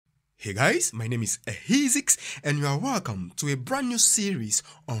Hey guys, my name is Ehizix and you are welcome to a brand new series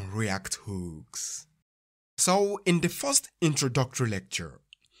on React hooks. So in the first introductory lecture,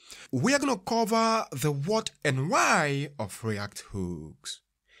 we are going to cover the what and why of React hooks.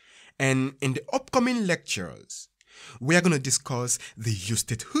 And in the upcoming lectures, we are going to discuss the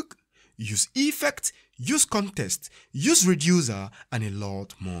useState hook, useEffect, useContext, useReducer, and a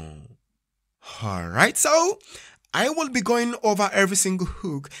lot more. Alright, so I will be going over every single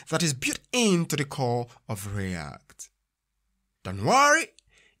hook that is built into the core of React. Don't worry,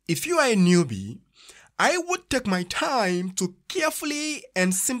 if you are a newbie, I would take my time to carefully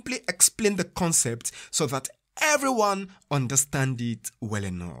and simply explain the concept so that everyone understands it well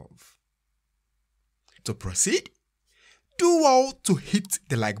enough. To proceed, do well to hit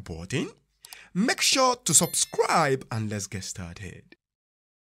the like button, make sure to subscribe, and let's get started.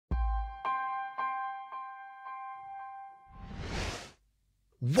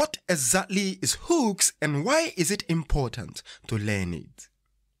 What exactly is hooks and why is it important to learn it?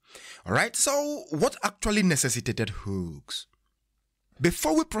 Alright, so what actually necessitated hooks?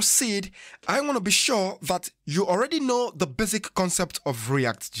 Before we proceed, I want to be sure that you already know the basic concept of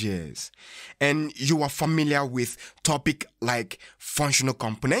React.js and you are familiar with topics like functional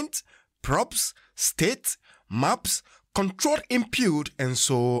component, props, state, maps, controlled input, and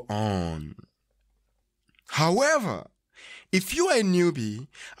so on. However, if you are a newbie,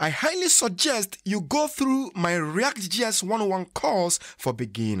 I highly suggest you go through my React.js 101 course for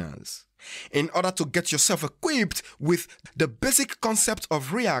beginners in order to get yourself equipped with the basic concept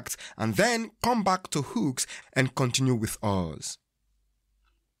of React and then come back to hooks and continue with us.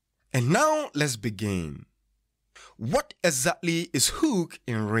 And now let's begin. What exactly is hook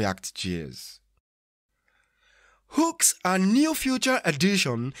in React.js? Hooks are new feature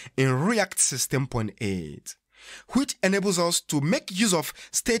addition in React 16.8. which enables us to make use of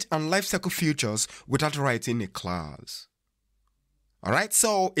state and lifecycle features without writing a class. Alright,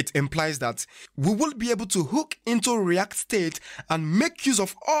 so it implies that we will be able to hook into React state and make use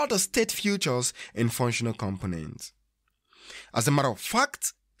of all the state features in functional components. As a matter of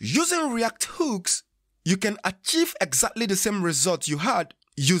fact, using React hooks, you can achieve exactly the same result you had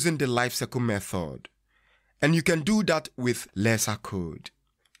using the lifecycle method. And you can do that with lesser code.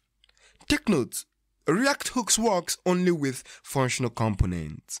 Take note, React hooks works only with functional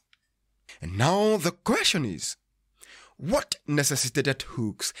components. And now the question is, what necessitated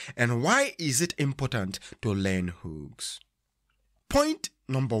hooks and why is it important to learn hooks? Point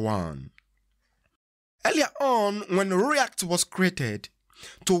number one. Earlier on, when React was created,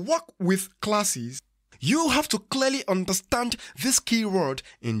 to work with classes, you have to clearly understand this keyword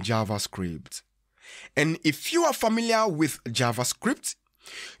in JavaScript. And if you are familiar with JavaScript,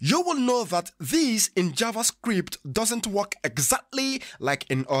 you will know that this in JavaScript doesn't work exactly like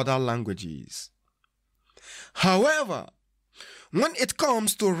in other languages. However, when it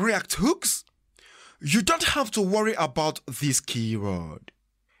comes to React hooks, you don't have to worry about this keyword.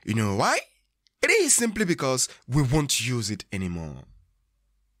 You know why? It is simply because we won't use it anymore.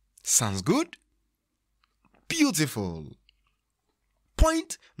 Sounds good? Beautiful.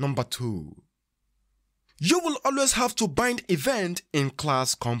 Point number two. You will always have to bind event in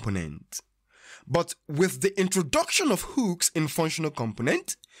class component. But with the introduction of hooks in functional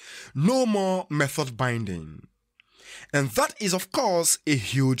component, no more method binding. And that is of course a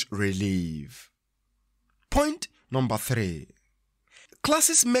huge relief. Point number three.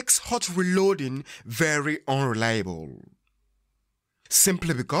 Classes makes hot reloading very unreliable.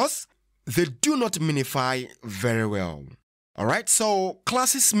 Simply because they do not minify very well. Alright, so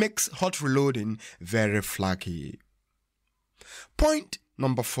classes makes hot reloading very flaky. Point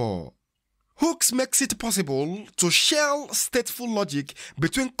number four. Hooks makes it possible to shell stateful logic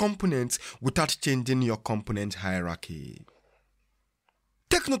between components without changing your component hierarchy.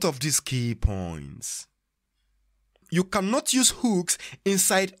 Take note of these key points. You cannot use hooks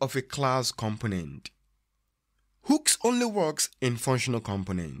inside of a class component. Hooks only works in functional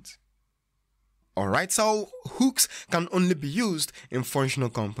components. Alright, so hooks can only be used in functional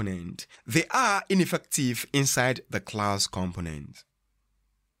component. They are ineffective inside the class component.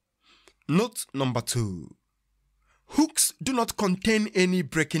 Note number two. Hooks do not contain any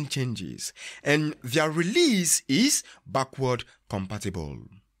breaking changes and their release is backward compatible.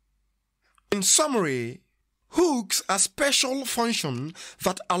 In summary, hooks are special function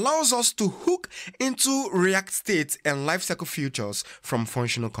that allows us to hook into React state and lifecycle features from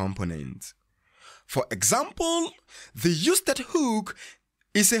functional components. For example, the useState hook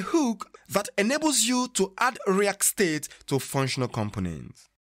is a hook that enables you to add React state to functional components.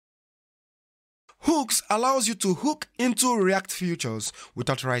 Hooks allows you to hook into React features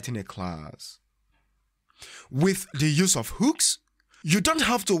without writing a class. With the use of hooks, you don't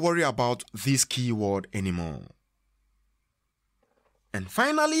have to worry about this keyword anymore. And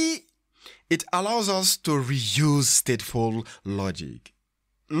finally, it allows us to reuse stateful logic.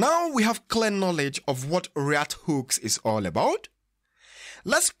 Now we have clear knowledge of what React hooks is all about.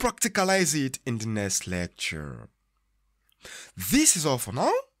 Let's practicalize it in the next lecture. This is all for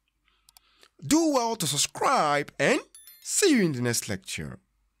now. Do well to subscribe and see you in the next lecture.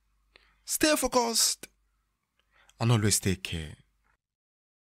 Stay focused and always take care.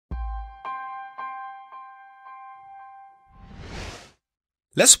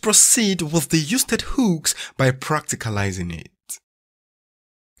 Let's proceed with the useState hooks by practicalizing it.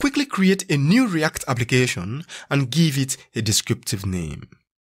 Quickly create a new React application and give it a descriptive name.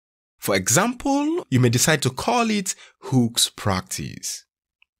 For example, you may decide to call it Hooks Practice.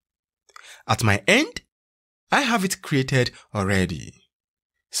 At my end, I have it created already.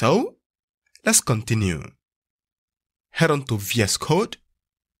 So, let's continue. Head on to VS Code.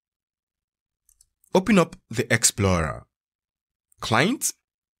 Open up the Explorer. Client.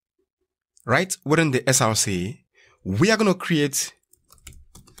 Right within the SRC, we are going to create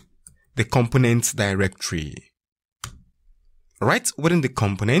the components directory. Right within the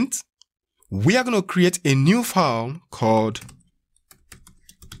component, we are going to create a new file called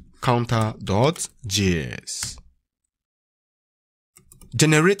counter.js.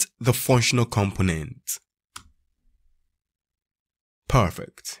 Generate the functional component.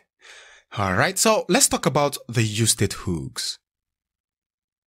 Perfect. Alright, so let's talk about the useState hooks.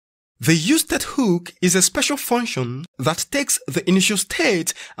 The useState hook is a special function that takes the initial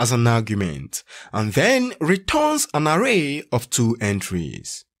state as an argument and then returns an array of 2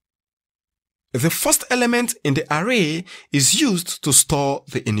 entries. The first element in the array is used to store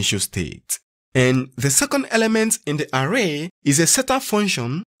the initial state, and the second element in the array is a setter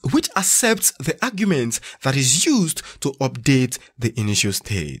function which accepts the argument that is used to update the initial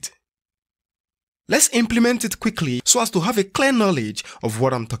state. Let's implement it quickly so as to have a clear knowledge of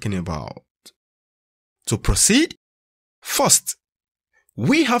what I'm talking about. To proceed, first,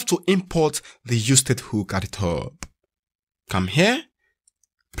 we have to import the useState hook at the top. Come here,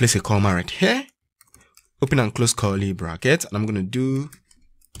 place a comma right here, open and close curly bracket, and I'm going to do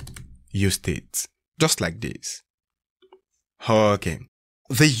useState, just like this. Okay,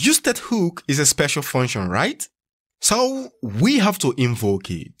 the useState hook is a special function, right? So we have to invoke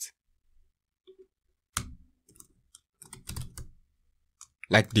it.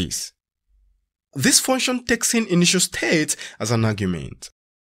 Like this. This function takes in initial state as an argument.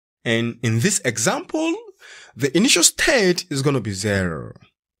 And in this example, the initial state is going to be 0,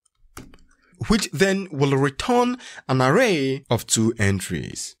 which then will return an array of 2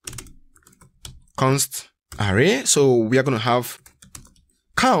 entries. Const array, so we are going to have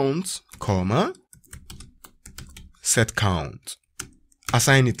count, comma, set count.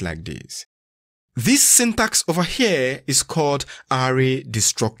 Assign it like this. This syntax over here is called array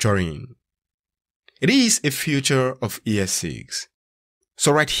destructuring. It is a feature of ES6.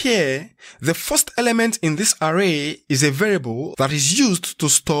 So right here, the first element in this array is a variable that is used to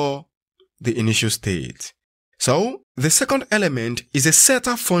store the initial state. So the second element is a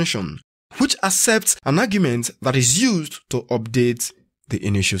setter function which accepts an argument that is used to update the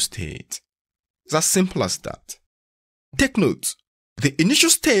initial state. It's as simple as that. Take note, the initial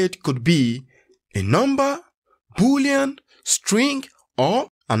state could be a number, boolean, string, or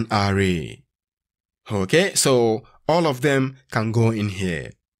an array. Okay, so all of them can go in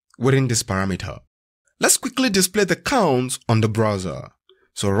here within this parameter. Let's quickly display the count on the browser.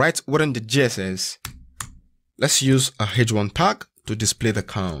 So right within the JSS, let's use a h1 tag to display the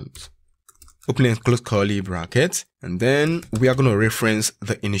count. Open and close curly bracket, and then we are going to reference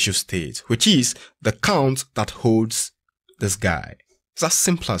the initial state, which is the count that holds this guy. It's as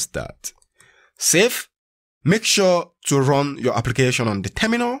simple as that. Save. Make sure to run your application on the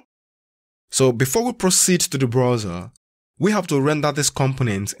terminal. So before we proceed to the browser, we have to render this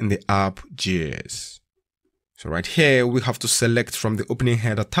component in the app.js. So right here, we have to select from the opening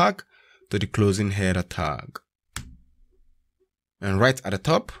header tag to the closing header tag. And right at the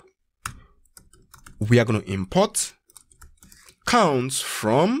top, we are going to import counts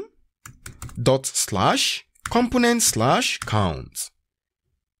from ./component/count.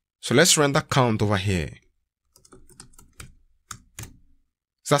 So let's render count over here.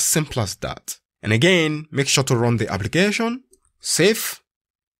 It's as simple as that. And again, make sure to run the application, save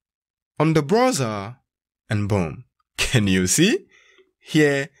on the browser, and boom. Can you see?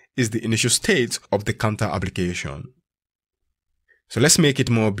 Here is the initial state of the counter application. So let's make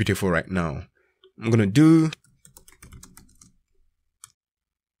it more beautiful right now. I'm going to do,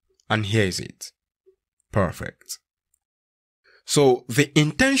 and here is it. Perfect. So the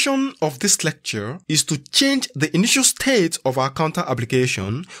intention of this lecture is to change the initial state of our counter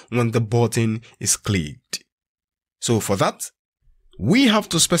application when the button is clicked. So for that, we have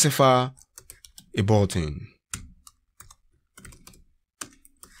to specify a button.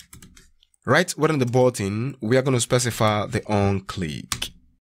 Right within the button, we are going to specify the onClick.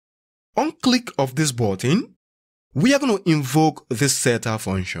 On click of this button, we are going to invoke this setter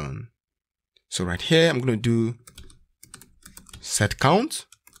function. So right here, I'm going to do set count,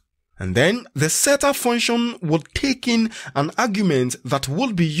 and then the setter function will take in an argument that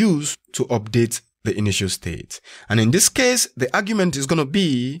will be used to update the initial state. And in this case, the argument is going to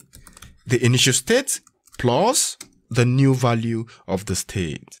be the initial state plus the new value of the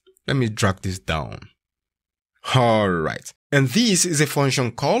state. Let me drag this down. All right. And this is a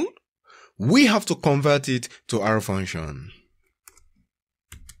function call. We have to convert it to our function.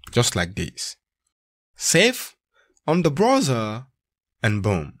 Just like this. Save on the browser, and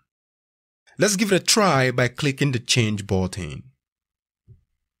boom. Let's give it a try by clicking the change button.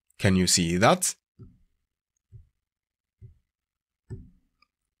 Can you see that?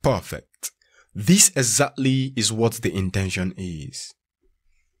 Perfect. This exactly is what the intention is.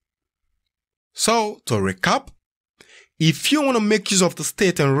 So, to recap, if you want to make use of the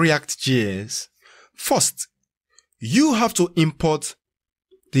state in React.js, first, you have to import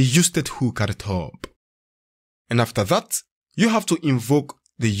the useState hook at the top. And after that, you have to invoke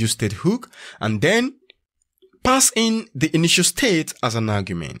the useState hook and then pass in the initial state as an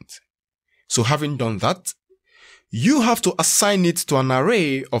argument. So having done that, you have to assign it to an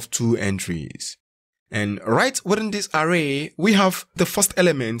array of 2 entries. And right within this array, we have the first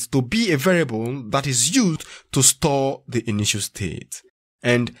element to be a variable that is used to store the initial state.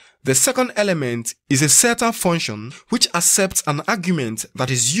 And the second element is a setter function which accepts an argument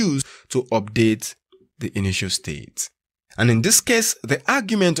that is used to update the initial state. And in this case, the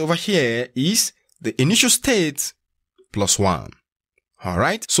argument over here is the initial state plus 1.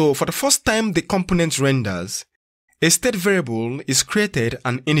 Alright, so for the first time the component renders, a state variable is created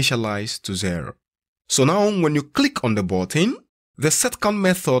and initialized to 0. So now when you click on the button, the setCount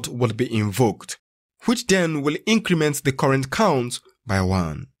method will be invoked, which then will increment the current count by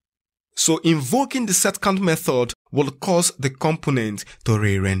 1. So invoking the setCount method will cause the component to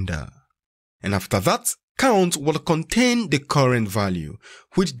re-render. And after that, count will contain the current value,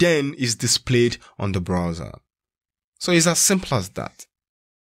 which then is displayed on the browser. So it's as simple as that.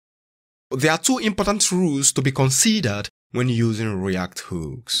 There are 2 important rules to be considered when using React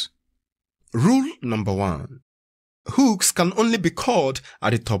hooks. Rule number 1. Hooks can only be called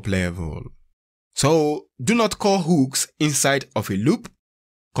at the top level. So do not call hooks inside of a loop,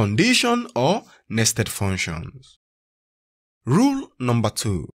 condition, or nested functions. Rule number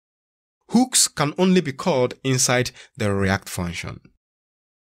 2. Hooks can only be called inside the React function.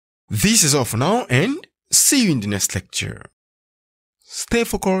 This is all for now, and see you in the next lecture. Stay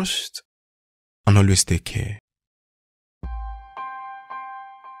focused and always take care.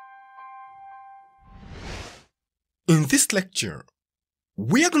 In this lecture,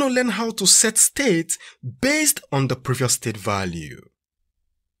 we are going to learn how to set state based on the previous state value.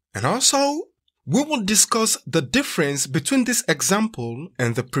 And also, we will discuss the difference between this example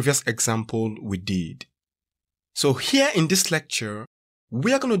and the previous example we did. So here in this lecture,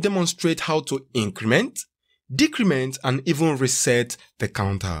 we are going to demonstrate how to increment, decrement, and even reset the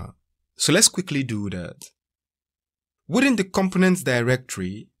counter. So let's quickly do that. Within the components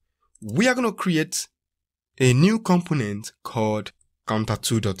directory, we are going to create a new component called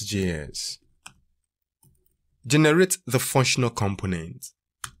counter2.js. Generate the functional component.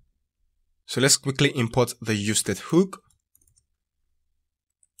 So let's quickly import the useState hook.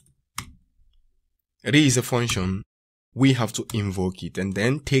 It is a function. We have to invoke it and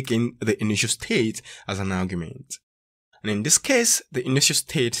then take in the initial state as an argument. And in this case, the initial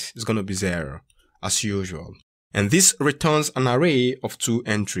state is going to be 0, as usual. And this returns an array of 2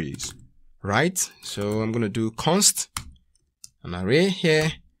 entries, right? So I'm going to do const, an array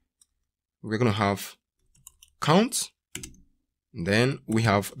here. We're going to have count. Then we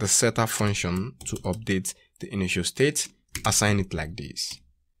have the setter function to update the initial state. Assign it like this.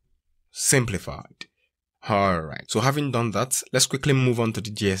 Simplified. Alright, so having done that, let's quickly move on to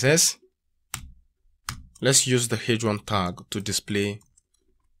the GSS. Let's use the h1 tag to display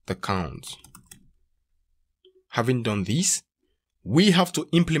the count. Having done this, we have to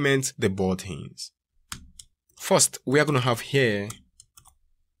implement the buttons. First, we are going to have here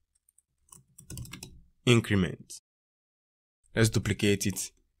increment. Let's duplicate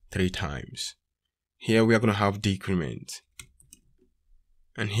it 3 times. Here we are going to have decrement.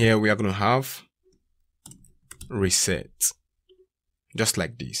 And here we are going to have reset. Just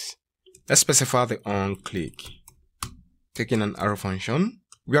like this. Let's specify the onClick. Taking an arrow function,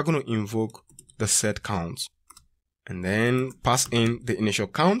 we are going to invoke the set count. And then pass in the initial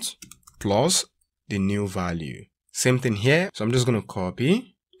count plus the new value. Same thing here. So I'm just going to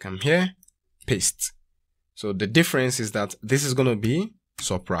copy, come here, paste. So the difference is that this is going to be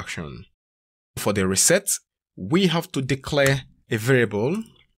subtraction. For the reset, we have to declare a variable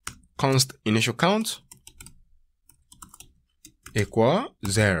const initial count equal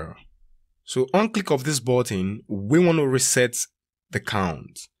 0. So on click of this button, we want to reset the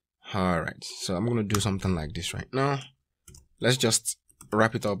count. Alright, so I'm going to do something like this right now. Let's just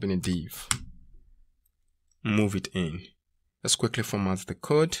wrap it up in a div. Move it in. Let's quickly format the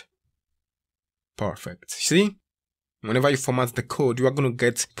code. Perfect. See? Whenever you format the code, you are going to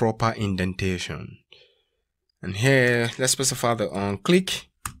get proper indentation. And here, let's specify the onClick.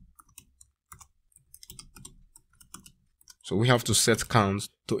 So we have to set count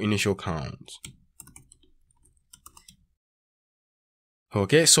to initial count.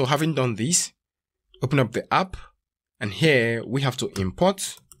 Okay, so having done this, open up the app, and here we have to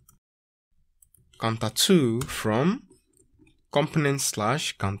import counter2 from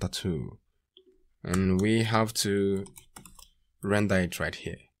component/counter2. And we have to render it right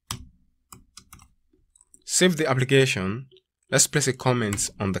here. Save the application. Let's place a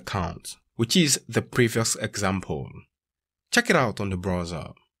comment on the count, which is the previous example. Check it out on the browser.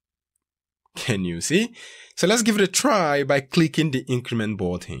 Can you see? So let's give it a try by clicking the increment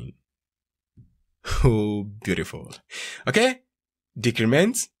button. Oh, beautiful. Okay,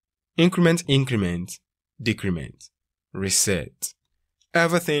 decrement, increment, increment, decrement, reset.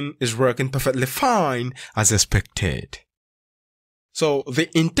 Everything is working perfectly fine as expected. So the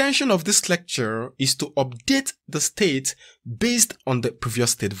intention of this lecture is to update the state based on the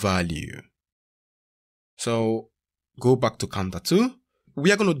previous state value. So go back to counter2.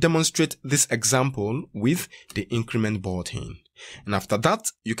 We are going to demonstrate this example with the increment button. And after that,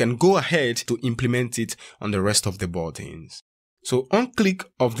 you can go ahead to implement it on the rest of the buttons. So on click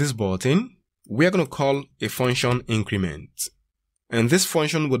of this button, we are going to call a function increment. And this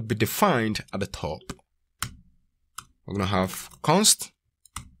function would be defined at the top. We're going to have const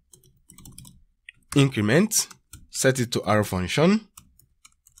increment, set it to arrow function.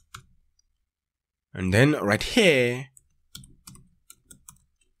 And then right here,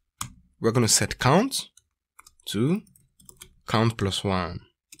 we're going to set count to count plus 1.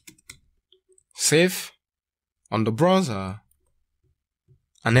 Save on the browser,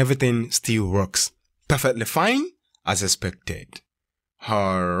 and everything still works perfectly fine as expected.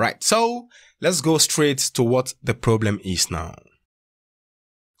 Alright, so let's go straight to what the problem is now.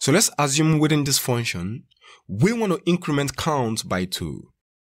 So let's assume within this function, we want to increment count by 2.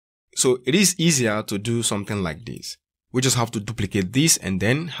 So it is easier to do something like this. We just have to duplicate this and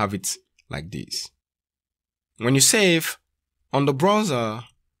then have it like this. When you save, on the browser,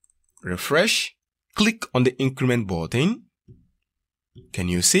 refresh, click on the increment button. Can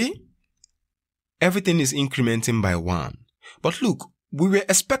you see? Everything is incrementing by 1. But look, we were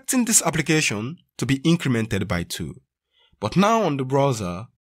expecting this application to be incremented by 2. But now on the browser,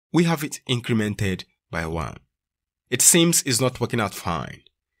 we have it incremented by 1. It seems it's not working out fine.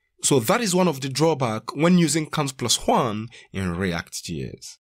 So that is one of the drawbacks when using count plus 1 in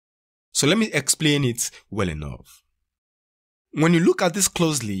React.js. So let me explain it well enough. When you look at this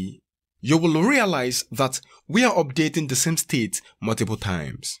closely, you will realize that we are updating the same state multiple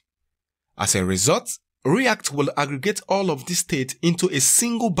times. As a result, React will aggregate all of this state into a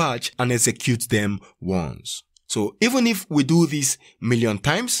single batch and execute them once. So even if we do this a million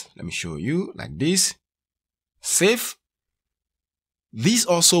times, let me show you like this, save, these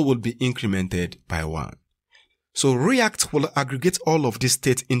also will be incremented by 1. So React will aggregate all of this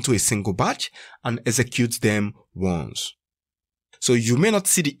state into a single batch and execute them once. So you may not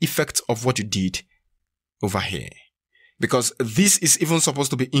see the effect of what you did over here, because this is even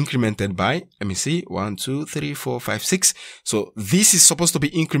supposed to be incremented by, let me see, 1, 2, 3, 4, 5, 6. So this is supposed to be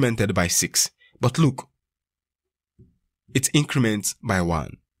incremented by 6. But look, it increments by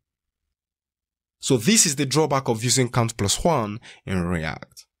 1. So this is the drawback of using count plus 1 in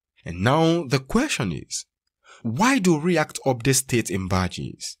React. And now the question is, why do React update state in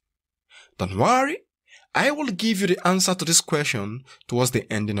batches? Don't worry, I will give you the answer to this question towards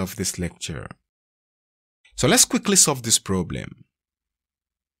the ending of this lecture. So let's quickly solve this problem.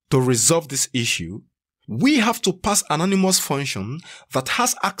 To resolve this issue, we have to pass an anonymous function that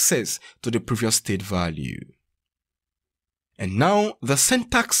has access to the previous state value. And now the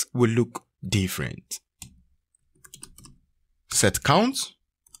syntax will look different. Set count.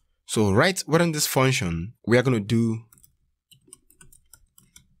 So right within this function, we are going to do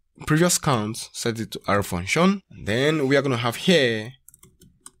previous count, set it to arrow function. And then we are going to have here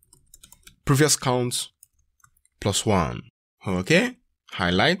previous count plus 1. Okay,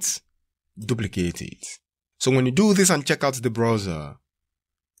 highlight, duplicate it. So when you do this and check out the browser,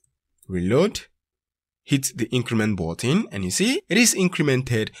 reload, hit the increment button, and you see it is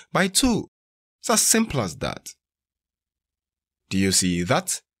incremented by 2. It's as simple as that. Do you see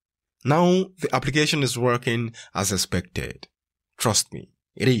that? Now the application is working as expected. Trust me,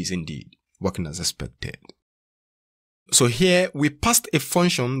 it is indeed working as expected. So here we passed a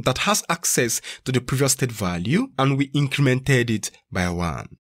function that has access to the previous state value and we incremented it by 1.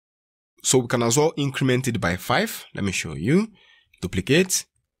 So we can as well increment it by 5. Let me show you. Duplicate,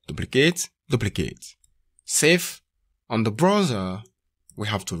 duplicate, duplicate. Save. On the browser, we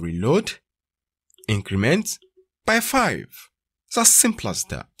have to reload, increment by 5. It's as simple as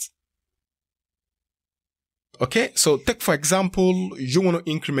that. Okay, so take for example, you want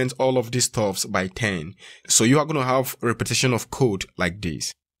to increment all of these stuffs by 10. So you are going to have a repetition of code like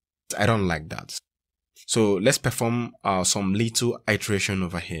this. I don't like that. So let's perform some little iteration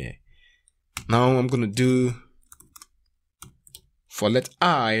over here. Now I'm going to do for let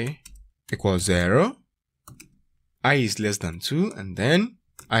I equals 0, I is less than 2, and then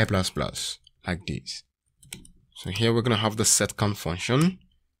I plus plus like this. So here we're going to have the set count function.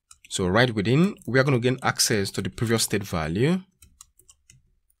 So right within, we are going to gain access to the previous state value.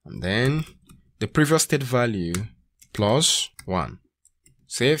 And then the previous state value plus 1.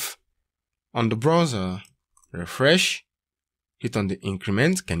 Save. On the browser, refresh. Hit on the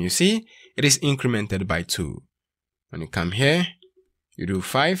increment. Can you see? It is incremented by 2. When you come here, you do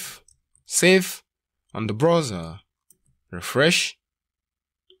 5. Save. On the browser, refresh.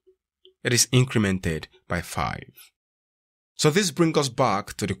 It is incremented by 5. So this brings us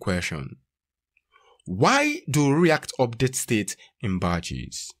back to the question, why do React update state in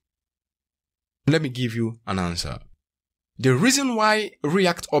batches? Let me give you an answer. The reason why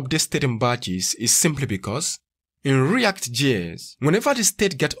React update state in batches is simply because in React.js, whenever the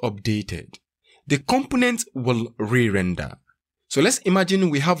state gets updated, the component will re-render. So let's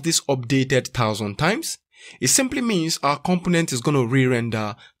imagine we have this updated 1,000 times. It simply means our component is going to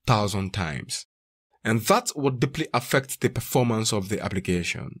re-render 1,000 times. And that would deeply affect the performance of the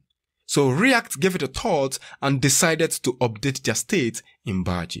application. So React gave it a thought and decided to update their state in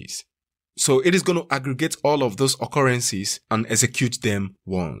batches. So it is going to aggregate all of those occurrences and execute them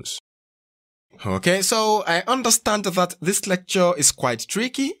once. Okay, so I understand that this lecture is quite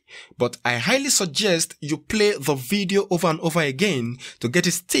tricky, but I highly suggest you play the video over and over again to get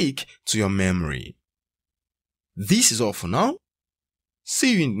it stick to your memory. This is all for now.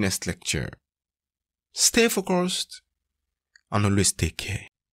 See you in the next lecture. Stay focused and always take care.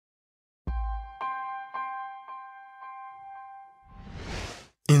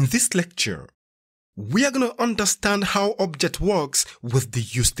 In this lecture, we are going to understand how object works with the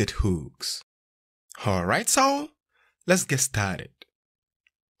useState hooks. Alright, so let's get started.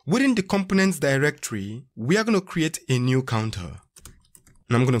 Within the components directory, we are going to create a new counter.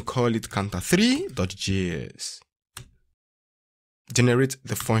 And I'm going to call it counter3.js. Generate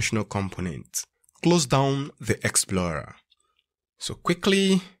the functional component. Close down the Explorer. So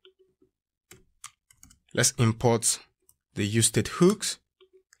quickly, let's import the useState hooks.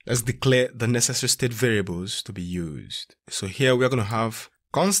 Let's declare the necessary state variables to be used. So here we are going to have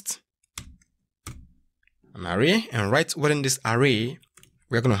const, an array, and right within this array,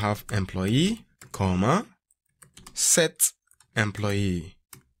 we are going to have employee, comma, set employee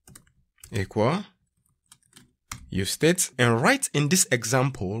equal useState, and right in this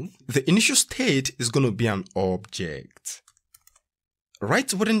example, the initial state is going to be an object.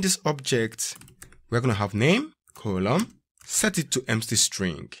 Right within this object, we're going to have name, colon, set it to empty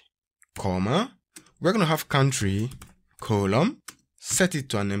string, comma, we're going to have country, colon, set it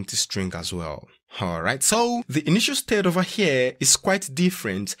to an empty string as well. Alright, so the initial state over here is quite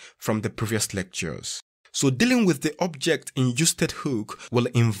different from the previous lectures. So dealing with the object in useState hook will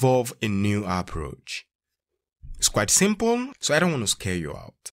involve a new approach. It's quite simple, so I don't want to scare you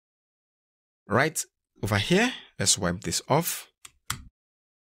out. Right over here, let's wipe this off.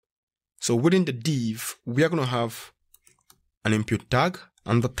 So within the div, we are going to have an input tag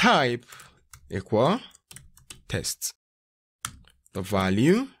and the type equal test. The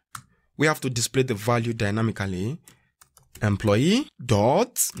value, we have to display the value dynamically. Employee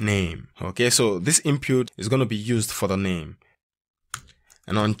dot name. Okay, so this input is going to be used for the name.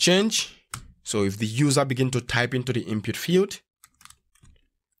 And on change, so if the user begin to type into the input field,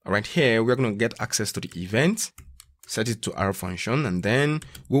 Right here, we're going to get access to the event, set it to our function, and then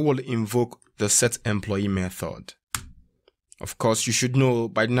we will invoke the setEmployee method. Of course, you should know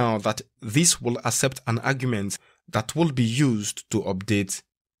by now that this will accept an argument that will be used to update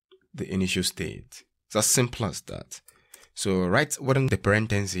the initial state. It's as simple as that. So right within the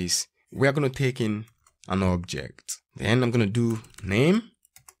parentheses, we are going to take in an object. Then I'm going to do name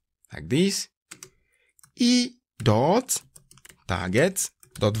like this,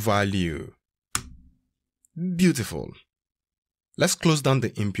 e.target.value. Beautiful. Let's close down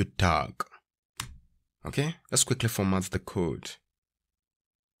the input tag. Okay, let's quickly format the code.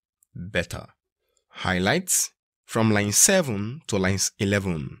 Better. Highlights from line 7 to line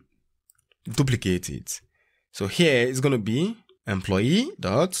 11. Duplicate it. So here it's going to be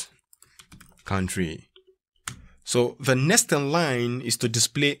employee.country. So the next in line is to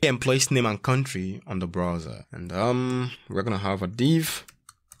display the employee's name and country on the browser. And we're going to have a div.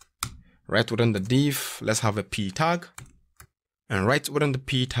 Right within the div, let's have a p tag. And right within the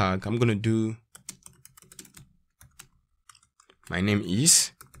p tag, I'm going to do my name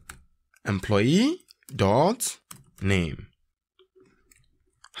is employee.name.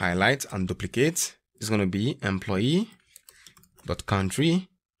 Highlight and duplicate is going to be employee.country.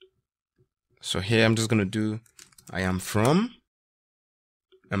 So here I'm just going to do I am from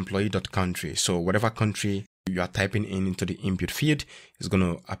employee.country. So whatever country you are typing in into the input field is going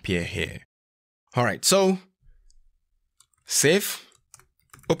to appear here. All right, so save,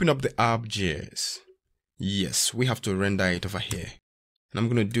 open up the app.js. Yes, we have to render it over here. And I'm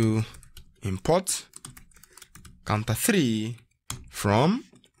going to do import counter3 from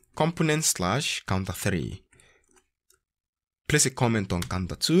component/counter3. Place a comment on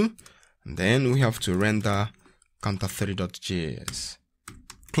counter2, and then we have to render counter3.js.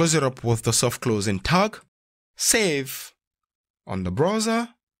 Close it up with the soft closing tag. Save on the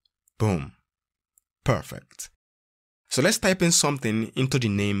browser. Boom. Perfect. So let's type in something into the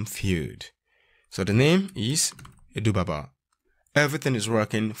name field. So the name is Edubaba. Everything is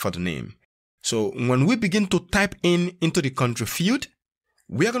working for the name. So when we begin to type in into the country field,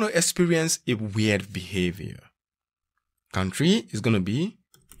 we are going to experience a weird behavior. Country is going to be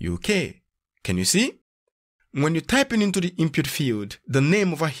UK. Can you see? When you type in into the input field, the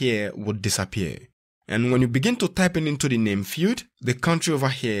name over here would disappear. And when you begin to type in into the name field, the country over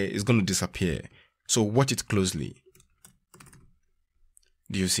here is going to disappear. So watch it closely.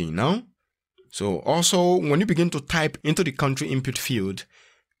 Do you see now? So also, when you begin to type into the country input field,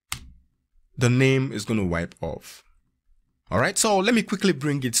 the name is going to wipe off. All right, so let me quickly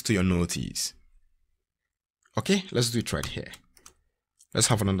bring it to your notice. Okay, let's do it right here. Let's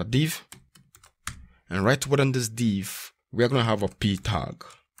have another div. And right within this div, we are going to have a p tag.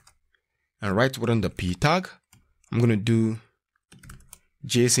 And right within the p tag, I'm going to do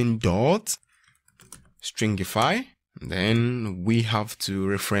JSON.stringify. Then we have to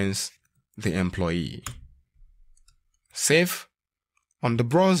reference the employee. Save on the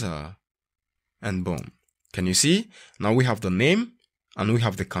browser, and boom. Can you see? Now we have the name and we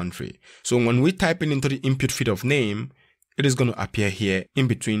have the country. So when we type in into the input field of name, it is going to appear here in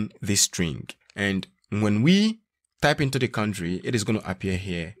between this string. And when we type into the country, it is going to appear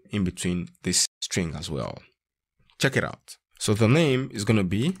here in between this string as well. Check it out. So the name is going to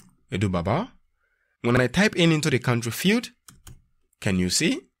be Edubaba. When I type in into the country field, can you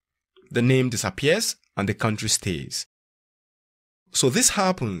see? The name disappears and the country stays. So this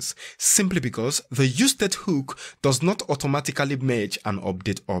happens simply because the useState hook does not automatically merge and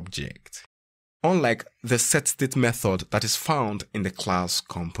update object, unlike the setState method that is found in the class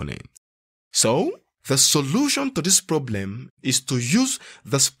component. So the solution to this problem is to use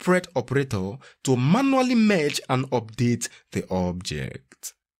the spread operator to manually merge and update the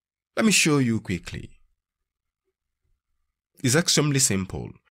object. Let me show you quickly. It's extremely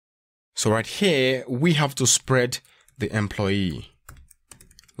simple. So right here, we have to spread the employee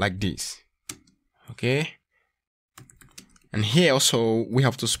like this. Okay. And here also, we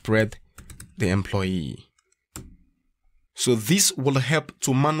have to spread the employee. So this will help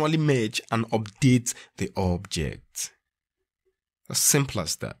to manually merge and update the object. As simple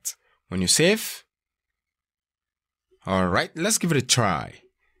as that. When you save, all right, let's give it a try.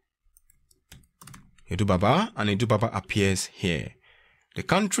 Edubaba, and Edubaba appears here. The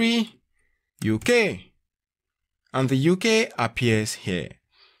country, UK, and the UK appears here.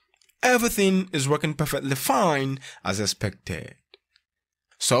 Everything is working perfectly fine as expected.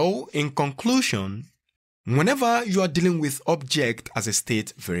 So, in conclusion, whenever you are dealing with object as a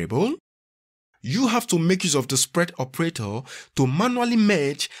state variable, you have to make use of the spread operator to manually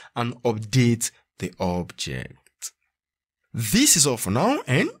merge and update the object. This is all for now,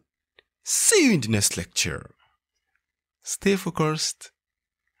 and see you in the next lecture. Stay focused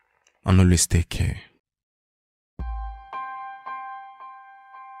and always take care.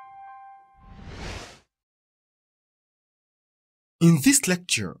 In this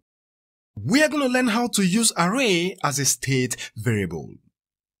lecture, we are going to learn how to use array as a state variable.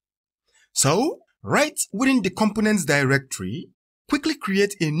 So, right within the components directory, quickly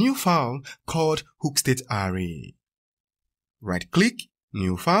create a new file called useState. Right-click,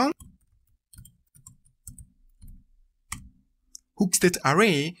 new file,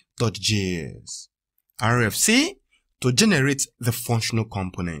 useState.js, RFC to generate the functional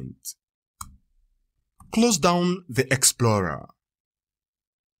component. Close down the Explorer.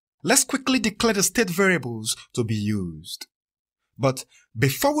 Let's quickly declare the state variables to be used. But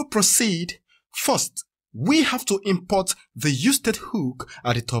before we proceed, first, we have to import the useState hook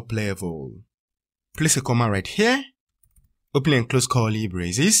at the top level. Place a comma right here, open and close curly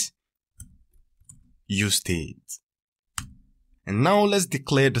braces, useState. And now let's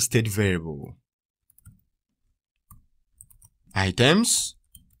declare the state variable. Items,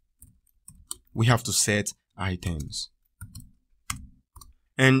 we have to set items.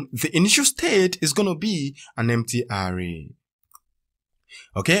 And the initial state is going to be an empty array.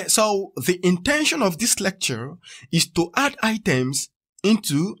 Okay, so the intention of this lecture is to add items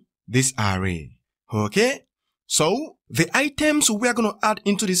into this array. Okay, so the items we are going to add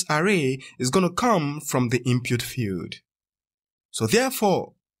into this array is going to come from the input field. So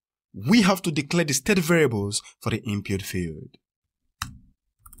therefore, we have to declare the state variables for the input field.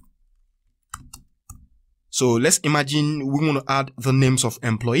 So let's imagine we want to add the names of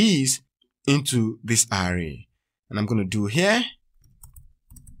employees into this array. And I'm going to do here,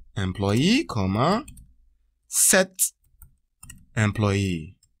 employee, comma, set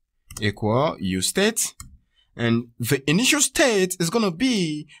employee equal useState. And the initial state is going to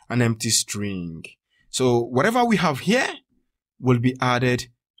be an empty string. So whatever we have here will be added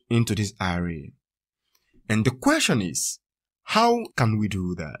into this array. And the question is, how can we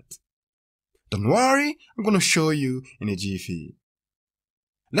do that? Don't worry, I'm going to show you in a jiffy.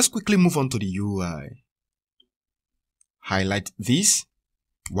 Let's quickly move on to the UI. Highlight this,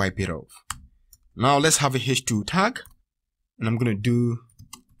 wipe it off. Now let's have a h2 tag, and I'm going to do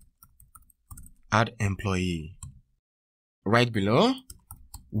add employee. Right below,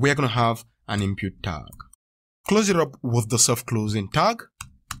 we're going to have an input tag. Close it up with the self-closing tag,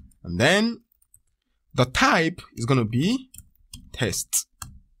 and then the type is going to be test.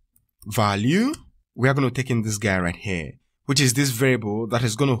 Value, we are going to take in this guy right here, which is this variable that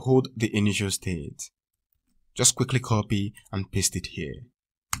is going to hold the initial state. Just quickly copy and paste it here.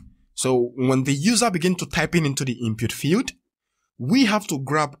 So when the user begins to type into the input field, we have to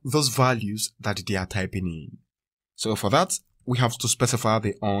grab those values that they are typing in. So for that, we have to specify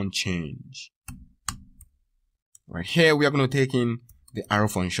the onChange. Right here, we are going to take in the arrow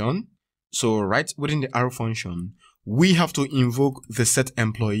function. So right within the arrow function, we have to invoke the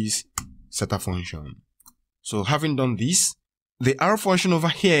setEmployees setter function. So having done this, the arrow function over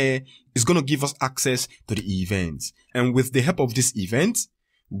here is going to give us access to the events. And with the help of this event,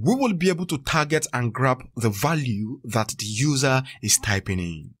 we will be able to target and grab the value that the user is typing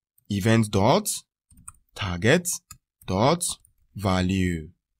in. Event.target.value.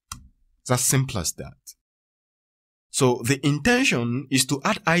 It's as simple as that. So the intention is to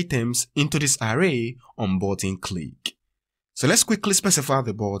add items into this array on button click. So let's quickly specify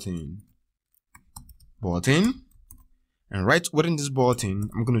the button. And right within this button,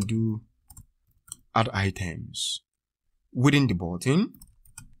 I'm going to do add items. Within the button,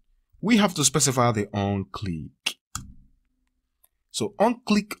 we have to specify the on click. So on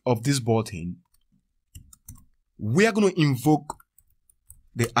click of this button, we are going to invoke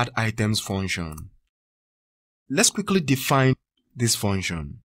the add items function. Let's quickly define this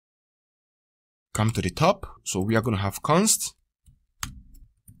function. Come to the top. So we are going to have const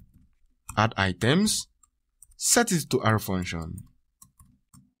add items, set it to arrow function.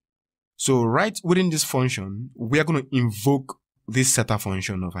 So right within this function, we are going to invoke this setter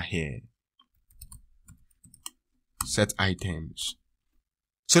function over here. Set items.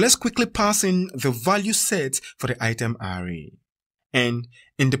 So let's quickly pass in the value set for the item array. And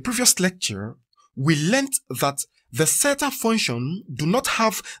in the previous lecture, we learned that the setter function do not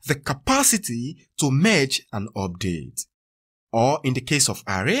have the capacity to merge and update. Or in the case of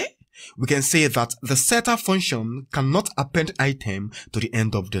array, we can say that the setter function cannot append item to the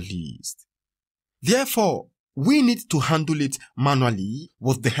end of the list. Therefore, we need to handle it manually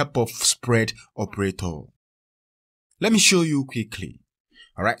with the help of spread operator. Let me show you quickly.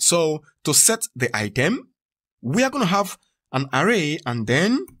 Alright, so to set the item, we are going to have an array and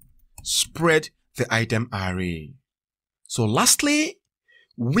then spread the item array. So lastly,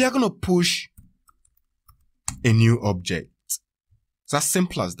 we are going to push a new object. It's as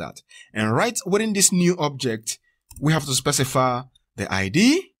simple as that. And right within this new object, we have to specify the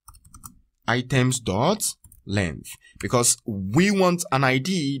ID, items.length, because we want an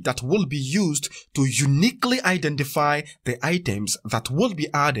ID that will be used to uniquely identify the items that will be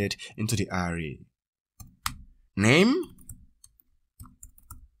added into the array. Name,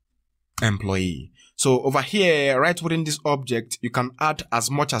 employee. So over here, right within this object, you can add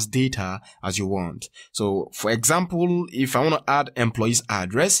as much as data as you want. So for example, if I want to add employee's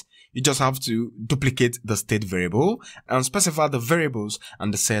address, you just have to duplicate the state variable and specify the variables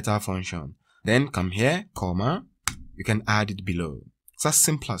and the setter function. Then come here, comma, you can add it below. It's as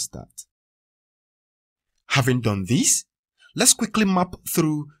simple as that. Having done this, let's quickly map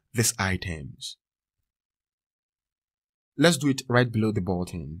through these items. Let's do it right below the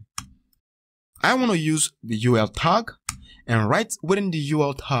button. I want to use the UL tag, and right within the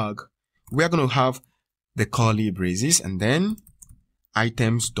UL tag, we are going to have the curly braces and then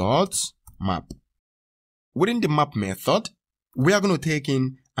items.map. Within the map method, we are going to take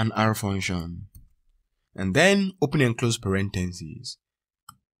in an R function and then open and close parentheses.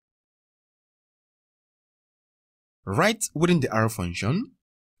 Right within the R function,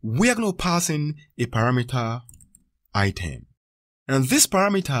 we are going to pass in a parameter item. And this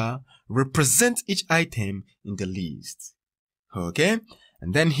parameter represents each item in the list. Okay?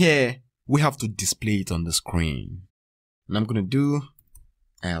 And then here, we have to display it on the screen. And I'm going to do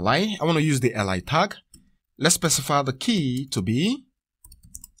li. I want to use the li tag. Let's specify the key to be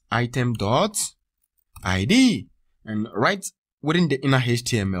item.id. And right within the inner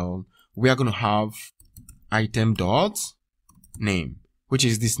HTML, we are going to have item.name, which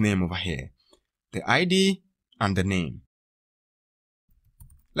is this name over here. The ID and the name.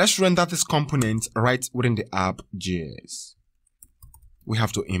 Let's render this component right within the app.js. We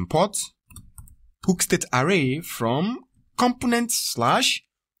have to import hookStateArray from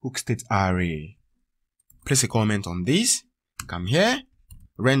component/hookStateArray. Place a comment on this. Come here,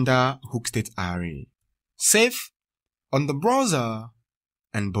 render hookStateArray. Save on the browser,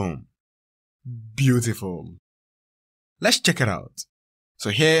 and boom. Beautiful. Let's check it out. So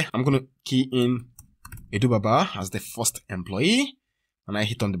here, I'm going to key in Edubaba as the first employee. And I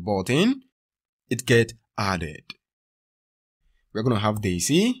hit on the button, it gets added. We're going to have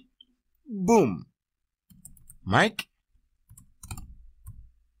Daisy, boom, Mike.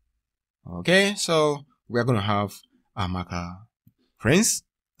 Okay, so we're going to have Amaka. Friends,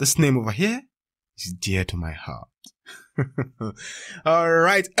 this name over here is dear to my heart.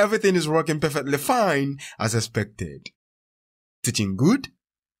 Alright, everything is working perfectly fine as expected. Teaching good?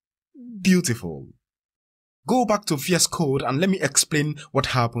 Beautiful. Go back to VS Code and let me explain what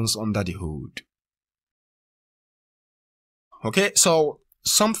happens under the hood. Okay, so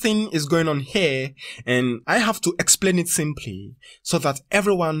something is going on here and I have to explain it simply so that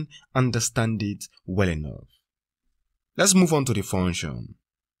everyone understands it well enough. Let's move on to the function.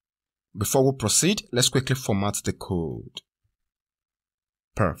 Before we proceed, let's quickly format the code.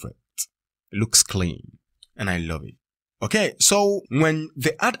 Perfect. It looks clean and I love it. Okay, so when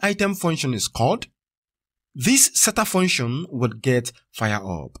the add item function is called, this setter function would get fire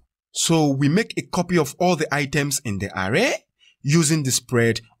up. So we make a copy of all the items in the array using the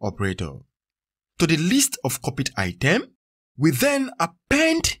spread operator. To the list of copied items, we then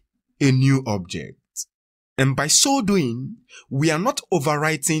append a new object. And by so doing, we are not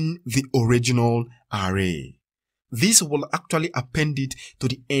overwriting the original array. This will actually append it to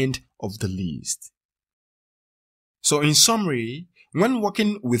the end of the list. So in summary, when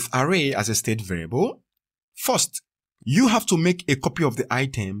working with array as a state variable, first, you have to make a copy of the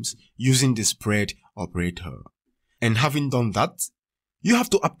items using the spread operator. And having done that, you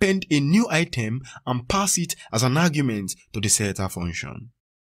have to append a new item and pass it as an argument to the setter function.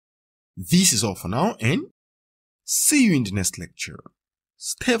 This is all for now and see you in the next lecture.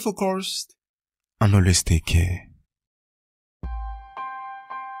 Stay focused and always take care.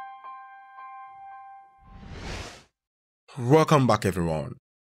 Welcome back everyone.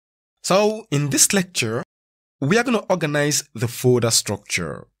 So in this lecture, we are going to organize the folder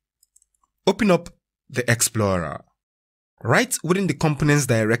structure. Open up the Explorer. Right within the components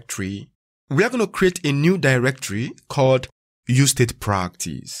directory, we are going to create a new directory called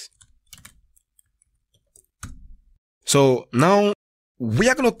useStatePractice. So now we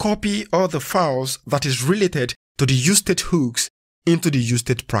are going to copy all the files that is related to the useState hooks into the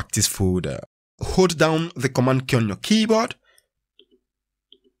useStatePractice folder. Hold down the command key on your keyboard.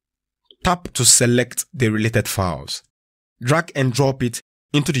 Tap to select the related files. drag and drop it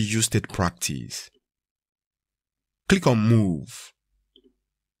into the useState practice. Click on Move.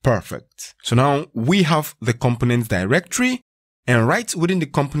 Perfect. So now we have the components directory, and right within the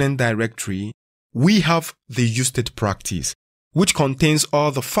component directory, we have the useState practice, which contains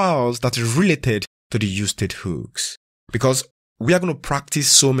all the files that are related to the useState hooks. Because we are going to practice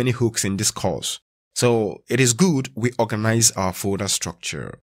so many hooks in this course, so it is good we organize our folder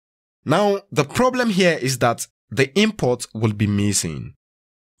structure. Now, the problem here is that the import will be missing.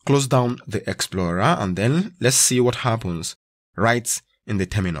 Close down the Explorer and then let's see what happens right in the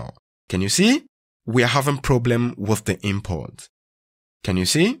terminal. Can you see? We are having problem with the import. Can you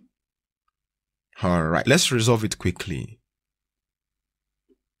see? Alright, let's resolve it quickly.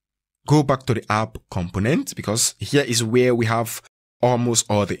 Go back to the app component because here is where we have almost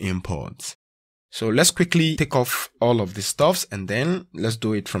all the imports. So let's quickly take off all of these stuffs and then let's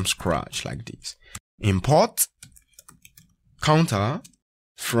do it from scratch like this. Import counter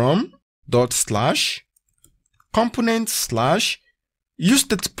from ./component/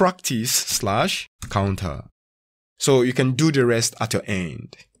 useState practice / counter. So you can do the rest at your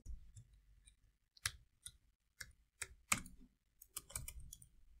end.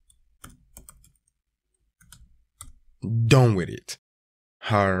 Done with it.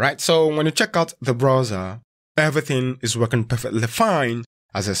 Alright, so when you check out the browser, everything is working perfectly fine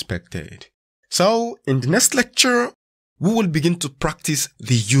as expected. So in the next lecture, we will begin to practice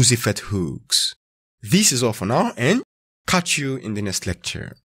the useEffect hooks. This is all for now and catch you in the next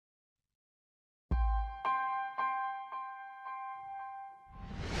lecture.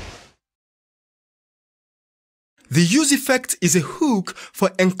 The useEffect is a hook for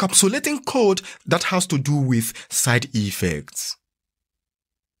encapsulating code that has to do with side effects.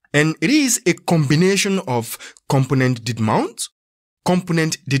 And it is a combination of componentDidMount,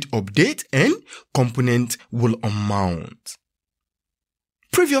 componentDidUpdate, and component Will UnMount.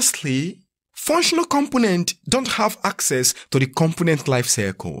 Previously, functional components don't have access to the component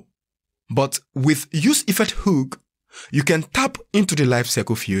lifecycle. But with useEffect hook, you can tap into the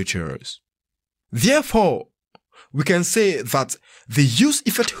lifecycle features. Therefore, we can say that the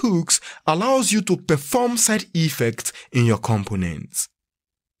useEffect hooks allows you to perform side effects in your components.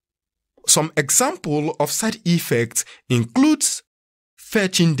 Some example of side effects includes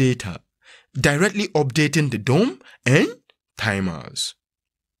fetching data, directly updating the DOM, and timers.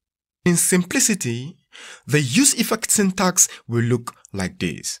 In simplicity, the useEffect syntax will look like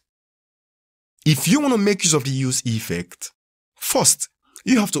this. If you want to make use of the useEffect, first,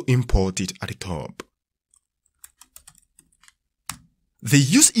 you have to import it at the top. The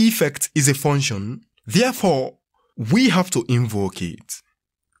useEffect is a function, therefore, we have to invoke it.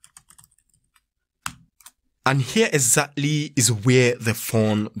 And here exactly is where the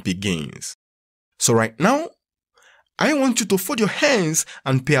fun begins. So right now, I want you to fold your hands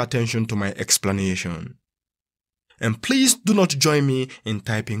and pay attention to my explanation. And please do not join me in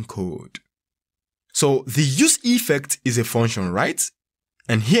typing code. So the useEffect is a function, right?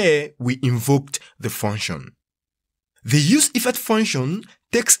 And here we invoked the function. The useEffect function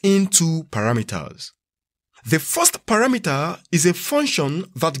takes in two parameters. The first parameter is a function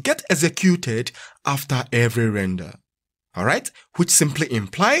that gets executed after every render. Alright? Which simply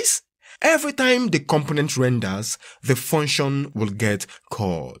implies every time the component renders, the function will get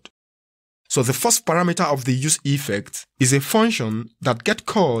called. So the first parameter of the useEffect is a function that gets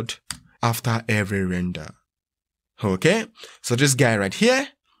called after every render. Okay? So this guy right here.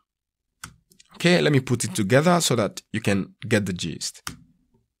 Okay, let me put it together so that you can get the gist.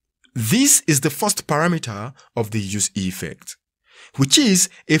 This is the first parameter of the useEffect, which is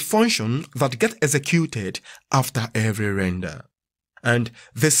a function that gets executed after every render. And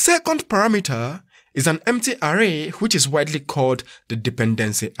the second parameter is an empty array, which is widely called the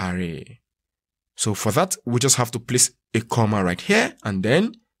dependency array. So for that, we just have to place a comma right here and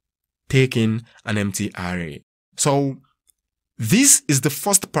then take in an empty array. So this is the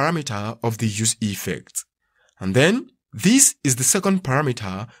first parameter of the useEffect. And then this is the second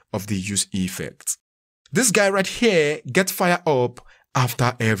parameter of the useEffect. This guy right here gets fired up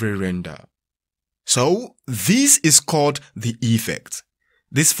after every render. So this is called the effect.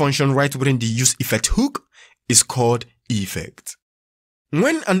 This function right within the useEffect hook is called effect.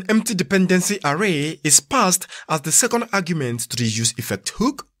 When an empty dependency array is passed as the second argument to the useEffect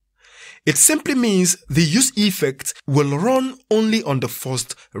hook, it simply means the useEffect will run only on the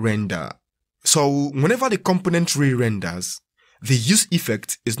first render. So whenever the component re-renders, the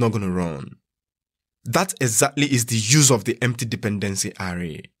useEffect is not going to run. That exactly is the use of the empty dependency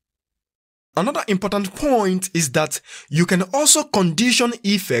array. Another important point is that you can also condition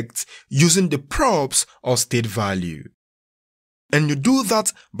effects using the probs or state value. and you do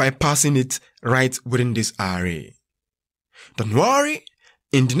that by passing it right within this array. Don't worry,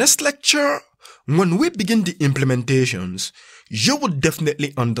 in the next lecture, when we begin the implementations, you will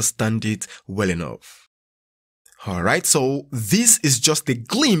definitely understand it well enough. Alright, so this is just a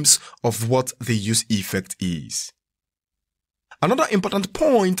glimpse of what the useEffect is. Another important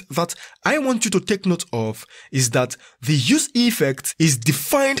point that I want you to take note of is that the useEffect is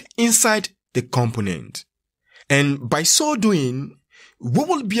defined inside the component. And by so doing, we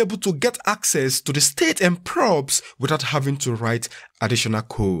will be able to get access to the state and probes without having to write additional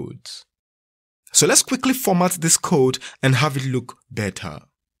codes. So let's quickly format this code and have it look better.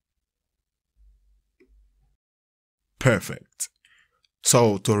 Perfect.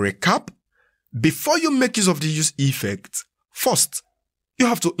 So to recap, before you make use of the useEffect, first, you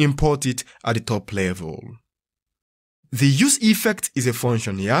have to import it at the top level. The useEffect is a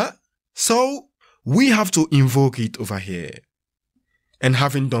function, yeah? So we have to invoke it over here. And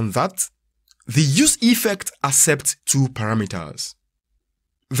having done that, the useEffect accepts two parameters.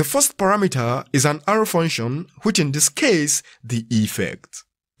 The first parameter is an arrow function, which in this case, the effect.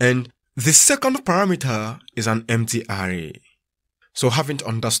 And the second parameter is an empty array. So having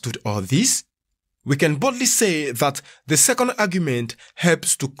understood all this, we can boldly say that the second argument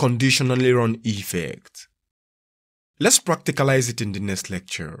helps to conditionally run effect. Let's practicalize it in the next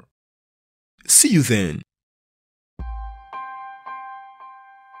lecture. See you then.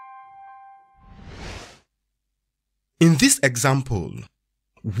 In this example,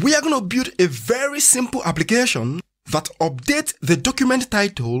 we are going to build a very simple application that updates the document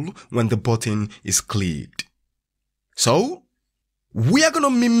title when the button is clicked. So, we are going to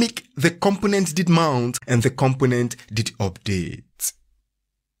mimic the componentDidMount and the componentDidUpdate.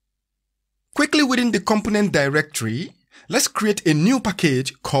 Quickly within the component directory, let's create a new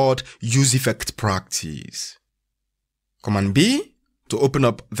package called useEffect practice. Command B to open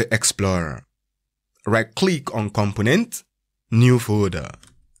up the Explorer. Right click on component, new folder.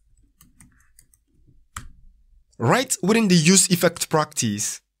 Right within the useEffect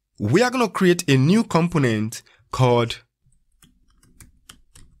practice, we are going to create a new component called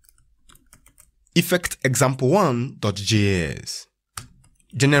effectexample1.js.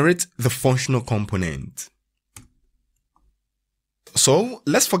 Generate the functional component. So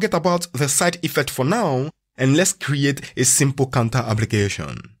let's forget about the side effect for now and let's create a simple counter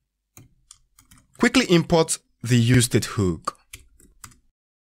application. Quickly import the useState hook.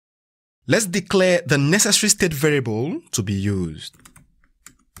 Let's declare the necessary state variable to be used.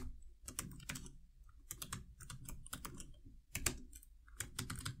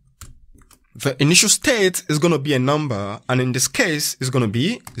 The initial state is going to be a number, and in this case, it's going to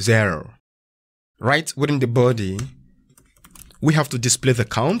be 0. Right within the body, we have to display the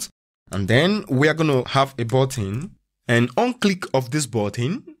count, and then we are going to have a button, and on click of this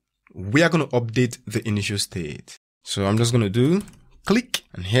button, we are going to update the initial state. So I'm just going to do click,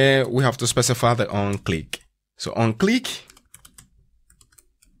 and here we have to specify the on click. So on click,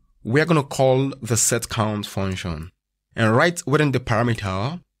 we are going to call the setCount function. And right within the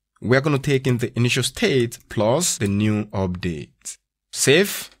parameter, we are going to take in the initial state plus the new update.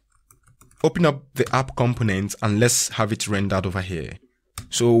 Save, open up the app component, and let's have it rendered over here.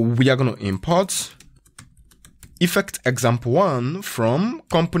 So we are going to import effectexample1 from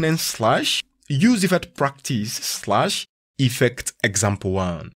component / useEffect practice /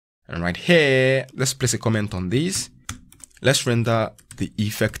 effectexample1. And right here, let's place a comment on this. Let's render the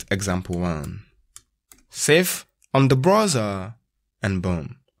effectexample1. Save on the browser, and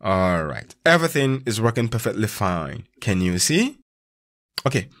boom. Alright, everything is working perfectly fine. Can you see?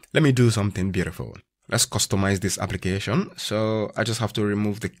 Okay, let me do something beautiful. Let's customize this application. So I just have to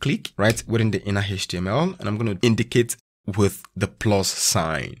remove the click right within the inner HTML, and I'm going to indicate with the plus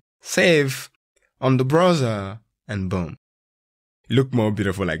sign. Save on the browser, and boom. Look more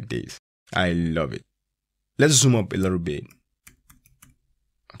beautiful like this. I love it. Let's zoom up a little bit.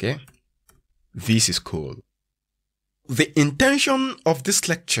 Okay, this is cool. The intention of this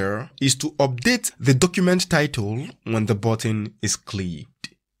lecture is to update the document title when the button is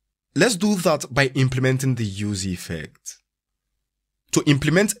clicked. Let's do that by implementing the useEffect. To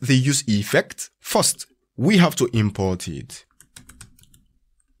implement the useEffect, first, we have to import it.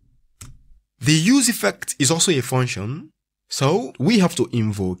 The useEffect is also a function, so we have to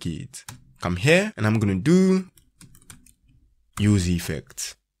invoke it. Come here, and I'm going to do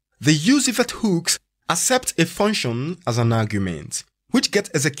useEffect. The useEffect hooks accept a function as an argument, which gets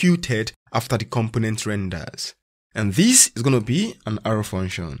executed after the component renders. And this is going to be an arrow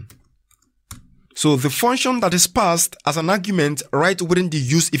function. So the function that is passed as an argument right within the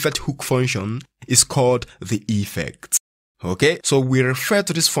useEffect hook function is called the effect. Okay, so we refer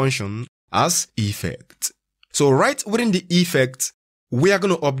to this function as effect. So right within the effect, we are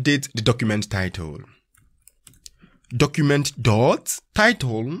going to update the document title.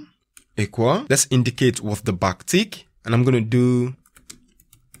 Document.title equal, let's indicate with the backtick, and I'm going to do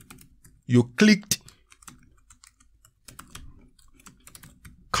you clicked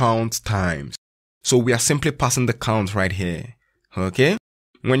count times. So we are simply passing the count right here. Okay,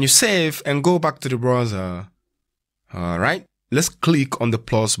 when you save and go back to the browser, all right, let's click on the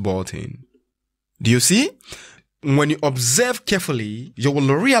plus button. Do you see? When you observe carefully, you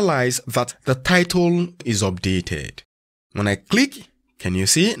will realize that the title is updated. When I click, can you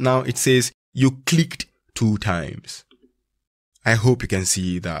see? Now it says you clicked 2 times. I hope you can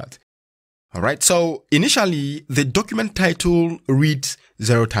see that. All right, so initially the document title reads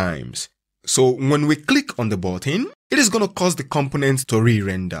 0 times. So when we click on the button, it is going to cause the component to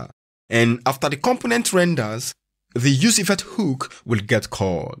re-render. And after the component renders, the useEffect hook will get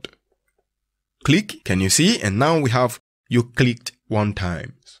called. Click, can you see? And now we have you clicked 1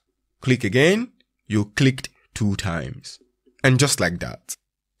 time. Click again, you clicked 2 times. And just like that.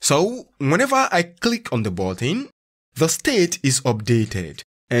 So whenever I click on the button, the state is updated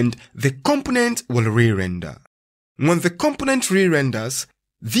and the component will re-render. When the component re-renders,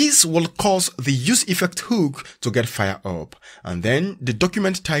 this will cause the useEffect hook to get fired up, and then the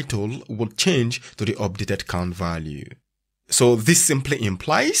document title will change to the updated count value. So this simply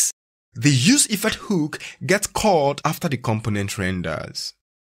implies the useEffect hook gets called after the component renders.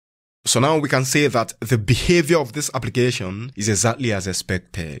 So now we can say that the behavior of this application is exactly as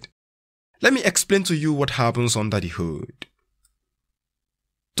expected. Let me explain to you what happens under the hood.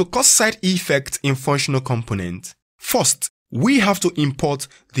 To cause side effects in functional component, first, we have to import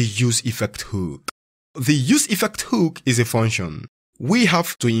the useEffect hook. The useEffect hook is a function. We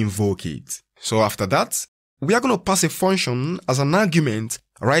have to invoke it. So after that, we are going to pass a function as an argument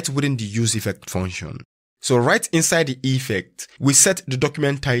right within the useEffect function. So right inside the effect, we set the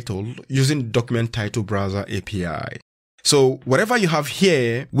document title using the document title browser API. So whatever you have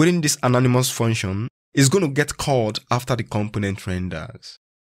here within this anonymous function is going to get called after the component renders.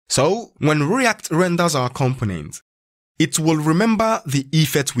 So when React renders our component, it will remember the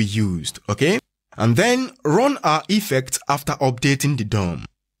effect we used, okay? And then run our effect after updating the DOM.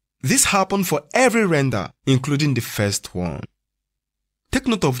 This happened for every render, including the first one. Take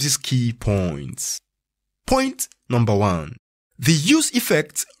note of these key points. Point number 1. The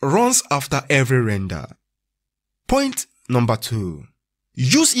useEffect runs after every render. Point number 2.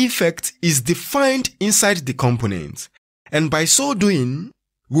 useEffect is defined inside the component, and by so doing,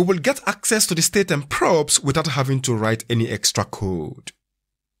 we will get access to the state and props without having to write any extra code.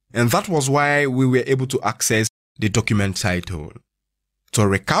 And that was why we were able to access the document title. To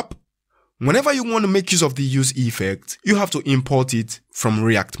recap, whenever you want to make use of the useEffect, you have to import it from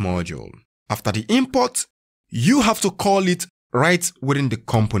React module. After the import, you have to call it right within the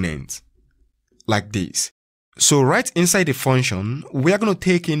component, like this. So right inside the function, we are going to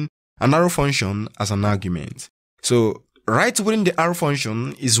take in an arrow function as an argument. So right within the arrow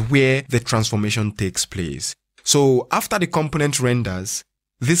function is where the transformation takes place. So after the component renders,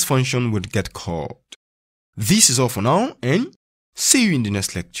 this function would get called. This is all for now, and see you in the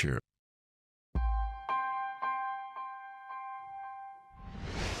next lecture.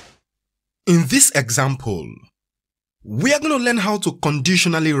 In this example, we are going to learn how to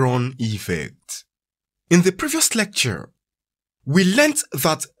conditionally run effects. In the previous lecture, we learned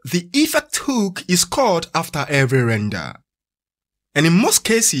that the effect hook is called after every render. And in most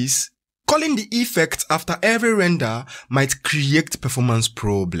cases, calling the effect after every render might create performance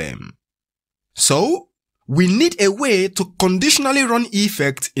problem. So, we need a way to conditionally run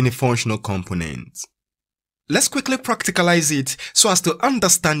effect in a functional component. Let's quickly practicalize it so as to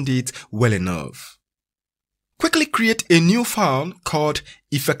understand it well enough. Quickly create a new file called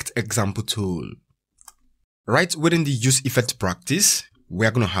effect_example_tool. Right within the useEffect practice, we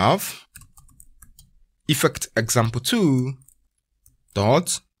are going to have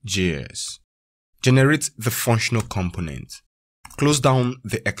effect_example_tool.js. Generate the functional component. Close down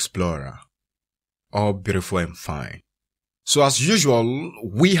the Explorer. All beautiful and fine. So as usual,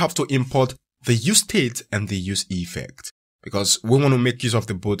 we have to import the useState and the useEffect because we want to make use of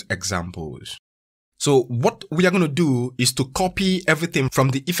the both examples. So what we are going to do is to copy everything from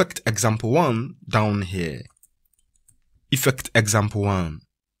the effect example1 down here. Effect example1.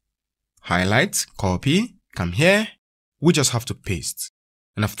 Highlight, copy, come here. We just have to paste.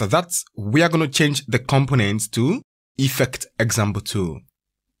 And after that, we are going to change the component to effect example2.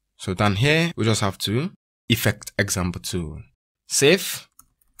 So down here, we just have to effect example2. Save.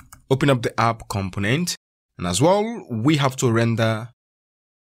 Open up the app component. And as well, we have to render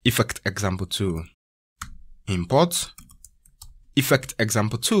effect example2. Import effect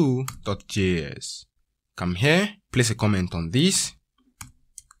example2.js. Come here, place a comment on this,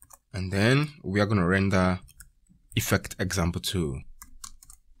 and then we are going to render effect example2.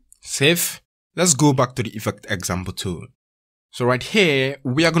 Save. Let's go back to the effect example2. So right here,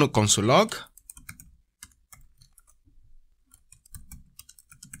 we are going to console log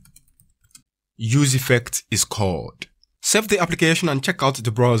useEffect is called. Save the application and check out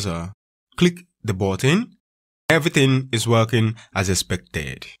the browser. Click the button. Everything is working as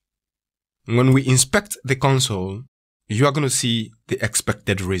expected. When we inspect the console, you are going to see the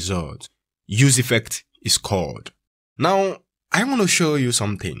expected result. useEffect is called. Now, I want to show you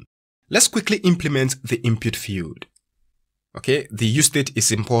something. Let's quickly implement the input field. Okay, the useState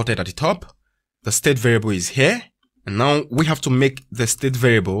is imported at the top. The state variable is here. And now we have to make the state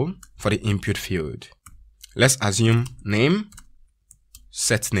variable for the input field. Let's assume name,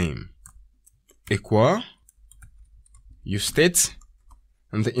 set name, equal useState.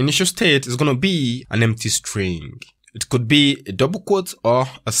 And the initial state is going to be an empty string. It could be a double quote or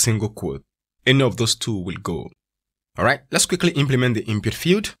a single quote. Any of those two will go. All right, let's quickly implement the input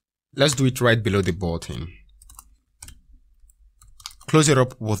field. Let's do it right below the button. Close it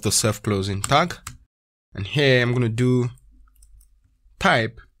up with the self-closing tag. And here I'm going to do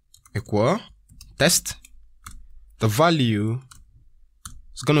type equal test. The value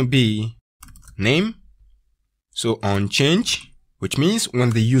is going to be name. So on change, which means when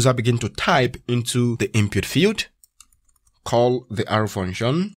the user begins to type into the input field, call the arrow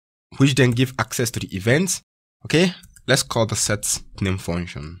function, which then give access to the events. Okay, let's call the set name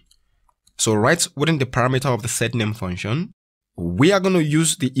function. So right within the parameter of the set name function, we are going to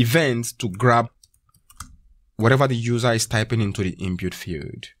use the event to grab whatever the user is typing into the input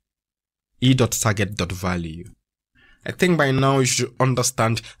field. e.target.value. I think by now you should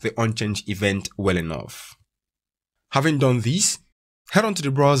understand the unchanged event well enough. Having done this, head on to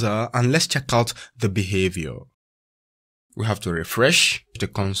the browser and let's check out the behavior. We have to refresh the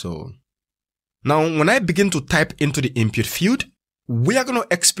console. Now, when I begin to type into the input field, we are going to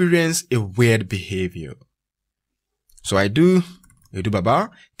experience a weird behavior. So I do baba.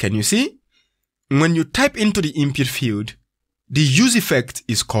 Can you see? When you type into the input field, the useEffect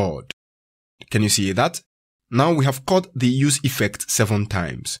is called. Can you see that? Now we have called the useEffect 7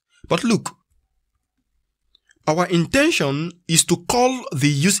 times. But look, our intention is to call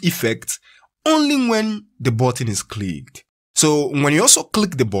the useEffect only when the button is clicked. So when you also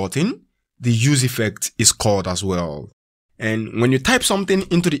click the button, the useEffect is called as well. And when you type something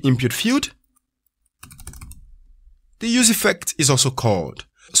into the input field, the useEffect is also called.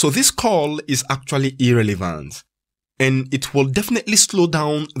 So this call is actually irrelevant, and it will definitely slow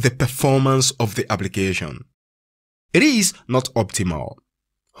down the performance of the application. It is not optimal.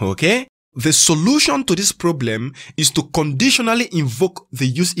 Okay? The solution to this problem is to conditionally invoke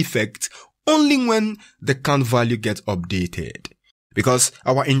the useEffect only when the count value gets updated. Because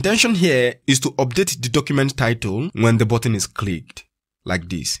our intention here is to update the document title when the button is clicked. Like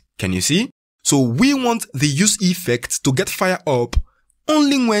this. Can you see? So we want the useEffect to get fired up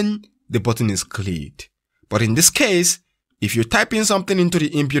only when the button is clicked. But in this case, if you type in something into the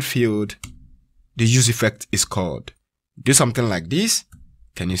input field, the useEffect is called. Do something like this.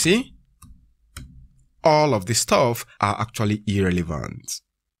 Can you see? All of this stuff are actually irrelevant.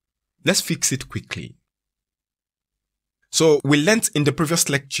 Let's fix it quickly. So we learned in the previous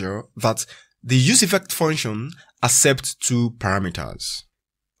lecture that the useEffect function accepts 2 parameters.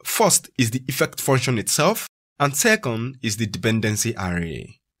 First is the effect function itself, and second is the dependency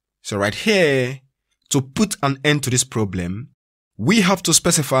array. So right here, to put an end to this problem, we have to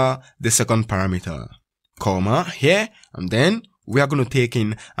specify the second parameter, comma here, and then we are going to take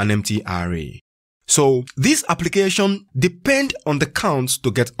in an empty array. So this application depends on the counts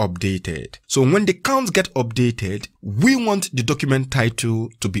to get updated. So when the counts get updated, we want the document title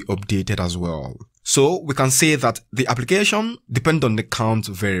to be updated as well. So we can say that the application depends on the count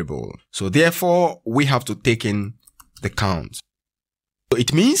variable. So therefore, we have to take in the count. So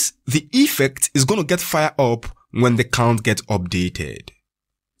it means the effect is going to get fired up when the count gets updated.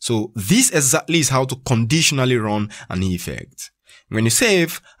 So this exactly is how to conditionally run an effect. When you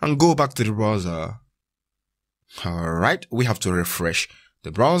save and go back to the browser, alright, we have to refresh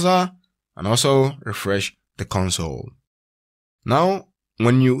the browser and also refresh the console. Now,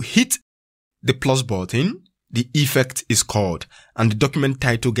 when you hit the plus button, the effect is called and the document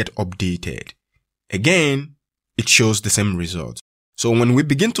title gets updated. Again, it shows the same result. So when we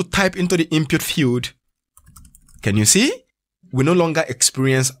begin to type into the input field, can you see? We no longer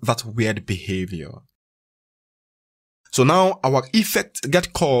experience that weird behavior. So now our effect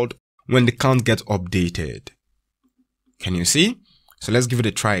get called when the count gets updated. Can you see? So let's give it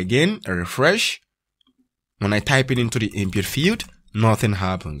a try again, a refresh. When I type it into the input field, nothing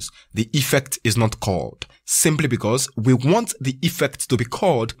happens. The effect is not called, simply because we want the effect to be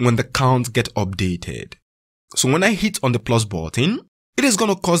called when the count gets updated. So when I hit on the plus button, it is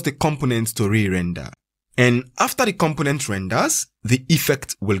going to cause the component to re-render. And after the component renders, the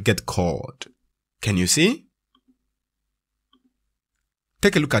effect will get called. Can you see?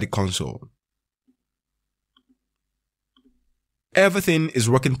 Take a look at the console. Everything is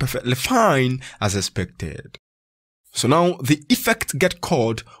working perfectly fine as expected. So now the effect get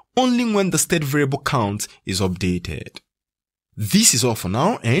called only when the state variable count is updated. This is all for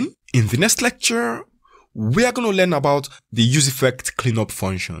now, and in the next lecture, we are going to learn about the useEffect cleanup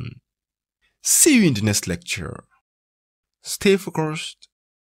function. See you in the next lecture. Stay focused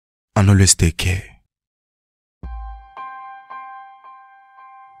and always take care.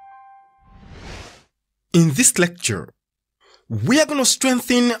 In this lecture, we are going to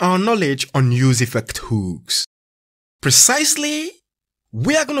strengthen our knowledge on useEffect hooks. Precisely,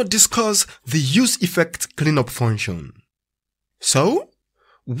 we are going to discuss the useEffect cleanup function. So,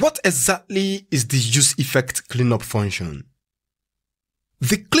 what exactly is the useEffect cleanup function?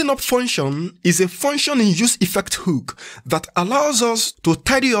 The cleanup function is a function in useEffect hook that allows us to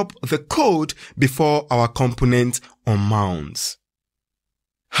tidy up the code before our component unmounts.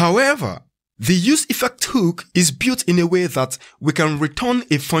 However, the useEffect hook is built in a way that we can return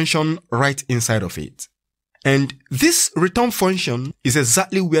a function right inside of it. And this return function is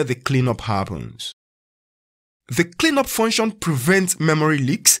exactly where the cleanup happens. The cleanup function prevents memory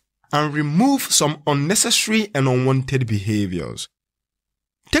leaks and removes some unnecessary and unwanted behaviors.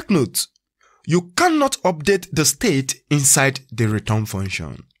 Take note, you cannot update the state inside the return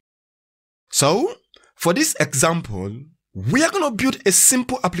function. So, for this example, we are going to build a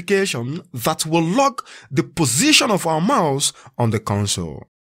simple application that will log the position of our mouse on the console,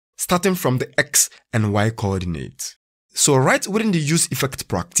 starting from the X and Y coordinates. So right within the useEffect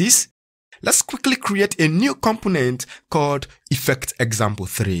practice, let's quickly create a new component called Effect Example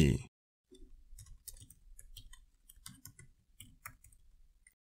 3.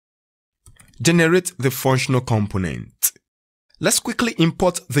 Generate the functional component. Let's quickly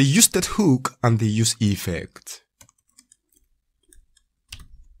import the useState hook and the useEffect.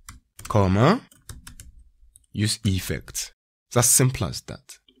 useEffect. It's as simple as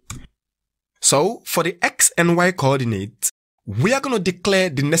that. So for the X and Y coordinates, we are going to declare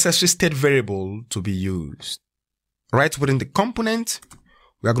the necessary state variable to be used. Right within the component,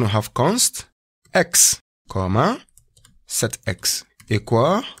 we are going to have const x, set x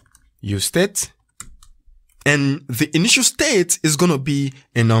equal useState, and the initial state is going to be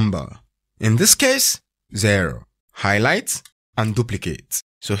a number. In this case, 0. Highlight and duplicate.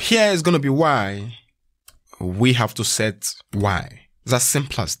 So here is going to be y. We have to set y. It's as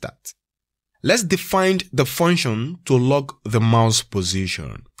simple as that. Let's define the function to log the mouse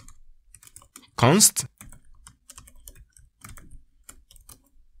position. Const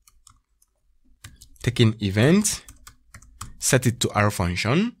taking event, set it to our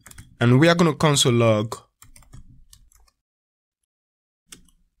function, and we are going to console log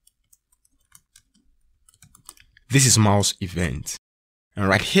this is mouse event. And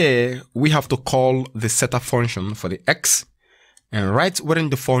right here, we have to call the setter function for the X. And right within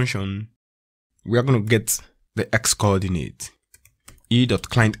the function, we are going to get the X coordinate.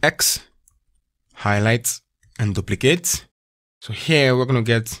 e.clientX, highlight and duplicate. So here we're going to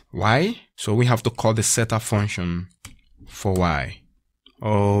get Y. So we have to call the setter function for Y.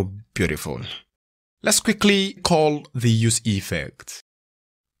 Oh, beautiful. Let's quickly call the useEffect.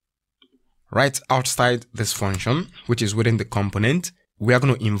 Right outside this function, which is within the component, we are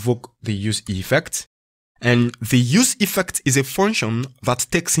going to invoke the useEffect. And the useEffect is a function that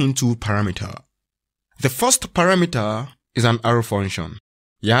takes in two parameters. The first parameter is an arrow function.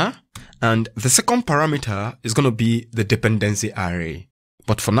 Yeah? And the second parameter is going to be the dependency array.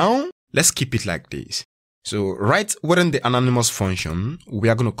 But for now, let's keep it like this. So right within the anonymous function, we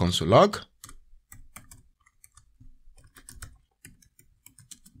are going to console log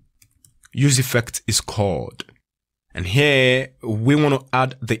useEffect is called. And here we want to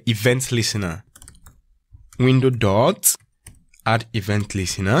add the event listener. Window dot add event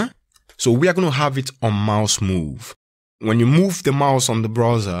listener. So we are going to have it on mouse move. When you move the mouse on the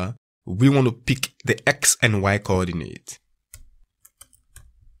browser, we want to pick the X and Y coordinate.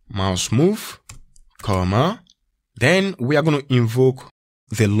 Mouse move, then we are going to invoke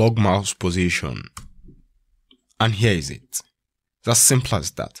the log mouse position. And here is it. It's as simple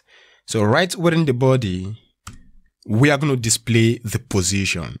as that. So right within the body, we are going to display the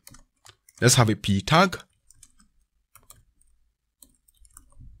position. Let's have a p tag.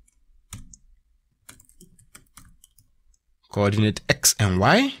 Coordinate x and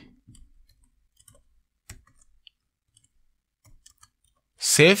y.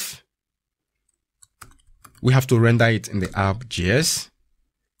 Save. We have to render it in the app.js.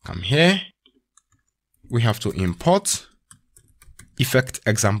 Come here. We have to import effect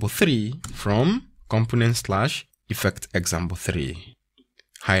example3 from component/effect example3.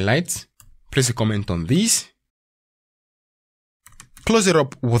 Highlight. Place a comment on this. Close it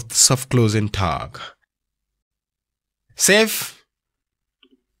up with self-closing tag. Save.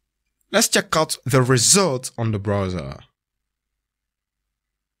 Let's check out the result on the browser.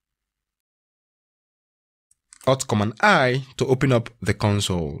 Alt-Command-I to open up the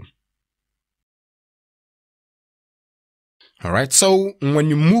console. Alright, so when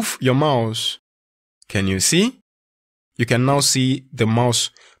you move your mouse, can you see? You can now see the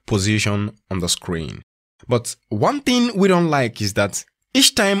mouse position on the screen. But one thing we don't like is that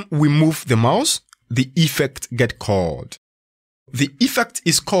each time we move the mouse, the effect gets called. The effect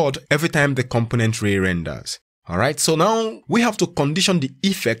is called every time the component re-renders. Alright, so now we have to condition the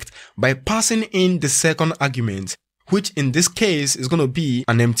effect by passing in the second argument, which in this case is going to be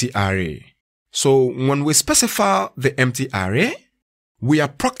an empty array. So when we specify the empty array, we are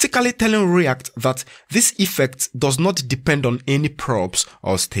practically telling React that this effect does not depend on any props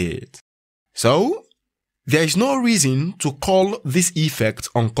or state. So there is no reason to call this effect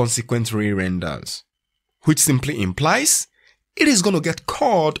on consequent re-renders, which simply implies it is going to get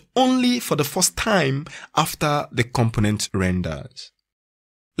called only for the first time after the component renders.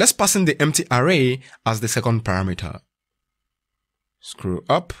 Let's pass in the empty array as the second parameter. Scroll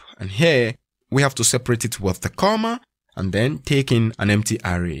up, and here we have to separate it with the comma and then take in an empty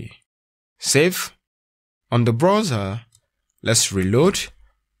array. Save. On the browser, let's reload.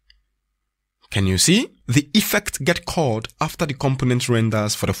 Can you see? The effect gets called after the component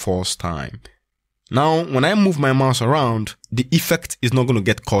renders for the first time. Now, when I move my mouse around, the effect is not going to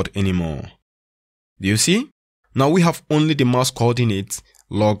get called anymore. Do you see? Now we have only the mouse coordinates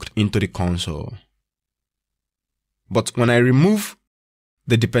logged into the console. But when I remove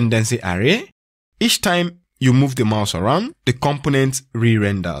the dependency array, each time you move the mouse around, the component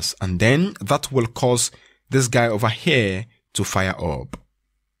re-renders, and then that will cause this guy over here to fire up.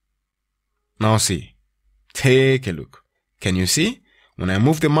 Now see, take a look. Can you see? When I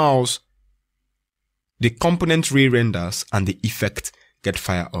move the mouse, the component re-renders and the effect get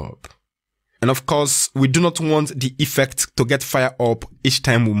fire up. And of course, we do not want the effect to get fire up each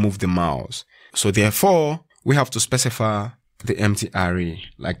time we move the mouse. So therefore, we have to specify the empty array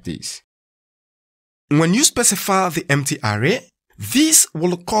like this. When you specify the empty array, this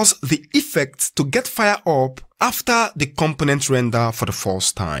will cause the effect to get fire up after the component render for the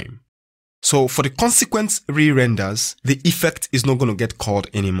first time. So for the consequent re-renders, the effect is not going to get called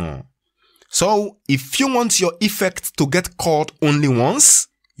anymore. So if you want your effect to get called only once,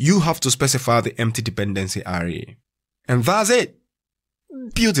 you have to specify the empty dependency array. And that's it.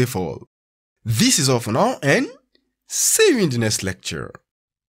 Beautiful. This is all for now, and see you in the next lecture.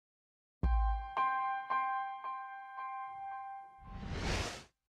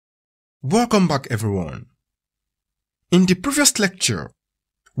 Welcome back, everyone. In the previous lecture,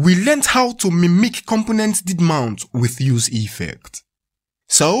 we learned how to mimic componentDidMount with useEffect.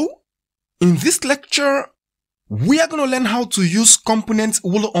 So, in this lecture, we are going to learn how to use component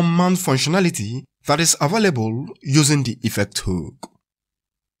Will UnMount functionality that is available using the effect hook.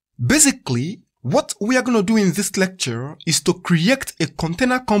 Basically, what we are going to do in this lecture is to create a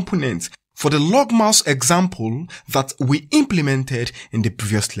container component for the log mouse example that we implemented in the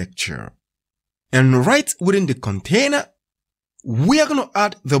previous lecture. And right within the container, we are going to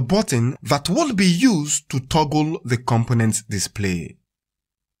add the button that will be used to toggle the component display.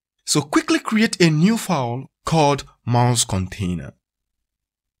 So quickly create a new file called mouse container.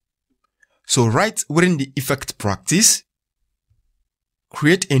 So right within the effect practice,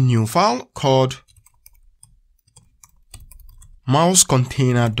 create a new file called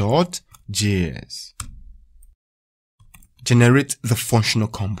mousecontainer.js. Generate the functional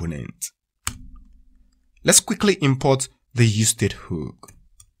component. Let's quickly import the useState hook.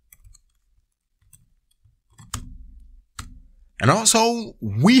 And also,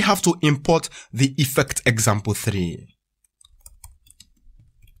 we have to import the effect example3.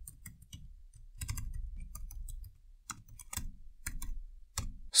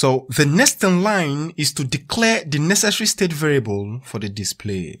 So the next in line is to declare the necessary state variable for the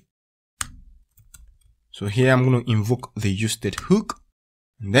display. So here I'm going to invoke the useState hook.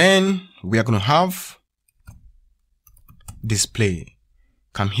 And then we are going to have display.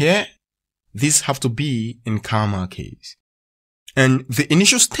 Come here. These have to be in comma case. And the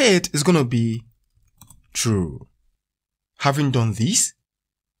initial state is going to be true. Having done this,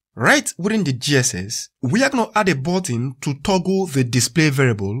 right within the GSS, we are going to add a button to toggle the display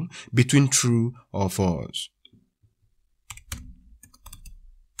variable between true or false.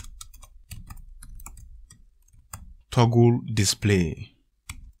 Toggle display.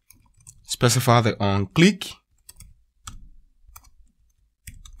 Specify the on click.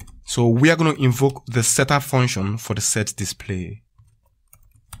 So we are going to invoke the setter function for the set display.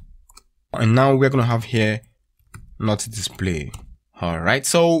 And now we're going to have here not display. Alright,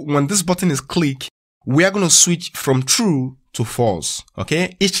 so when this button is clicked, we are going to switch from true to false.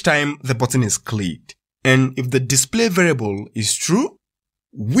 Okay, each time the button is clicked. And if the display variable is true,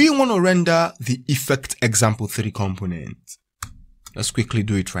 we want to render the effect example3 component. Let's quickly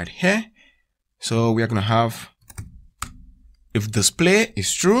do it right here. So we are going to have if display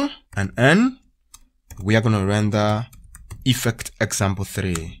is true and n, we are going to render effect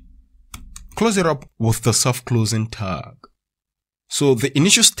example3. Close it up with the soft closing tag. So the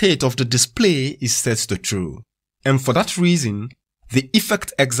initial state of the display is set to true. And for that reason, the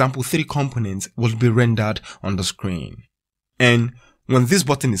effect example3 component will be rendered on the screen. And when this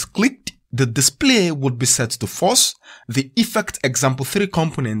button is clicked, the display would be set to false. The effect example3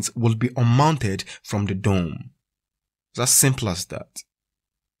 component will be unmounted from the DOM. It's as simple as that.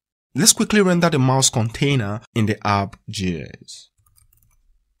 Let's quickly render the mouse container in the app.js.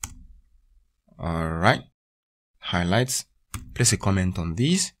 Alright. Highlights. Place a comment on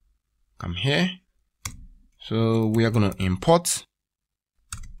these. Come here. So we are going to import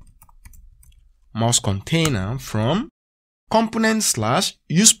mouse container from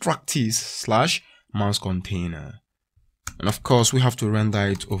component/usePractice/mouse container. And of course, we have to render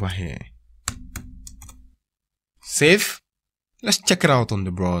it over here. Save. Let's check it out on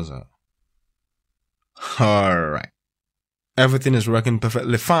the browser. Alright. Everything is working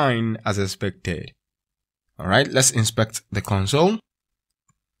perfectly fine as expected. Alright, let's inspect the console.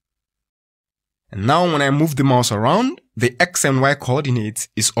 And now when I move the mouse around, the X and Y coordinates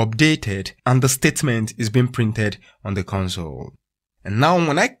is updated and the statement is being printed on the console. And now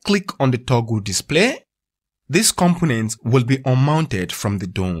when I click on the toggle display, this component will be unmounted from the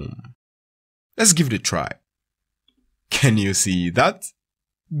DOM. Let's give it a try. Can you see that?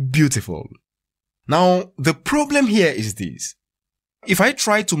 Beautiful. Now, the problem here is this. If I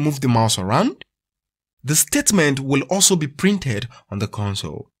try to move the mouse around, the statement will also be printed on the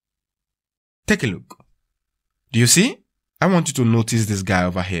console. Take a look. Do you see? I want you to notice this guy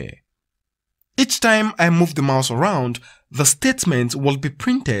over here. Each time I move the mouse around, the statement will be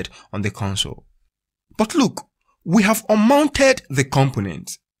printed on the console. But look, we have unmounted the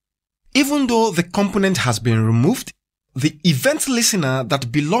component. Even though the component has been removed, the event listener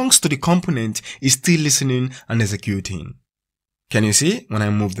that belongs to the component is still listening and executing. Can you see when I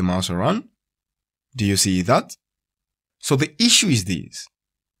move the mouse around? Do you see that? So the issue is this.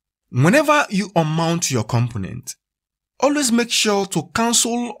 Whenever you unmount your component, always make sure to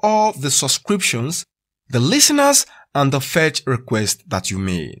cancel all the subscriptions, the listeners, and the fetch request that you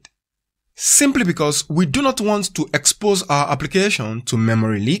made. Simply because we do not want to expose our application to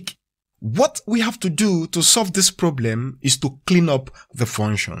memory leak. What we have to do to solve this problem is to clean up the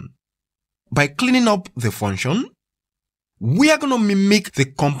function. By cleaning up the function, we are going to mimic the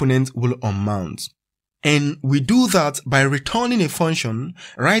component will unmount. And we do that by returning a function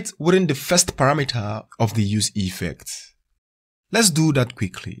right within the first parameter of the useEffect. Let's do that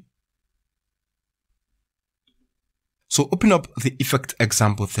quickly. So open up the effect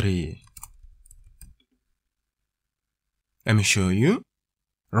example3. Let me show you.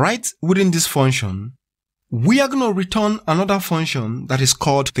 Right within this function, we are going to return another function that is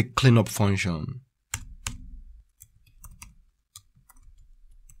called the cleanup function.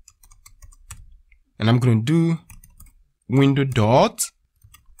 And I'm going to do window dot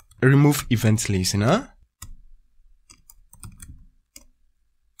remove event listener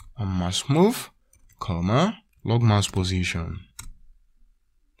on mouse move, comma, log mouse position.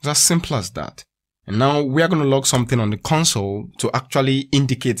 It's as simple as that. And now we are going to log something on the console to actually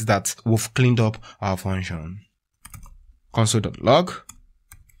indicate that we've cleaned up our function. Console.log.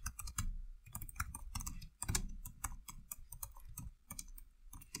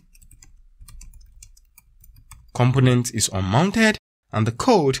 Component is unmounted and the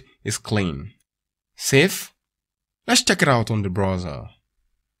code is clean. Save. Let's check it out on the browser.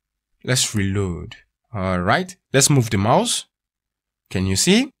 Let's reload. Alright, let's move the mouse. Can you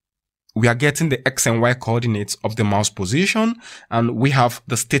see? We are getting the X and Y coordinates of the mouse position and we have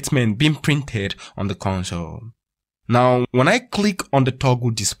the statement being printed on the console. Now, when I click on the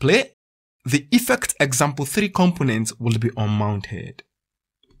toggle display, the effect example 3 component will be unmounted.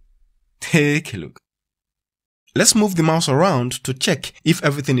 Take a look. Let's move the mouse around to check if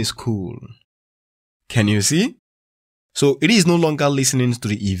everything is cool. Can you see? So it is no longer listening to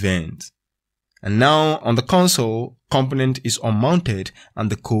the event. And now on the console, component is unmounted and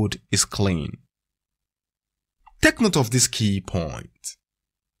the code is clean. Take note of this key point.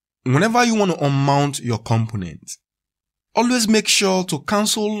 Whenever you want to unmount your component, always make sure to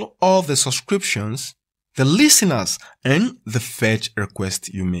cancel all the subscriptions, the listeners, and the fetch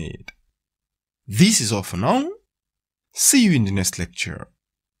request you made. This is all for now. See you in the next lecture.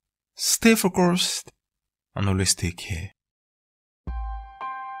 Stay focused and always take care.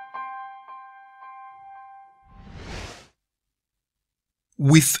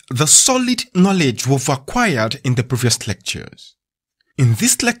 With the solid knowledge we've acquired in the previous lectures, in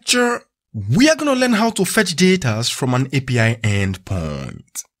this lecture, we are going to learn how to fetch data from an API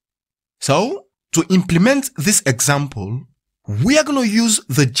endpoint. So, to implement this example, we are going to use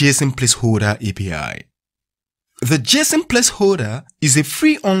the JSON placeholder API. The JSON placeholder is a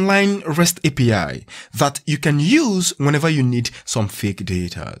free online REST API that you can use whenever you need some fake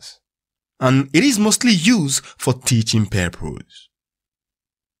data. And it is mostly used for teaching purposes.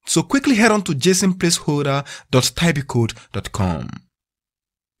 So quickly head on to jsonplaceholder.typecode.com.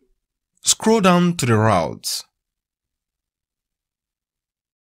 Scroll down to the routes.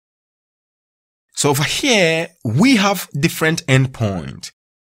 So over here, we have different endpoints.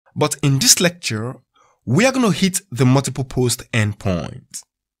 But in this lecture, we are going to hit the multiple post endpoint.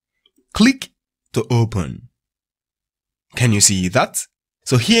 Click to open. Can you see that?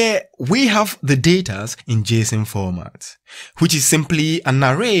 So here we have the data in JSON format, which is simply an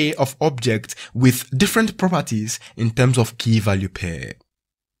array of objects with different properties in terms of key value pair.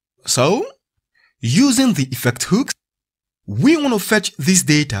 So, using the effect hooks, we want to fetch these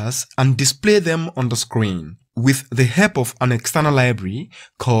data and display them on the screen with the help of an external library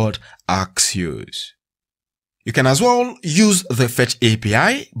called Axios. You can as well use the fetch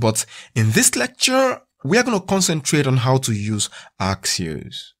API, but in this lecture, we are going to concentrate on how to use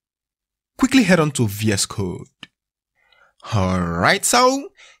Axios. Quickly head on to VS Code. Alright, so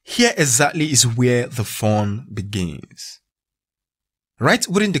here exactly is where the fun begins. Right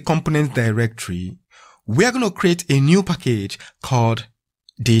within the component directory, we are going to create a new package called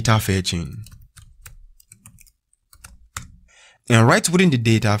data fetching. And right within the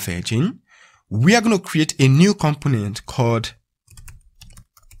data fetching, we are going to create a new component called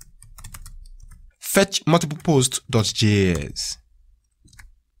fetchMultiplePost.js.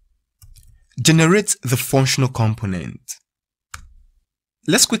 Generate the functional component.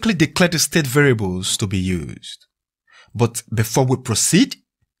 Let's quickly declare the state variables to be used. But before we proceed,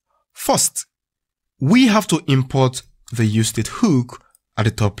 first, we have to import the useState hook at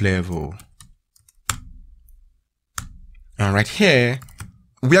the top level. And right here,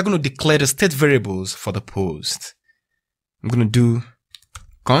 we are going to declare the state variables for the post. I'm going to do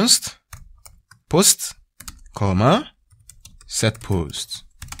const post, comma, set post.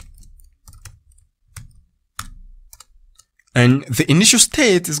 And the initial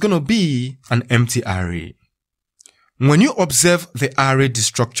state is going to be an empty array. When you observe the array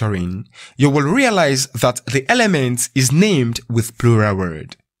destructuring, you will realize that the element is named with plural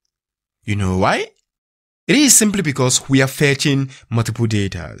word. You know why? It is simply because we are fetching multiple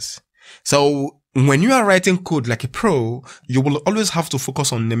data. So when you are writing code like a pro, you will always have to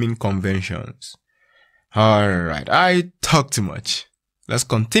focus on naming conventions. Alright, I talk too much. Let's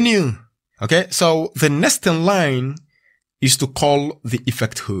continue. Okay, so the next in line is to call the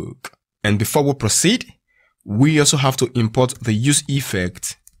effect hook. And before we proceed, we also have to import the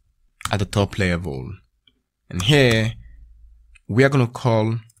useEffect at the top level. And here, we are going to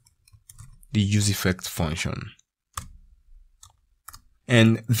call the useEffect function.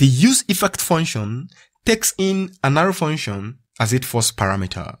 And the useEffect function takes in an arrow function as its first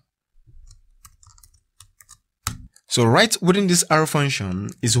parameter. So right within this arrow function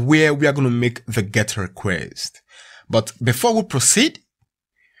is where we are going to make the get request. But before we proceed,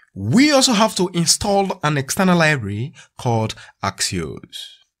 we also have to install an external library called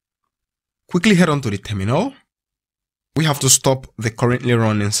Axios. Quickly head on to the terminal. We have to stop the currently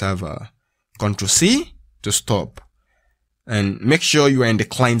running server. Ctrl+C to stop. And make sure you are in the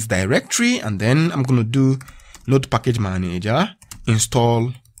client's directory. And then I'm going to do node package manager,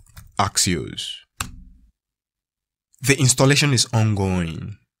 install Axios. The installation is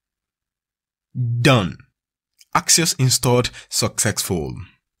ongoing. Done. Axios installed successful.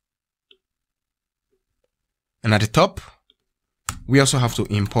 And at the top, we also have to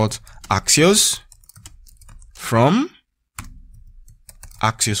import Axios from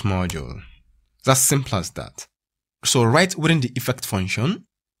Axios module. It's as simple as that. So right within the effect function,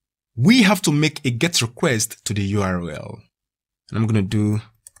 we have to make a GET request to the URL. And I'm going to do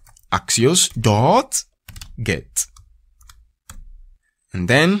Axios.get. And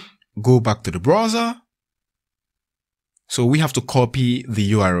then go back to the browser. So we have to copy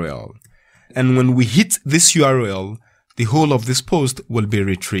the URL. And when we hit this URL, the whole of this post will be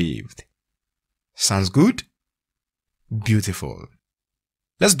retrieved. Sounds good? Beautiful.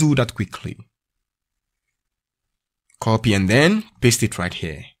 Let's do that quickly. Copy and then paste it right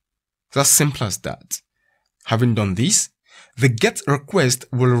here. It's as simple as that. Having done this, the GET request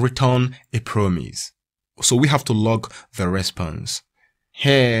will return a promise. So we have to log the response.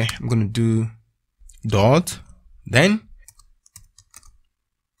 Here, I'm going to do dot, then.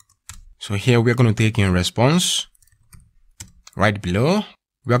 So here we're going to take in response. Right below,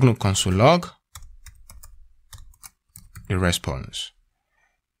 we're going to console log the response.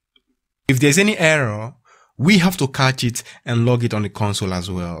 If there's any error, we have to catch it and log it on the console as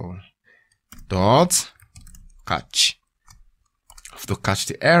well. Dot catch. Have to catch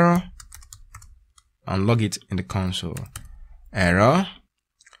the error and log it in the console. Error.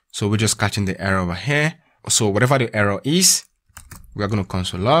 So we're just catching the error over here. So whatever the error is, we're going to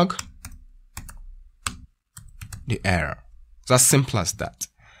console log the error. It's as simple as that.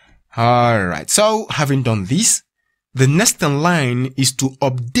 Alright, so having done this, the next in line is to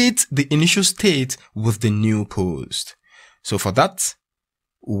update the initial state with the new post. So for that,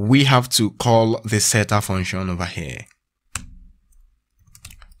 we have to call the setter function over here.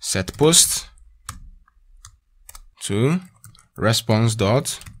 Set post to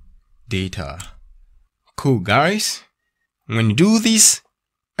response.data. Cool, guys. When you do this,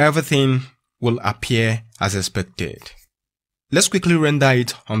 everything will appear as expected. Let's quickly render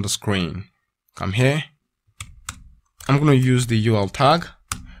it on the screen. Come here. I'm going to use the UL tag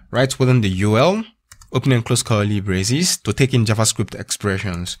right within the UL, open and close curly braces to take in JavaScript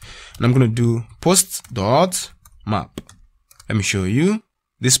expressions. And I'm going to do post.map. Let me show you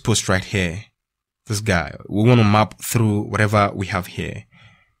this post right here. This guy. We want to map through whatever we have here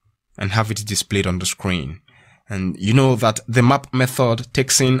and have it displayed on the screen. And you know that the map method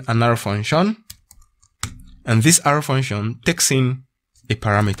takes in an arrow function, and this arrow function takes in a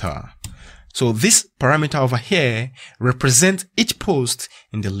parameter. So this parameter over here represents each post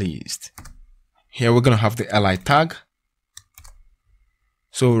in the list. Here we're going to have the li tag.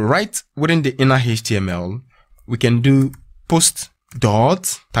 So right within the inner HTML, we can do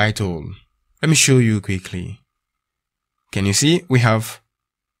post.title. Let me show you quickly. Can you see? We have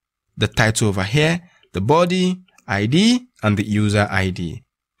the title over here, the body, ID, and the user ID.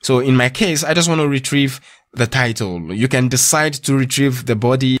 So in my case, I just want to retrieve the title. You can decide to retrieve the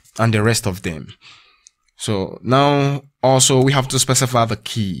body and the rest of them. So now also we have to specify the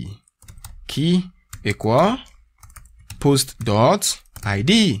key. Key equal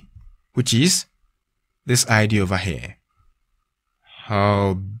post.id, which is this ID over here.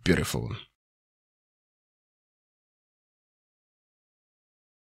 How beautiful.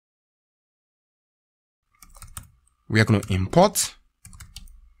 We are going to import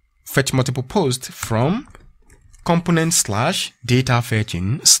fetch multiple post from component/data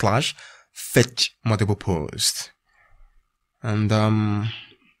fetching/fetch multiple post. And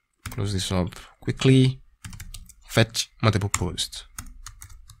close this up quickly. Fetch multiple post.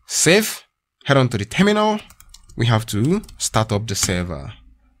 Save. Head on to the terminal. We have to start up the server.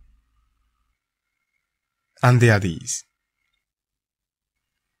 And there are these.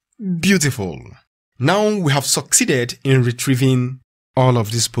 Beautiful. Now we have succeeded in retrieving all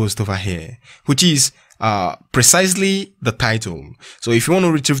of this post over here, which is precisely the title. So if you want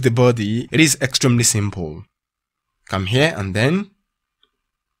to retrieve the body, it is extremely simple. Come here and then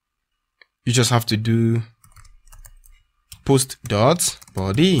you just have to do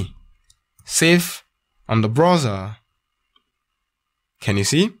post.body. Save on the browser. Can you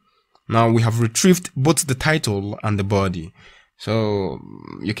see? Now we have retrieved both the title and the body. So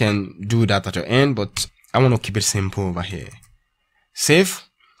you can do that at your end, but I want to keep it simple over here. Save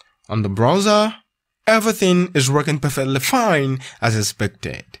on the browser. Everything is working perfectly fine as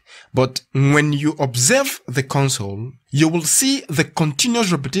expected. But when you observe the console, you will see the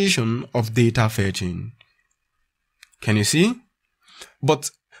continuous repetition of data fetching. Can you see? But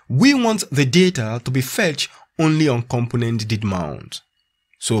we want the data to be fetched only on componentDidMount.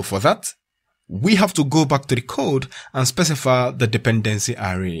 So for that, we have to go back to the code and specify the dependency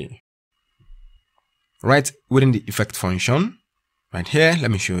array. Right within the effect function, right here,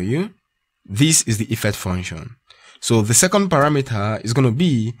 let me show you. This is the effect function. So the second parameter is going to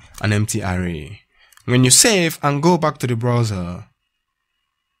be an empty array. When you save and go back to the browser,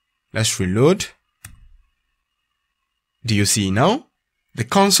 let's reload. Do you see now? The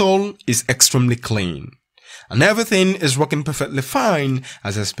console is extremely clean and everything is working perfectly fine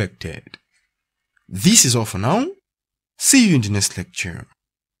as expected. This is all for now. See you in the next lecture.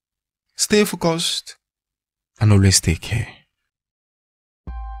 Stay focused and always take care.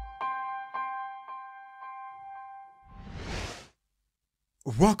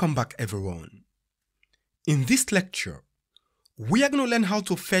 Welcome back everyone. In this lecture, we are going to learn how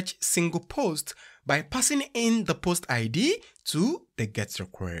to fetch single post by passing in the post ID to the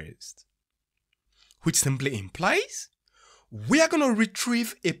getRequest, which simply implies we are going to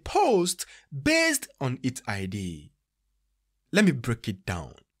retrieve a post based on its ID. Let me break it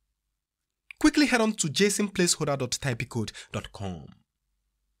down. Quickly head on to jsonplaceholder.typicode.com.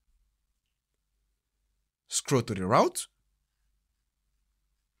 Scroll to the route.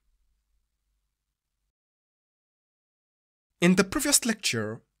 In the previous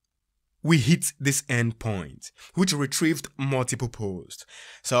lecture, we hit this endpoint, which retrieved multiple posts.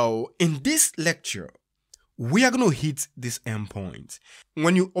 So in this lecture, we are going to hit this endpoint.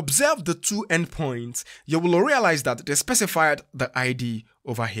 When you observe the two endpoints, you will realize that they specified the ID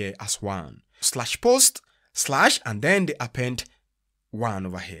over here as 1. /post/ and then they append 1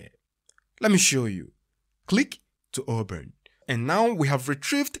 over here. Let me show you. Click to open. And now we have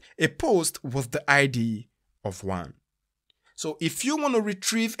retrieved a post with the ID of 1. So if you want to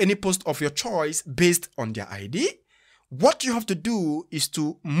retrieve any post of your choice based on their ID, what you have to do is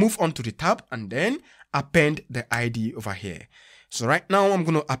to move on to the tab and then append the ID over here. So right now I'm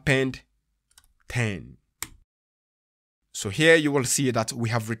going to append 10. So here you will see that we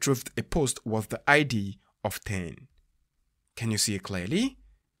have retrieved a post with the ID of 10. Can you see it clearly?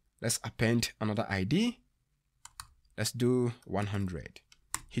 Let's append another ID. Let's do 100.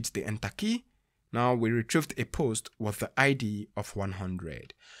 Hit the enter key. Now we retrieved a post with the ID of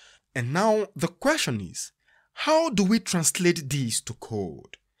 100. And now the question is, how do we translate these to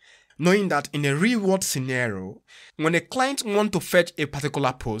code? Knowing that in a real-world scenario, when a client wants to fetch a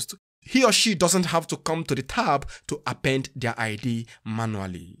particular post, he or she doesn't have to come to the tab to append their ID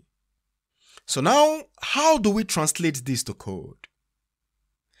manually. So now, how do we translate this to code?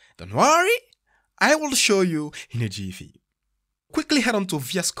 Don't worry, I will show you in a jiffy. Quickly head on to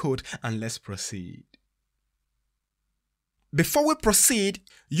VS Code and let's proceed. Before we proceed,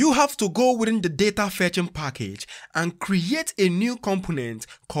 you have to go within the data fetching package and create a new component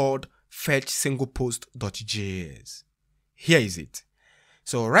called fetchSinglePost.js. Here is it.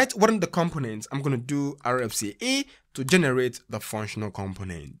 So right within the component, I'm going to do RFCE to generate the functional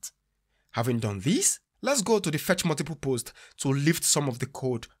component. Having done this, let's go to the fetch multiple post to lift some of the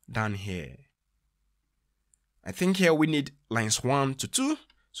code down here. I think here we need lines 1 to 2.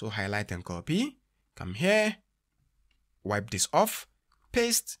 So highlight and copy. Come here. Wipe this off.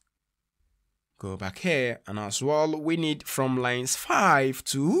 Paste. Go back here. And as well, we need from lines 5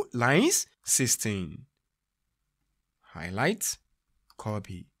 to lines 16. Highlight.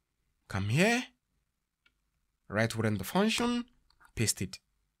 Copy. Come here. Right within the function. Paste it.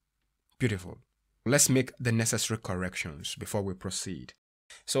 Beautiful. Let's make the necessary corrections before we proceed.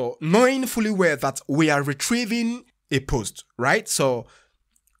 So knowing fully well that we are retrieving a post, right? So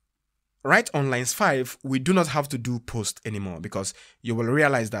right on lines 5, we do not have to do post anymore because you will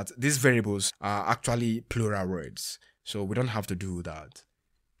realize that these variables are actually plural words. So we don't have to do that.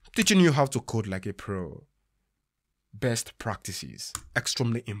 Teaching you how to code like a pro. Best practices,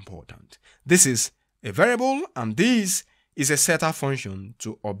 extremely important. This is a variable and this is a setter function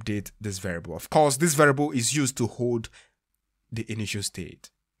to update this variable. Of course, this variable is used to hold the initial state.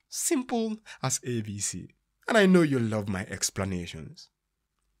 Simple as ABC. And I know you love my explanations.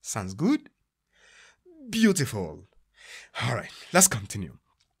 Sounds good? Beautiful. Alright, let's continue.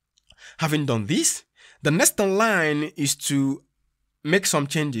 Having done this, the next line is to make some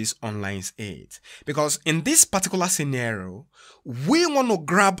changes on lines 8. Because in this particular scenario, we want to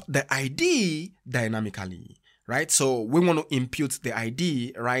grab the ID dynamically, right? So we want to impute the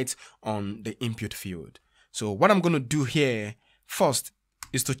ID right on the input field. So what I'm going to do here first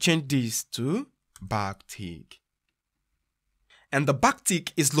is to change this to backtick. And the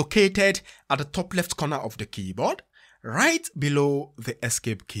backtick is located at the top left corner of the keyboard, right below the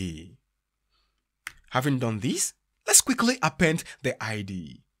escape key. Having done this, let's quickly append the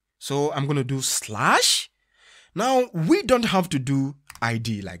ID. So I'm going to do slash. Now we don't have to do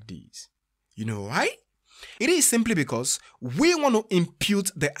ID like this. You know why? It is simply because we want to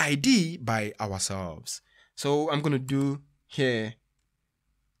impute the ID by ourselves. So I'm going to do here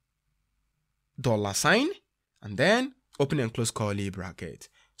 $, and then open and close curly bracket.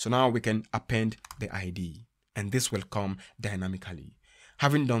 So now we can append the ID, and this will come dynamically.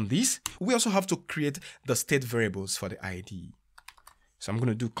 Having done this, we also have to create the state variables for the ID. So I'm going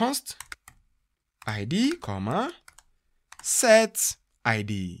to do const ID, comma, set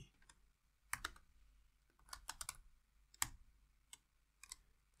ID.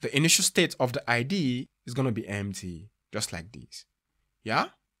 The initial state of the ID is going to be empty, just like this. Yeah?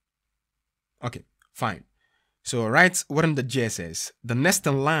 Okay, fine. So right within the JSS, the next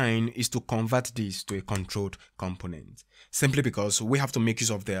in line is to convert this to a controlled component, simply because we have to make use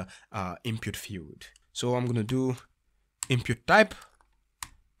of the input field. So I'm going to do input type.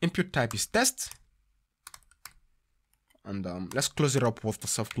 Input type is test. And let's close it up with the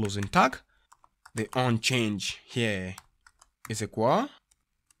self-closing tag. The onChange here is equal.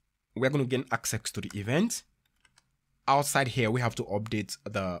 We're going to gain access to the event. Outside here, we have to update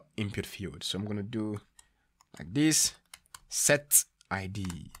the input field. So I'm going to do like this, set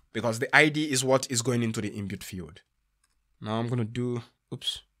ID, because the ID is what is going into the input field. Now I'm going to do,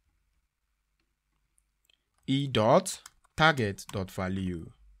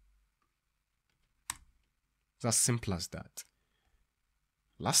 e.target.value. It's as simple as that.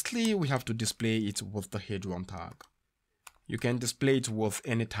 Lastly, we have to display it with the h1 tag. You can display it with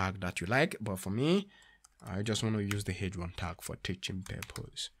any tag that you like, but for me, I just want to use the h1 tag for teaching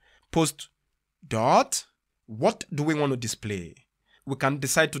purpose. Post dot, what do we want to display? We can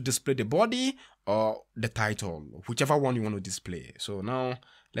decide to display the body or the title, whichever one you want to display. So now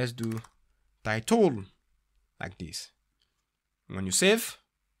let's do title like this. When you save,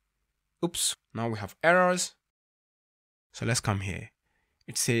 now we have errors. So let's come here.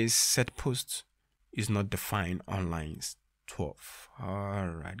 It says set post is not defined on lines 12. All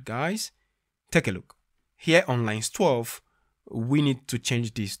right, guys, take a look. Here on lines 12, we need to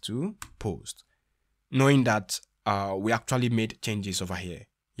change this to post, knowing that we actually made changes over here.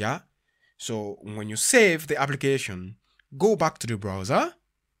 Yeah. So when you save the application, go back to the browser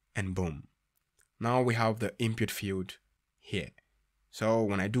and boom. Now we have the input field here. So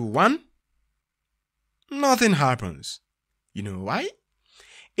when I do 1, nothing happens. You know why?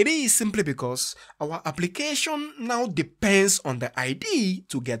 It is simply because our application now depends on the ID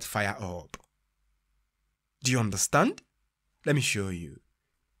to get fire up. Do you understand? Let me show you.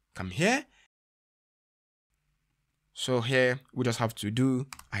 Come here. So here we just have to do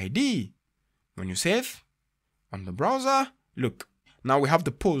ID. When you save on the browser, look, now we have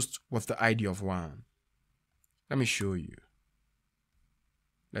the post with the ID of 1. Let me show you.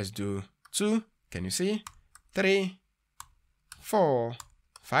 Let's do 2. Can you see? 3, 4,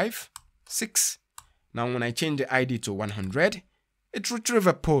 5, 6. Now when I change the ID to 100, it retrieves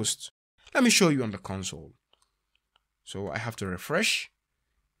a post. Let me show you on the console. So I have to refresh,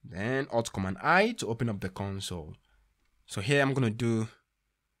 then Alt-Command-I to open up the console. So here I'm going to do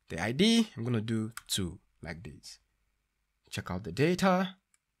the ID. I'm going to do 2 like this. Check out the data.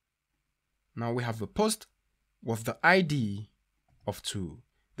 Now we have the post with the ID of 2.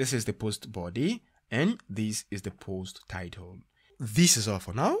 This is the post body and this is the post title. This is all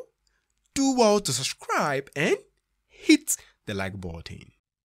for now. Do well to subscribe and hit the like button.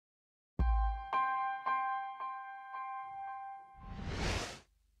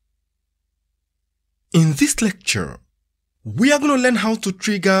 In this lecture, we are going to learn how to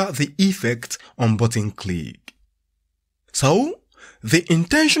trigger the effect on button click. So, the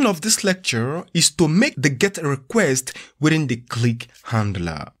intention of this lecture is to make the get request within the click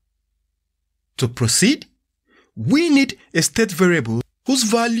handler. To proceed, we need a state variable whose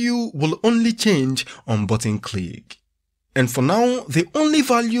value will only change on button click. And for now, the only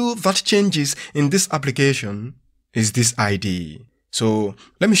value that changes in this application is this ID. So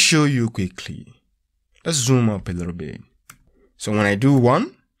let me show you quickly. Let's zoom up a little bit. So when I do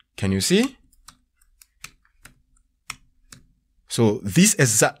 1, can you see? So this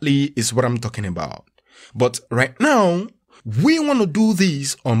exactly is what I'm talking about. But right now, we want to do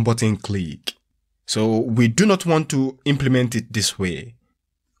this on button click. So we do not want to implement it this way.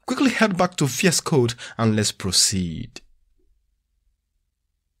 Quickly head back to VS Code and let's proceed.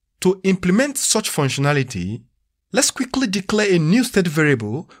 To implement such functionality, let's quickly declare a new state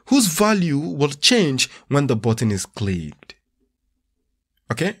variable whose value will change when the button is clicked.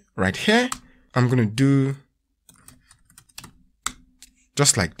 Okay, right here, I'm going to do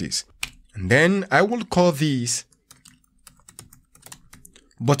just like this. And then I will call this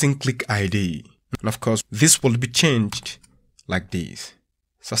button click ID. And of course, this will be changed like this.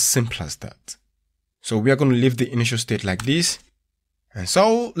 It's as simple as that. So we are going to leave the initial state like this. And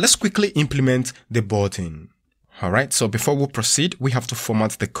so let's quickly implement the button. Alright, so before we proceed, we have to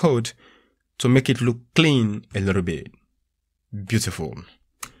format the code to make it look clean a little bit. Beautiful.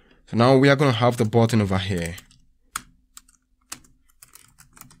 So now we are going to have the button over here.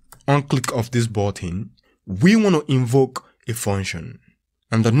 On click of this button, we want to invoke a function.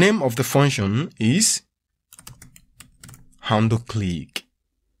 And the name of the function is handleClick.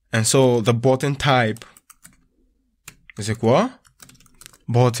 And so the button type is equal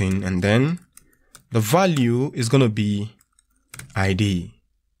button, and then the value is going to be ID.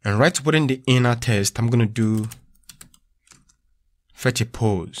 And right within the inner test, I'm going to do fetch a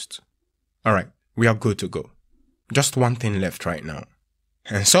post. All right, we are good to go. Just one thing left right now.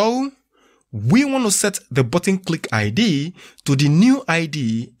 And so we want to set the button click ID to the new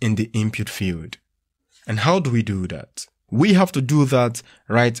ID in the input field. And how do we do that? We have to do that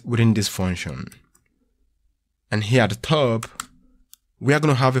right within this function. And here at the top, we are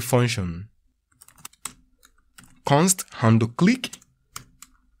going to have a function. Const handleClick,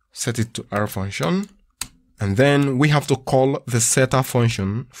 set it to our function. And then we have to call the setter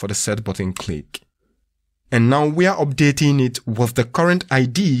function for the set button click. And now we are updating it with the current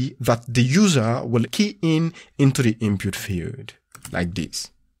ID that the user will key in into the input field, like this.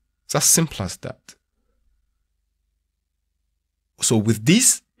 It's as simple as that. So with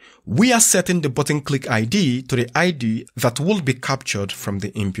this, we are setting the button click ID to the ID that will be captured from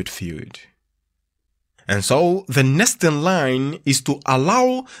the input field. And so the next in line is to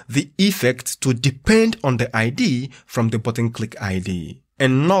allow the effect to depend on the ID from the button click ID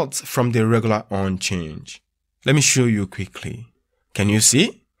and not from the regular on change. Let me show you quickly. Can you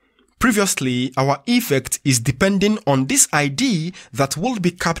see? Previously, our effect is depending on this ID that will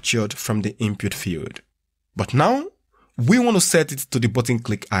be captured from the input field. But now, we want to set it to the button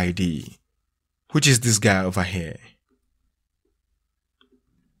click ID, which is this guy over here.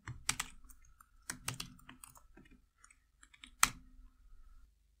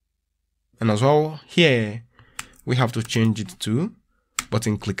 And as well, here, we have to change it to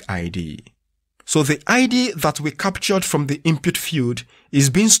button click ID. So the ID that we captured from the input field is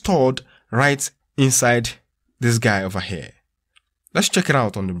being stored right inside this guy over here. Let's check it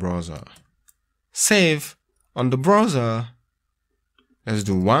out on the browser. Save on the browser. Let's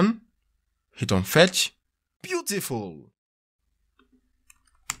do 1. Hit on fetch. Beautiful.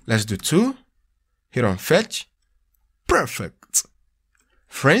 Let's do 2. Hit on fetch. Perfect.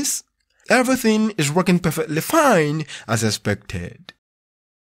 Friends, everything is working perfectly fine as expected.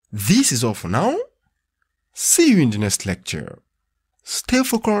 This is all for now. See you in the next lecture. Stay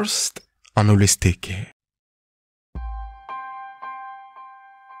focused and always take care.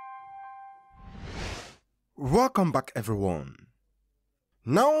 Welcome back, everyone.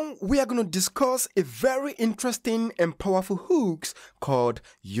 Now we are going to discuss a very interesting and powerful hooks called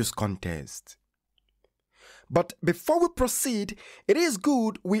useContext. But before we proceed, it is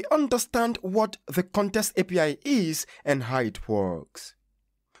good we understand what the Context API is and how it works.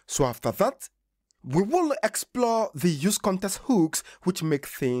 So after that, we will explore the useContext hooks which make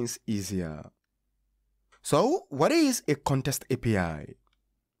things easier. So what is a Context API?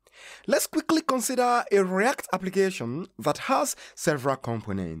 Let's quickly consider a React application that has several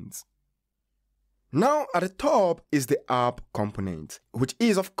components. Now at the top is the app component, which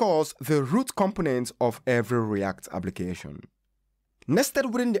is of course the root component of every React application.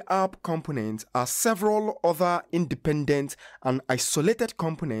 Nested within the app component are several other independent and isolated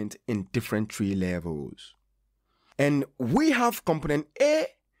components in different tree levels. And we have component A,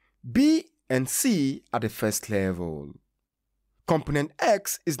 B, and C at the first level. Component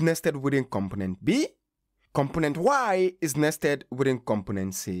X is nested within component B, component Y is nested within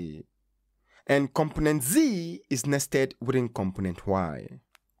component C, and component Z is nested within component Y.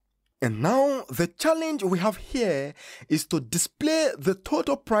 And now the challenge we have here is to display the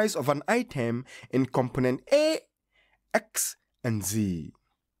total price of an item in component A, X, and Z.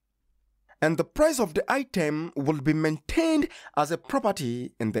 And the price of the item will be maintained as a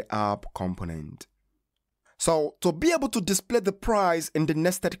property in the app component. So to be able to display the price in the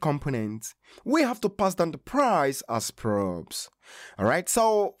nested component, we have to pass down the price as probes. Alright,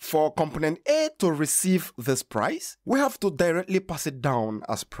 so for component A to receive this price, we have to directly pass it down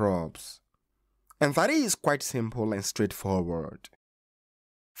as probes. And that is quite simple and straightforward.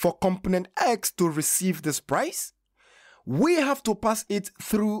 For component X to receive this price, we have to pass it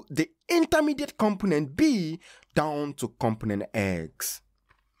through the intermediate component B down to component X.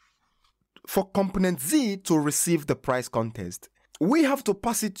 For component Z to receive the price context, we have to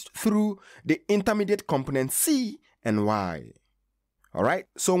pass it through the intermediate component C and Y. Alright,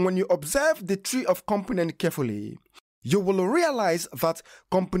 so when you observe the tree of component carefully, you will realize that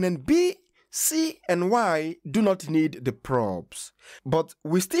component B, C, and Y do not need the probes, but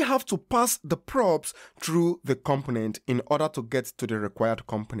we still have to pass the probes through the component in order to get to the required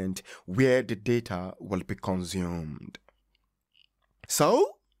component where the data will be consumed.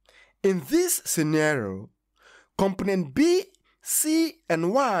 So, in this scenario, component B, C,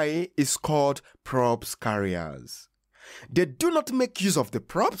 and Y is called probes carriers. They do not make use of the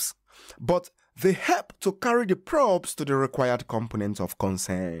probes, but they help to carry the probes to the required components of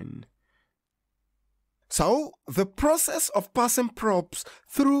concern. So, the process of passing probes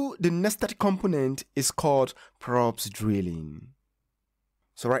through the nested component is called probes drilling.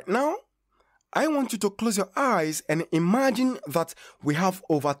 So right now, I want you to close your eyes and imagine that we have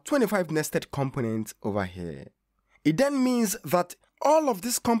over 25 nested components over here. It then means that all of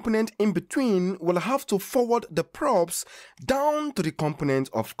these components in between will have to forward the probes down to the component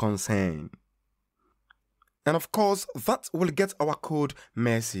of concern. And of course, that will get our code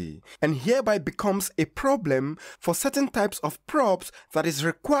messy and hereby becomes a problem for certain types of probes that is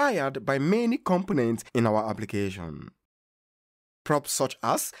required by many components in our application. Probes such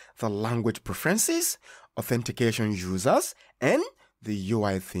as the language preferences, authentication users, and the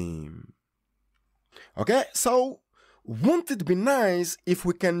UI theme. Okay, so won't it be nice if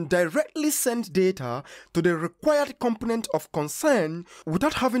we can directly send data to the required component of concern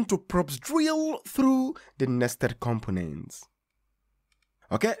without having to probes drill through the nested components?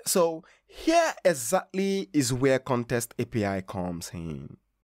 Okay, so here exactly is where Context API comes in.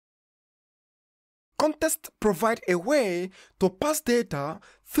 Context provides a way to pass data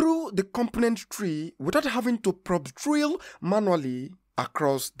through the component tree without having to probes drill manually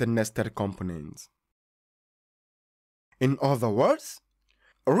across the nested components. In other words,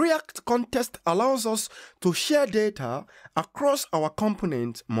 React Context allows us to share data across our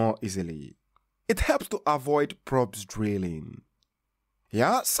components more easily. It helps to avoid probes drilling.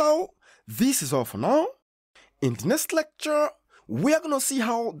 Yeah, so this is all for now. In the next lecture, we are going to see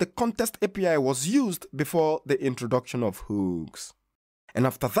how the Context API was used before the introduction of hooks. And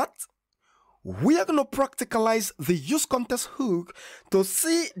after that, we are going to practicalize the useContext hook to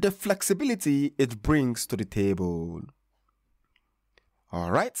see the flexibility it brings to the table.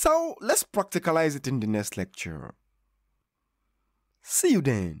 Alright, so let's practicalize it in the next lecture. See you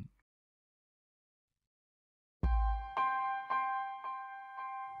then.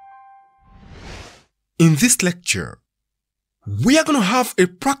 In this lecture, we are going to have a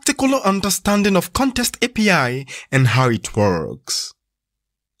practical understanding of Context API and how it works.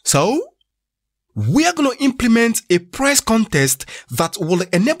 So, we are going to implement a price contest that will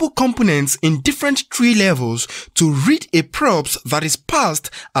enable components in different tree levels to read a probes that is passed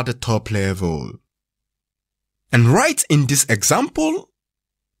at the top level. And right in this example,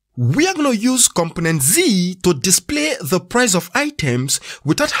 we are going to use component Z to display the price of items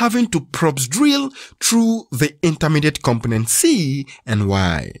without having to probes drill through the intermediate component C and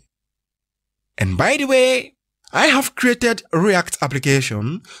Y. And by the way, I have created a React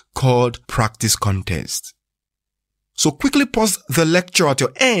application called Practice Contest. So quickly pause the lecture at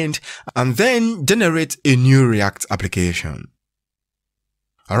your end and then generate a new React application.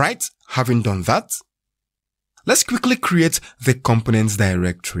 Alright, having done that, let's quickly create the components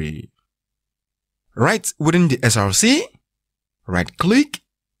directory. Right within the SRC, right click,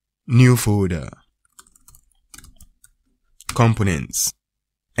 new folder, components.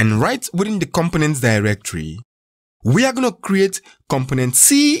 And right within the components directory, we are going to create component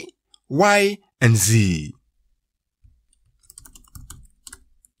C, Y, and Z.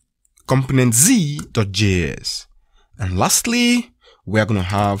 Component Z.js. And lastly, we are going to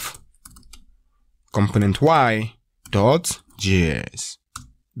have component Y.js.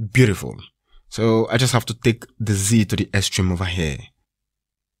 Beautiful. So I just have to take the Z to the extreme over here.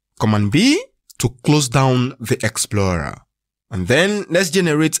 Command B to close down the Explorer. And then let's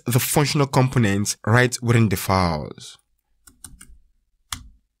generate the functional components right within the files.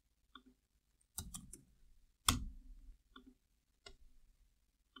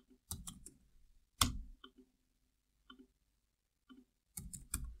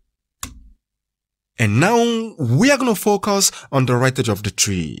 And now we are going to focus on the right edge of the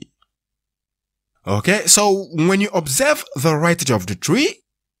tree. Okay, so when you observe the right edge of the tree,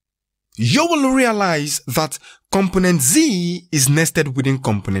 you will realize that component Z is nested within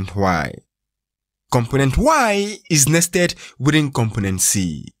component Y. Component Y is nested within component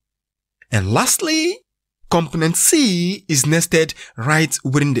C. And lastly, component C is nested right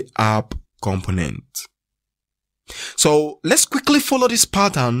within the app component. So let's quickly follow this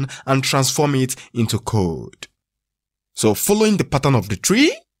pattern and transform it into code. So following the pattern of the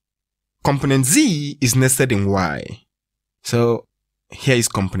tree, component Z is nested in Y. So here is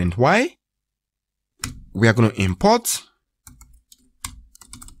component Y, we are going to import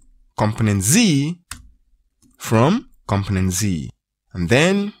component Z from component Z. And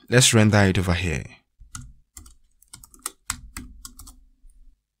then let's render it over here.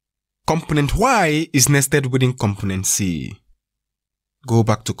 Component Y is nested within component C. Go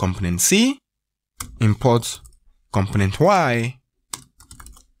back to component C, import component Y,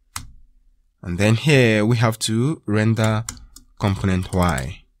 and then here we have to render component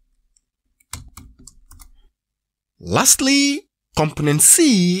Y. Lastly, component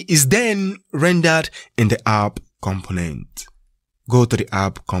C is then rendered in the app component. Go to the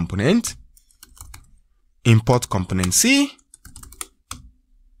app component, import component C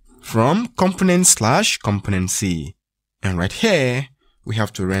from component/component C. And right here, we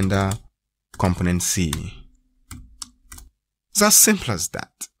have to render component C. It's as simple as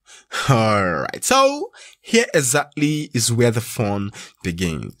that. Alright, so here exactly is where the fun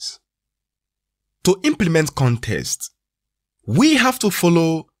begins. To implement contests, we have to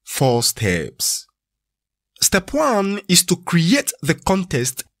follow 4 steps. Step 1 is to create the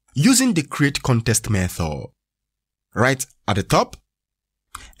contest using the createContest method. Right at the top.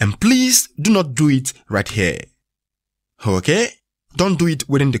 And please do not do it right here. Okay? Don't do it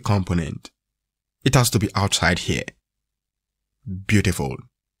within the component. It has to be outside here. Beautiful.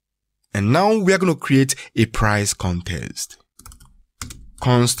 And now we are going to create a price contest.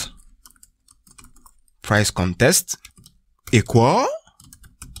 Const price contest equal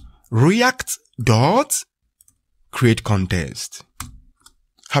react dot create contest.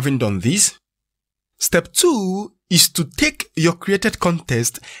 Having done this, step 2 is to take your created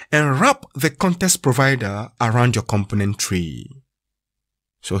contest and wrap the contest provider around your component tree.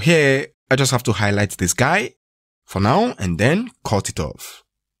 So here, I just have to highlight this guy for now and then cut it off.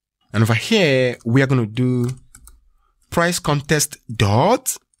 And over here, we are going to do price contest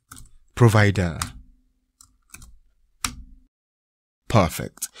dot provider.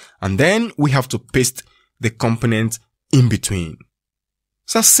 Perfect. And then we have to paste the component in between.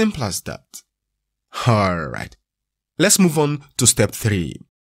 It's as simple as that. Alright. Let's move on to step 3.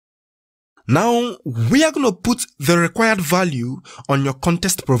 Now, we are going to put the required value on your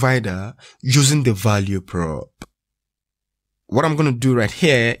contest provider using the value prop. What I'm going to do right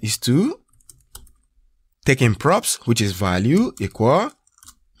here is to take in props, which is value equal.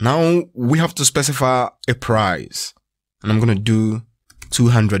 Now, we have to specify a price. And I'm going to do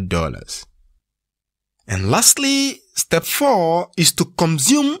 $200. And lastly, step 4 is to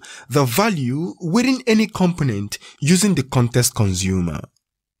consume the value within any component using the contest consumer.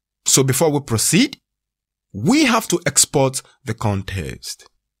 So before we proceed, we have to export the contest.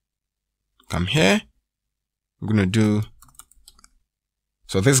 Come here. We're going to do.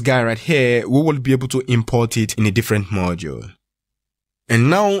 So this guy right here, we will be able to import it in a different module. And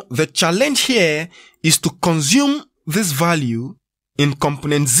now the challenge here is to consume this value in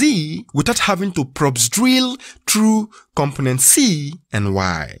component Z without having to props drill through component C and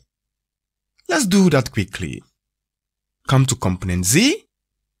Y. Let's do that quickly. Come to component Z.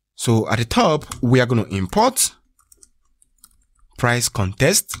 So at the top, we are going to import price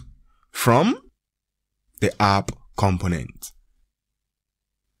contest from the app component.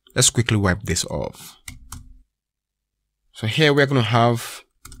 Let's quickly wipe this off. So here we are going to have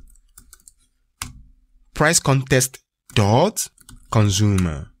price contest dot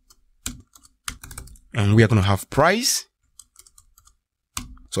consumer. And we are going to have price.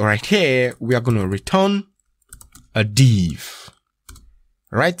 So right here, we are going to return a div.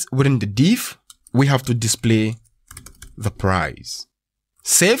 Right within the div, we have to display the price.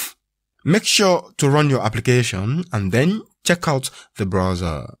 Save. Make sure to run your application and then check out the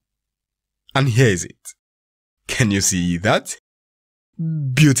browser. And here's it. Can you see that?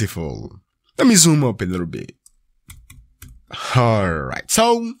 Beautiful. Let me zoom up a little bit. Alright,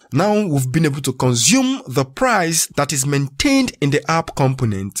 so now we've been able to consume the price that is maintained in the app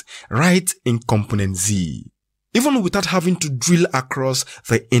component right in component Z, even without having to drill across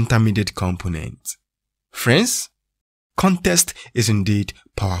the intermediate component. Friends, contest is indeed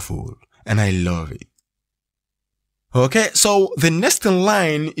powerful and I love it. Okay, so the next in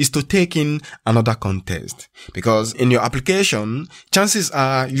line is to take in another contest, because in your application, chances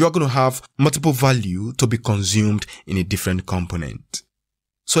are you're going to have multiple value to be consumed in a different component.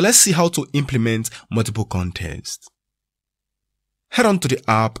 So let's see how to implement multiple contests. Head on to the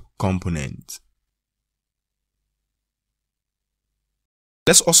app component.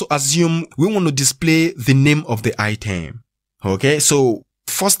 Let's also assume we want to display the name of the item. Okay, so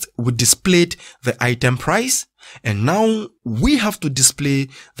first we displayed the item price, and now we have to display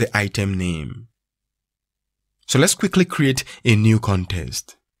the item name. So let's quickly create a new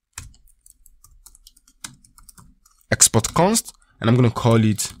contest. export const, and I'm going to call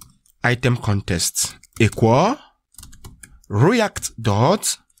it item contest equal react.create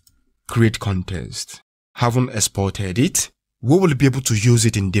contest. Haven't exported it. We will be able to use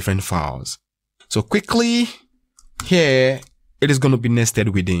it in different files. So quickly, here it is going to be nested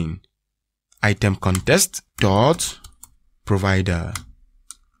within item contest dot provider.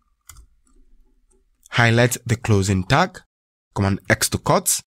 Highlight the closing tag, Command X to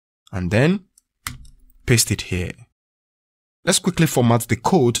cut, and then paste it here. Let's quickly format the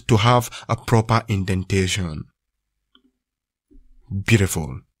code to have a proper indentation.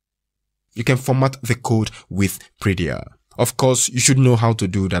 Beautiful. You can format the code with prev. Of course, you should know how to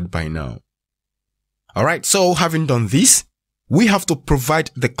do that by now. Alright, so having done this, we have to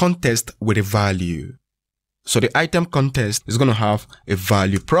provide the contest with a value. So the item contest is going to have a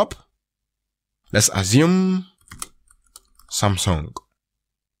value prop. Let's assume Samsung.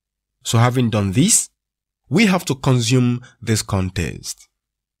 So having done this, we have to consume this contest.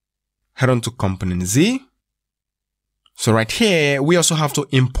 Head on to component Z. So right here, we also have to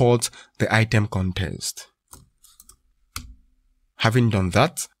import the item contest. Having done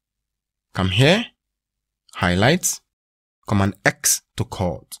that, come here, highlight, Command X to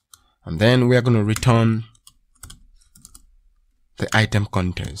cut, and then we are going to return the item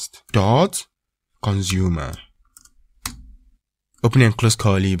contest dot consumer. Open and close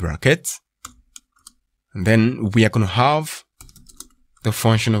curly brackets, and then we are going to have the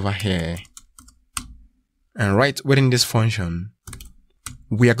function over here, and right within this function,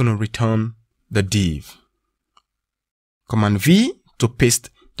 we are going to return the div. Command V to paste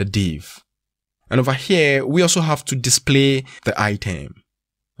the div. And over here, we also have to display the item.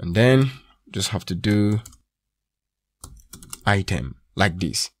 And then just have to do item like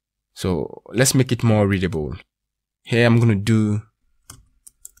this. So let's make it more readable. Here I'm going to do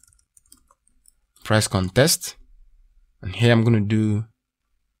price contest. And here I'm going to do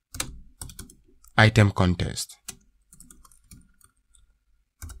item contest.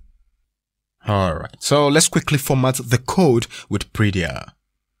 Alright, so let's quickly format the code with prev.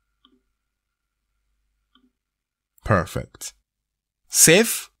 Perfect.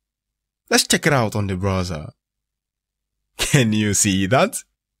 Save. Let's check it out on the browser. Can you see that?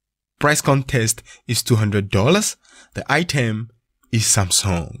 Price contest is $200. The item is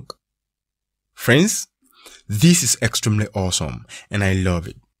Samsung. Friends, this is extremely awesome and I love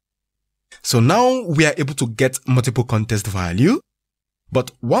it. So now we are able to get multiple contest value.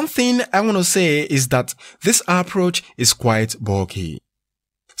 But one thing I want to say is that this approach is quite bulky.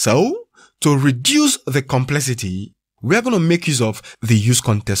 So to reduce the complexity, we are going to make use of the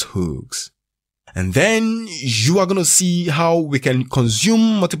useContext hooks. And then you are going to see how we can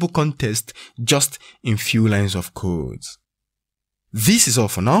consume multiple contests just in few lines of code. This is all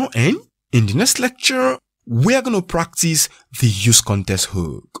for now, and in the next lecture, we are going to practice the useContext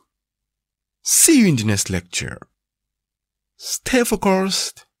hook. See you in the next lecture. Stay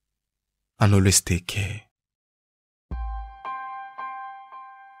focused and always take care.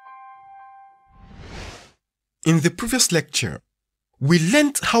 In the previous lecture, we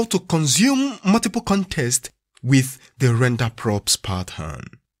learned how to consume multiple contests with the render props pattern.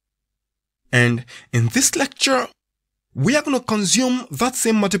 And in this lecture, we are going to consume that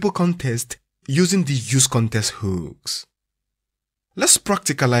same multiple contest using the useContext hooks. Let's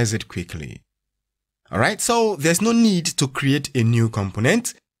practicalize it quickly. Alright, so there's no need to create a new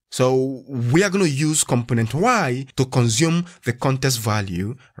component. So we are going to use component Y to consume the contest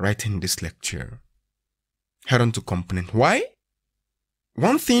value right in this lecture. Head on to component Y.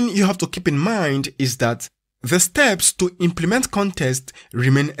 One thing you have to keep in mind is that the steps to implement contest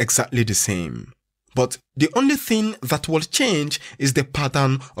remain exactly the same. But the only thing that will change is the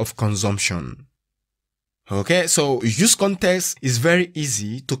pattern of consumption. Okay, so useContext is very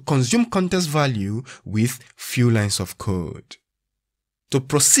easy to consume contest value with few lines of code. To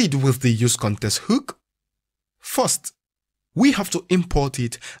proceed with the useContext hook, first, we have to import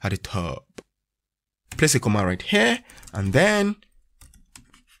it at the top. Place a comma right here, and then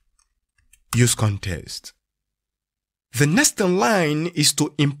useContext. The next in line is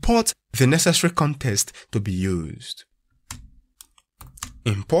to import the necessary contest to be used.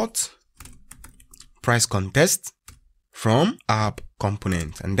 Import price contest from app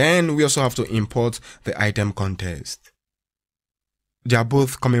component, and then we also have to import the item contest. They are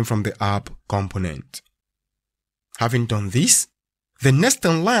both coming from the app component. Having done this, the next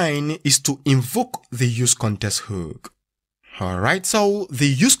in line is to invoke the useContext hook. Alright, so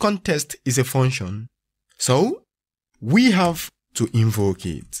the useContext is a function, so we have to invoke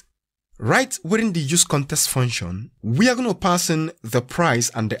it. Right within the useContext function, we are going to pass in the price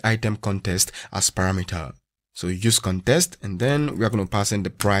and the item contest as parameter. So useContext, and then we are going to pass in the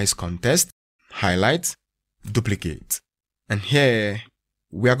price context, highlight, duplicate. And here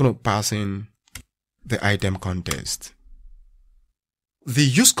we are going to pass in the item context. The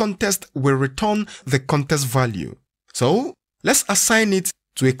useContext will return the context value. So let's assign it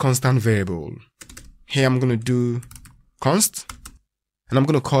to a constant variable. Here I'm going to do const, and I'm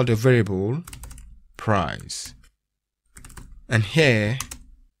going to call the variable price. And here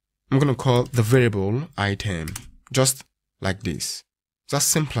I'm going to call the variable item, just like this. It's as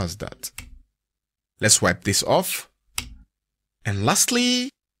simple as that. Let's wipe this off. And lastly,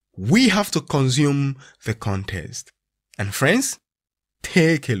 we have to consume the context. And friends,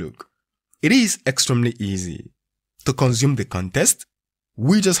 take a look. It is extremely easy. To consume the context,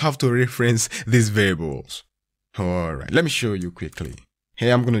 we just have to reference these variables. Alright, let me show you quickly.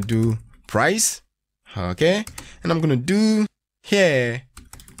 Here I'm going to do price. Okay. And I'm going to do here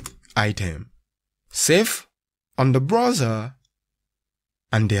item. Save on the browser.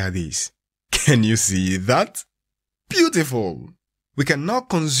 And there it is. Can you see that? Beautiful. We can now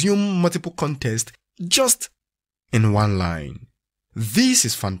consume multiple contexts just in one line. This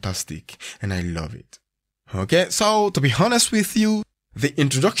is fantastic and I love it. Okay, so to be honest with you, the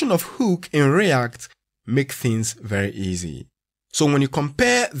introduction of hook in React makes things very easy. So when you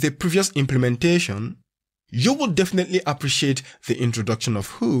compare the previous implementation, you will definitely appreciate the introduction of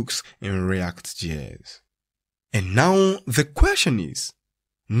hooks in React.js. And now the question is,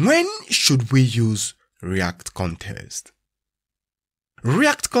 when should we use React Context?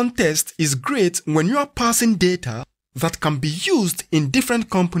 React Context is great when you are passing data that can be used in different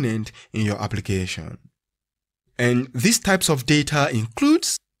components in your application. And these types of data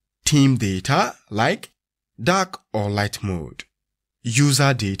includes theme data like dark or light mode,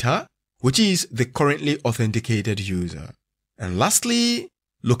 user data, which is the currently authenticated user, and lastly,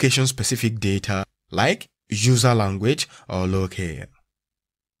 location-specific data like user language or locale.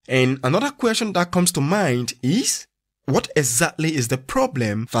 And another question that comes to mind is, what exactly is the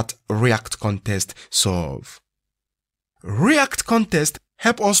problem that React Context solves? React Context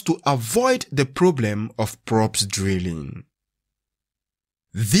helps us to avoid the problem of props drilling.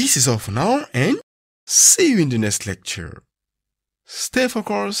 This is all for now, and see you in the next lecture. Stay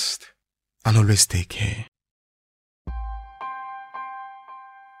focused and always take care.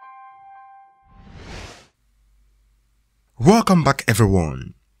 Welcome back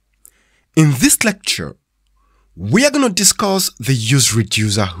everyone. In this lecture, we are going to discuss the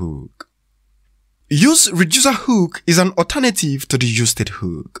useReducer hook. useReducer hook is an alternative to the useState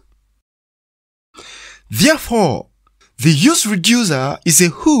hook. Therefore, the useReducer is a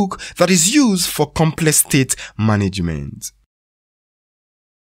hook that is used for complex state management.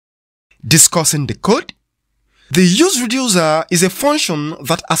 Discussing the code, the useReducer is a function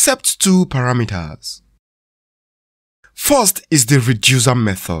that accepts two parameters. First is the reducer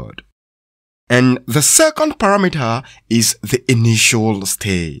method, and the second parameter is the initial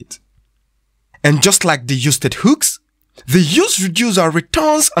state. And just like the useState hooks, the useReducer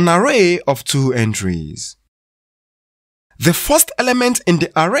returns an array of two entries. The first element in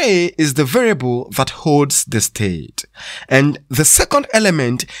the array is the variable that holds the state, and the second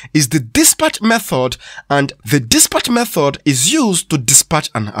element is the dispatch method, and the dispatch method is used to dispatch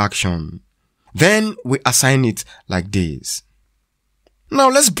an action. Then we assign it like this. Now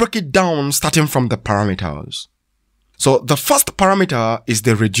let's break it down starting from the parameters. So the first parameter is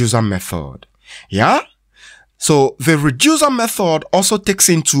the reducer method. Yeah? So the reducer method also takes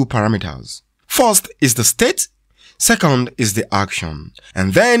in two parameters. First is the state, second is the action,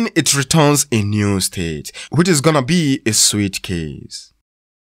 and then it returns a new state, which is gonna be a switch case.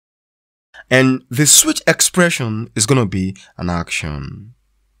 And the switch expression is gonna be an action.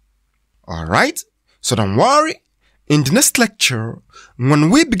 Alright, so don't worry. In the next lecture, when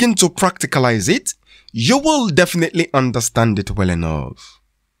we begin to practicalize it, you will definitely understand it well enough.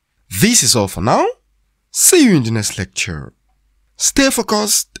 This is all for now. See you in the next lecture. Stay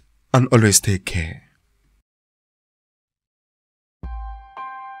focused and always take care.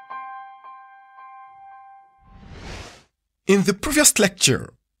 In the previous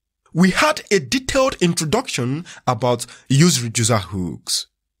lecture, we had a detailed introduction about useReducer hooks.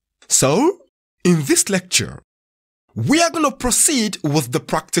 So, in this lecture, we are going to proceed with the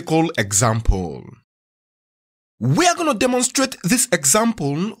practical example. We are going to demonstrate this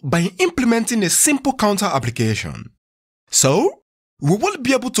example by implementing a simple counter application. So, we will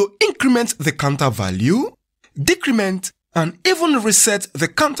be able to increment the counter value, decrement, and even reset the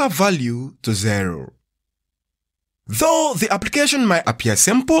counter value to 0. Though the application might appear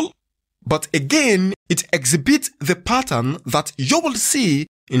simple, but again, it exhibits the pattern that you will see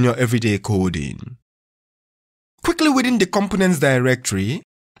in your everyday coding. Quickly within the components directory,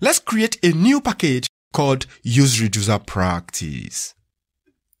 let's create a new package called useReducerPractice.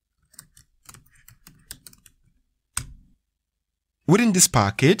 Within this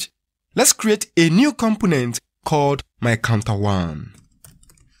package, let's create a new component called myCounter1.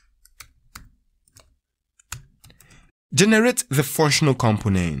 Generate the functional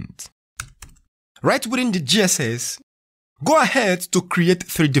component. Right within the GSS, go ahead to create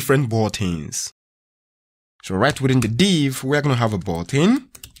 3 different buttons. So right within the div, we're going to have a button,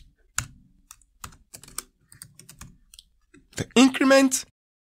 the increment,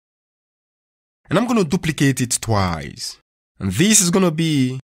 and I'm going to duplicate it twice. And this is going to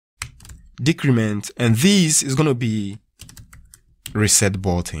be decrement, and this is going to be reset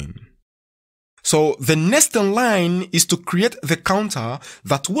button. So the next in line is to create the counter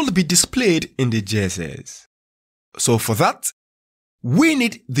that will be displayed in the GSS. So for that, we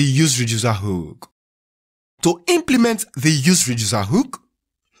need the useReducer hook. To implement the useReducer hook,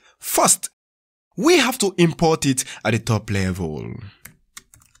 first, we have to import it at the top level.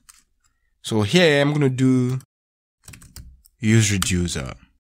 So here I'm going to do useReducer.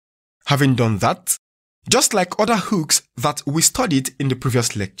 Having done that, just like other hooks that we studied in the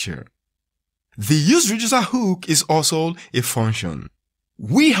previous lecture, the useReducer hook is also a function.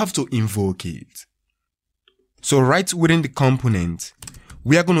 We have to invoke it. So right within the component,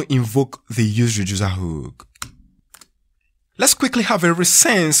 we are going to invoke the useReducer hook. Let's quickly have a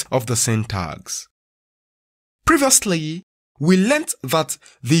resense of the syntax. Previously, we learnt that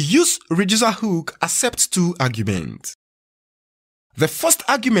the useReducer hook accepts 2 arguments. The first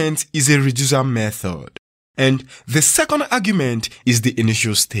argument is a reducer method, and the second argument is the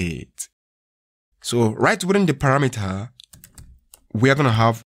initial state. So right within the parameter, we are going to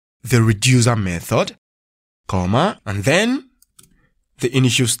have the reducer method, comma, and then the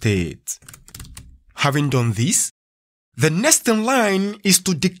initial state. Having done this, the next in line is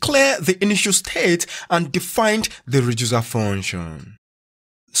to declare the initial state and define the reducer function.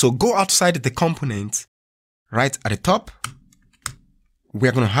 So go outside the component, right at the top, we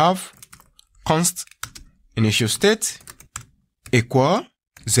are going to have const initial state equal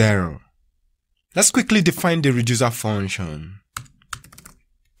 0. Let's quickly define the reducer function.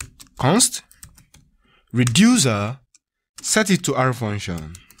 Const reducer, set it to R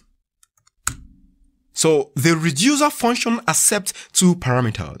function. So the reducer function accepts 2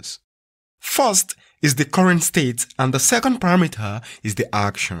 parameters. First is the current state, and the second parameter is the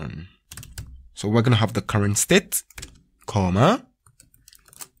action. So we're going to have the current state, comma,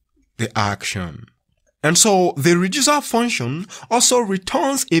 the action. And so the reducer function also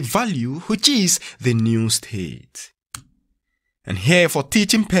returns a value which is the new state. And here for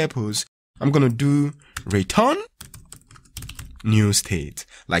teaching purpose, I'm going to do return new state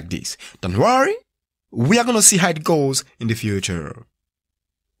like this. Don't worry, we are going to see how it goes in the future.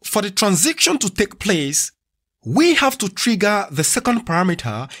 For the transaction to take place, we have to trigger the second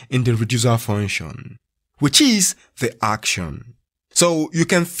parameter in the reducer function, which is the action. So you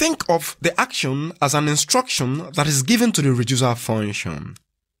can think of the action as an instruction that is given to the reducer function.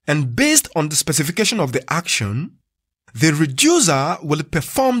 And based on the specification of the action, the reducer will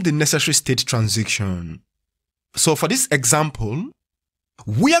perform the necessary state transition. So for this example,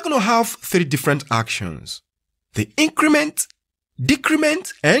 we are going to have 3 different actions: the increment,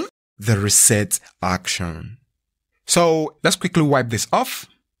 decrement, and the reset action. So let's quickly wipe this off.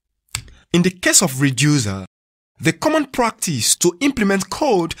 In the case of reducer, the common practice to implement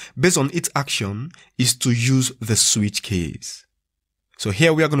code based on its action is to use the switch case. So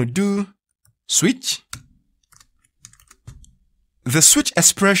here we are going to do switch. The switch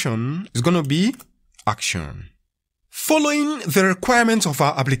expression is going to be action. Following the requirements of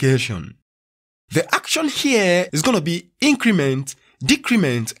our application, the action here is going to be increment,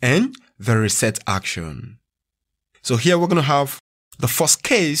 decrement, and the reset action. So here we're going to have the first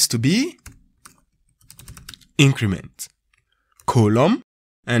case to be increment, column,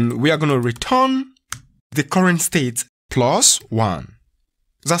 and we are going to return the current state plus 1.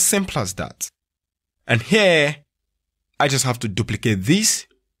 It's as simple as that. And here, I just have to duplicate this,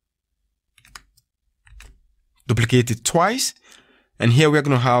 duplicate it twice, and here we're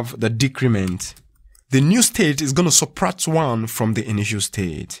going to have the decrement. The new state is going to subtract 1 from the initial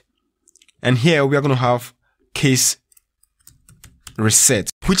state. And here we are going to have case reset,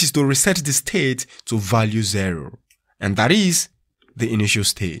 which is to reset the state to value 0. And that is the initial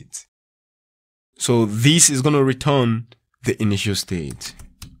state. So this is going to return the initial state.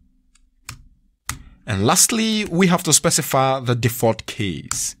 And lastly, we have to specify the default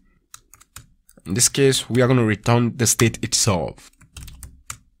case. In this case, we are going to return the state itself.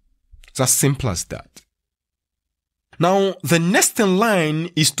 It's as simple as that. Now, the next in line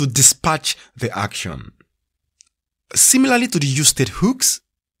is to dispatch the action. Similarly to the useState hooks,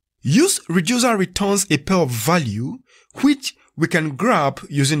 useReducer returns a pair of value which we can grab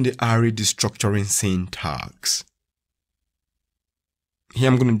using the array destructuring syntax. Here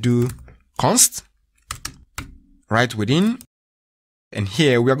I'm going to do const right within, and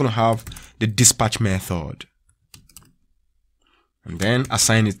here we are going to have the dispatch method, and then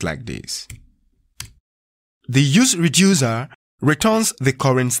assign it like this. The useReducer returns the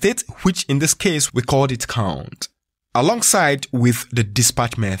current state, which in this case we called it count, alongside with the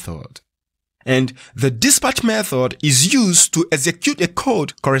dispatch method. And the dispatch method is used to execute a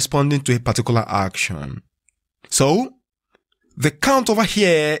code corresponding to a particular action. So, the count over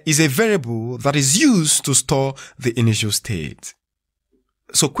here is a variable that is used to store the initial state.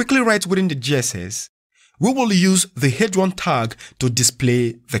 So quickly write within the GSS, we will use the h1 tag to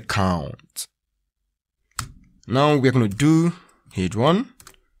display the count. Now we're going to do h1,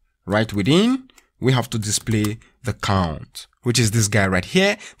 right within, we have to display the count, which is this guy right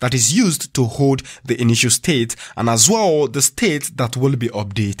here that is used to hold the initial state and as well the state that will be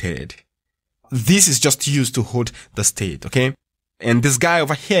updated. This is just used to hold the state, okay? And this guy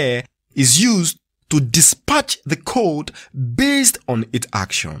over here is used to dispatch the code based on its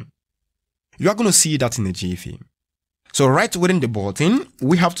action. You are going to see that in the jiffy. So right within the button,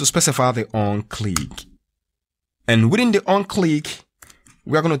 we have to specify the onClick. And within the onClick,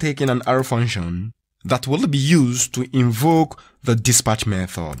 we are going to take in an arrow function that will be used to invoke the dispatch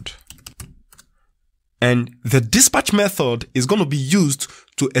method. And the dispatch method is going to be used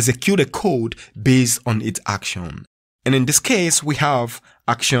to execute a code based on its action. And in this case, we have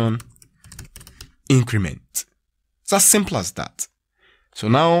action increment. It's as simple as that. So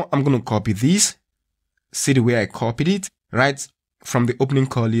now I'm going to copy this. See the way I copied it, right from the opening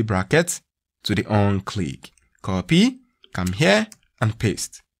curly bracket to the onClick. Copy, come here and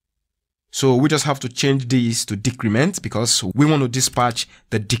paste. So we just have to change this to decrement because we want to dispatch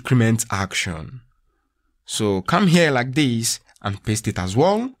the decrement action. So come here like this and paste it as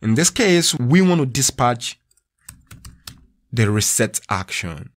well. In this case, we want to dispatch the reset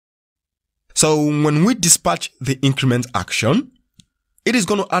action. So when we dispatch the increment action, it is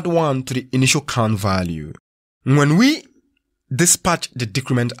going to add 1 to the initial count value. When we dispatch the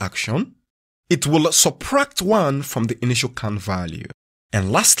decrement action, it will subtract 1 from the initial count value. And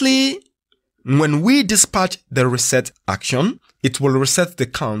lastly, when we dispatch the reset action, it will reset the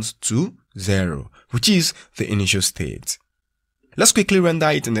count to 0, which is the initial state. Let's quickly render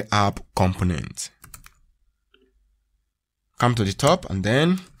it in the app component. Come to the top and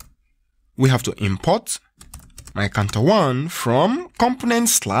then we have to import my counter1 from component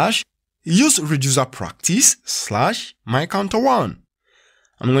 / useReducer practice / my counter1.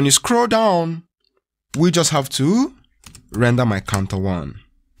 And when you scroll down, we just have to render my counter1.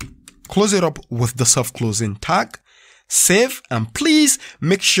 Close it up with the self-closing tag, save, and please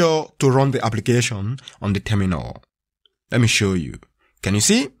make sure to run the application on the terminal. Let me show you. Can you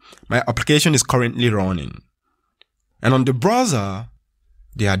see? My application is currently running. And on the browser,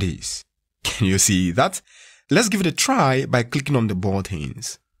 there it is. Can you see that? Let's give it a try by clicking on the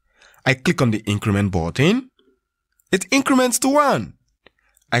buttons. I click on the increment button. It increments to 1.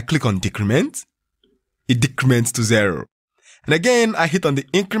 I click on decrement. It decrements to 0. And again, I hit on the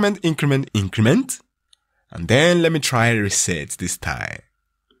increment. And then let me try reset this time.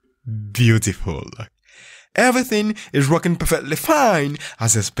 Beautiful. Everything is working perfectly fine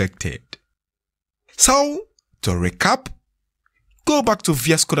as expected. So, to recap, go back to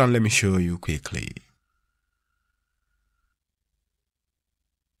VS Code and let me show you quickly.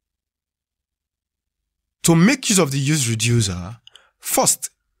 To make use of the useReducer,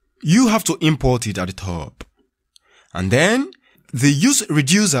 first, you have to import it at the top. And then, the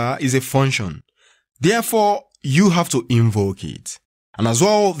useReducer is a function. Therefore, you have to invoke it. And as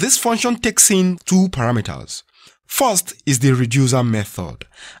well, this function takes in 2 parameters. First is the reducer method,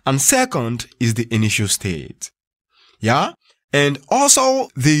 and second is the initial state. Yeah? And also,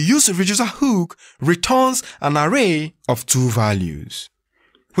 the useReducer hook returns an array of 2 values,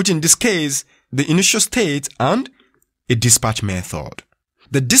 which in this case, the initial state and a dispatch method.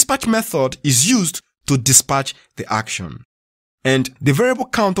 The dispatch method is used to dispatch the action. And the variable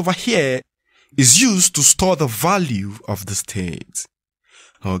count over here is used to store the value of the state.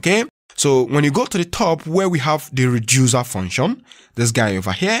 Okay? So when you go to the top where we have the reducer function, this guy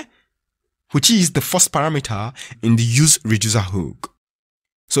over here, which is the first parameter in the useReducer hook.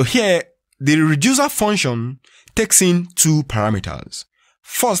 So here, the reducer function takes in 2 parameters.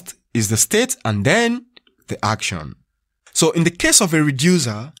 First is the state and then the action. So in the case of a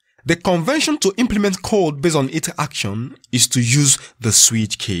reducer, The convention to implement code based on its action is to use the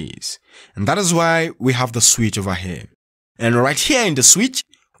switch case. And that is why we have the switch over here. And right here in the switch,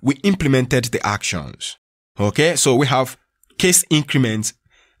 we implemented the actions. Okay, so we have case increments.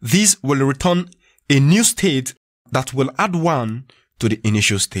 These will return a new state that will add 1 to the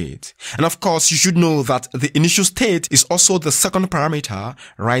initial state. And of course, you should know that the initial state is also the second parameter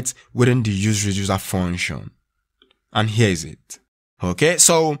right within the useReducer function. And here is it. Okay,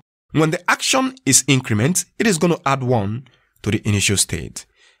 so when the action is increment, it is going to add 1 to the initial state.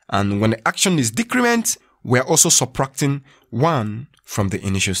 And when the action is decrement, we are also subtracting 1 from the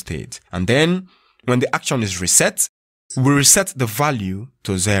initial state. And then when the action is reset, we reset the value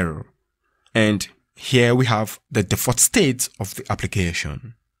to 0. And here we have the default state of the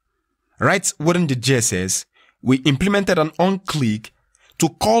application. Right within the JSS, we implemented an onClick to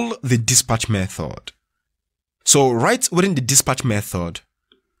call the dispatch method. So right within the dispatch method,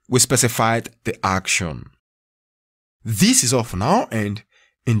 we specified the action. This is all for now, and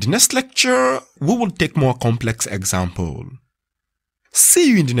in the next lecture, we will take more complex example.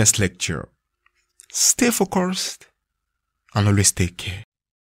 See you in the next lecture. Stay focused and always take care.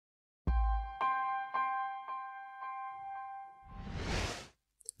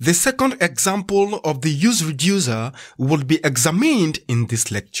 The second example of the useReducer will be examined in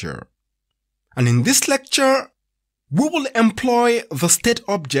this lecture. And in this lecture, we will employ the state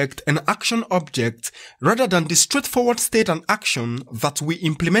object and action object rather than the straightforward state and action that we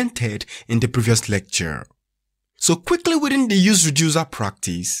implemented in the previous lecture. So quickly within the useReducer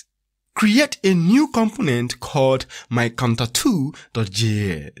practice, create a new component called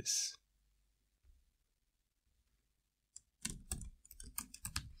myCounter2.js.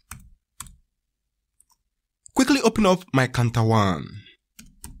 Quickly open up myCounter1,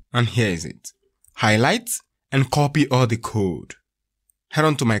 and here is it. Highlight and copy all the code. Head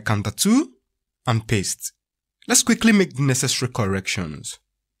on to myCounter2 and paste. Let's quickly make the necessary corrections.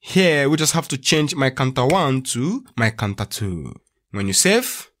 Here we just have to change myCounter1 to myCounter2. When you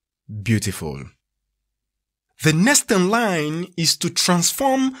save, beautiful. The next in line is to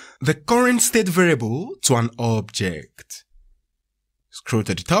transform the current state variable to an object. Scroll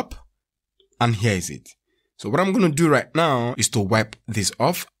to the top, and here is it. So what I'm going to do right now is to wipe this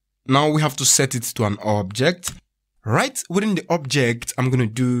off. Now we have to set it to an object. Right within the object, I'm going to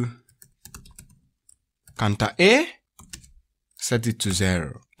do counter A, set it to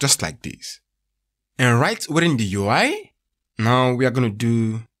 0, just like this. And right within the UI, now we are going to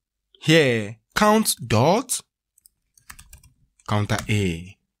do here count dot counter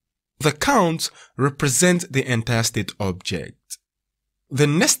A. The count represents the entire state object. The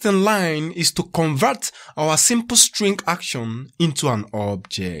next in line is to convert our simple string action into an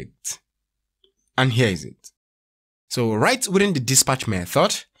object. And here is it. So right within the dispatch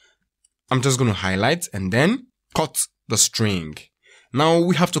method, I'm just going to highlight and then cut the string. Now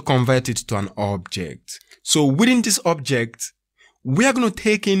we have to convert it to an object. So within this object, we are going to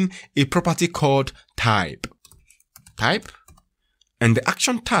take in a property called type. And the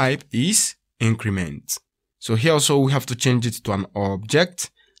action type is increment. So here also we have to change it to an object,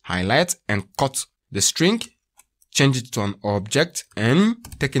 highlight and cut the string, change it to an object and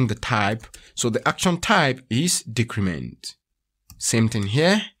take in the type. So the action type is decrement. Same thing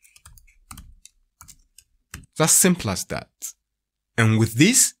here. It's as simple as that. And with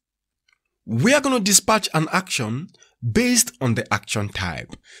this, we are going to dispatch an action based on the action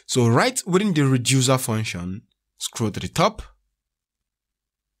type. So right within the reducer function, scroll to the top.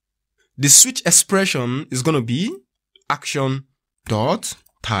 The switch expression is going to be action.type.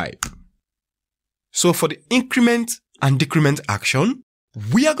 So for the increment and decrement action,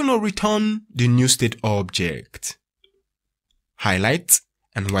 we are going to return the new state object. Highlight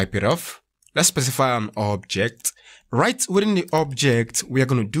and wipe it off. Let's specify an object. Right within the object, we are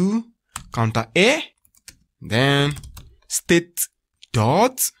going to do counter A, then state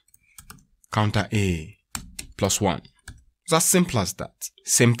dot counter A plus 1. It's as simple as that.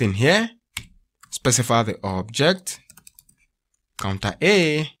 Same thing here. Specify the object, counter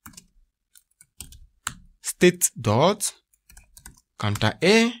A, state dot counter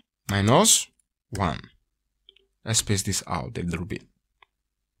A minus 1. Let's space this out a little bit.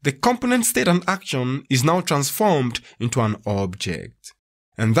 The component state and action is now transformed into an object.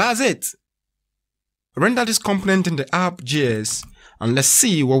 And that's it. Render this component in the app.js and let's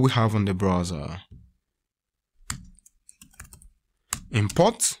see what we have on the browser.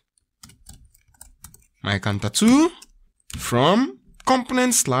 Import myCounter2 from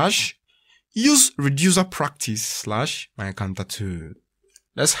component / useReducer practice / myCounter2.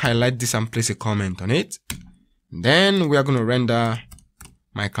 Let's highlight this and place a comment on it. Then we are going to render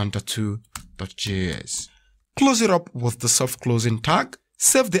mycounter2.js. Close it up with the soft closing tag,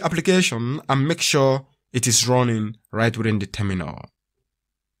 save the application and make sure it is running right within the terminal.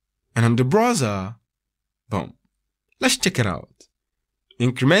 And on the browser, boom. Let's check it out.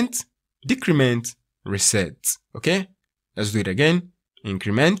 Increment, decrement, reset. Okay? Let's do it again.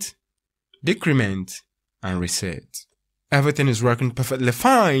 Increment, decrement, and reset. Everything is working perfectly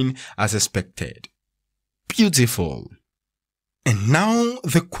fine as expected. Beautiful. And now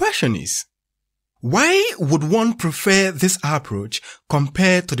the question is, why would one prefer this approach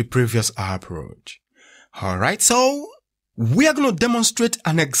compared to the previous approach? Alright, so we are going to demonstrate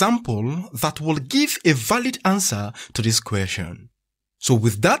an example that will give a valid answer to this question. So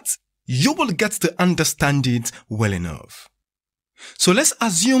with that, you will get to understand it well enough. So let's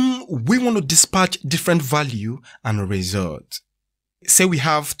assume we want to dispatch different value and result. Say we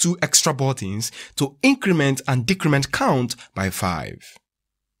have 2 extra buttons to increment and decrement count by 5.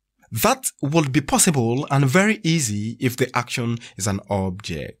 That will be possible and very easy if the action is an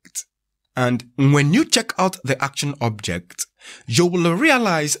object. And when you check out the action object, you will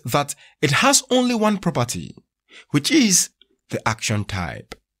realize that it has only one property, which is the action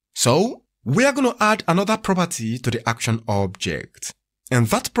type. So we are going to add another property to the action object, and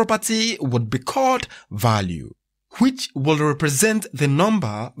that property would be called value, which will represent the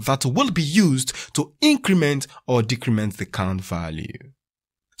number that will be used to increment or decrement the count value.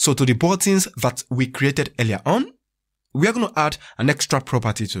 So to the buttons that we created earlier on, we are going to add an extra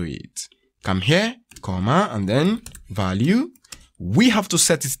property to it. Come here, comma, and then value. We have to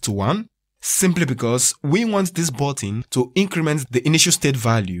set it to 1 simply because we want this button to increment the initial state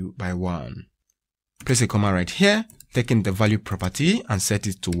value by 1. Place a comma right here, taking the value property and set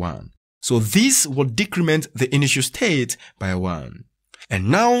it to 1. So this will decrement the initial state by 1. And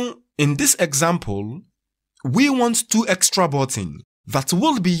now, in this example, we want 2 extra buttons that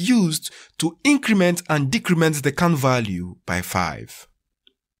will be used to increment and decrement the count value by 5.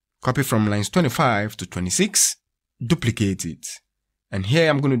 Copy from lines 25 to 26, duplicate it. And here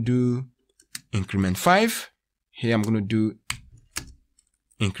I'm going to do increment 5. Here I'm going to do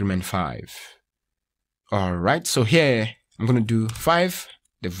increment 5. Alright, so here I'm going to do 5,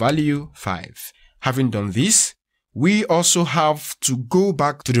 the value 5. Having done this, we also have to go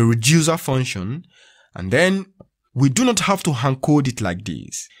back to the reducer function, and then we do not have to hand code it like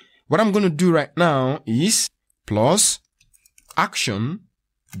this. What I'm going to do right now is plus action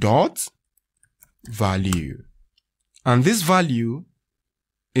dot value, and this value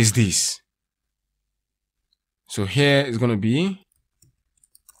is this. So here is going to be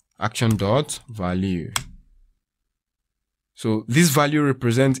action dot value. So this value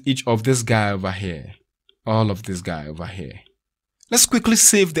represents each of this guy over here, all of this guy over here. Let's quickly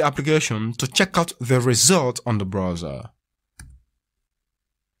save the application to check out the result on the browser.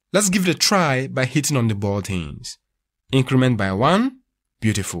 Let's give it a try by hitting on the buttons. Increment by 1,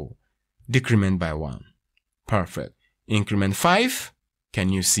 beautiful. Decrement by 1, perfect. Increment 5, can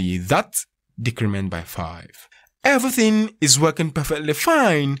you see that? Decrement by 5. Everything is working perfectly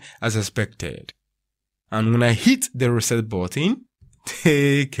fine as expected. And when I hit the reset button,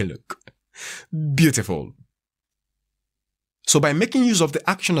 take a look. Beautiful. So by making use of the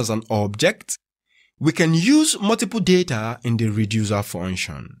action as an object, we can use multiple data in the reducer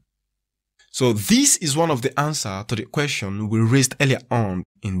function. So this is one of the answers to the question we raised earlier on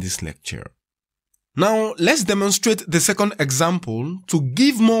in this lecture. Now let's demonstrate the second example to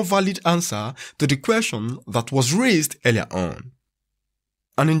give more valid answer to the question that was raised earlier on.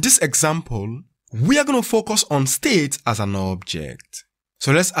 And in this example, we are going to focus on state as an object.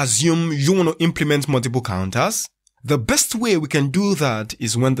 So let's assume you want to implement multiple counters. The best way we can do that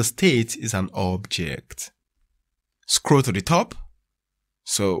is when the state is an object. Scroll to the top.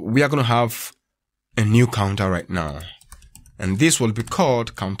 So we are going to have a new counter right now. And this will be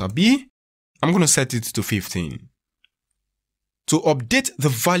called counter B. I'm going to set it to 15. To update the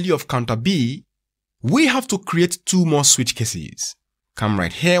value of counter B, we have to create 2 more switch cases. Come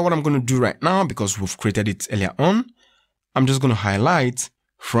right here. What I'm going to do right now, because we've created it earlier on, I'm just going to highlight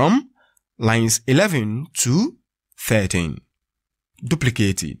from lines 11 to 13.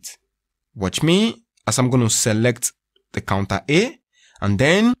 Duplicate it. Watch me as I'm going to select the counter A, and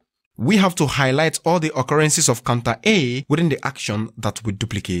then we have to highlight all the occurrences of counter A within the action that we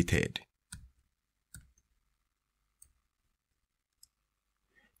duplicated.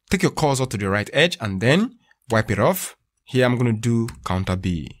 Take your cursor to the right edge and then wipe it off. Here I'm going to do counter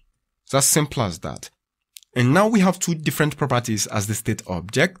B. It's as simple as that. And now we have 2 different properties as the state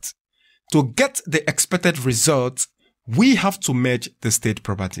object. To get the expected result, we have to merge the state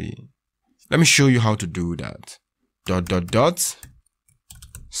property. Let me show you how to do that. Dot dot dot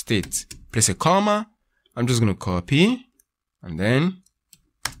state, place a comma. I'm just going to copy and then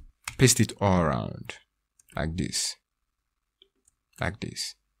paste it all around like this.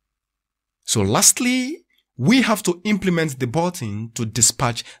 So lastly, we have to implement the button to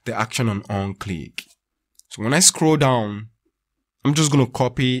dispatch the action on onClick. So when I scroll down, I'm just going to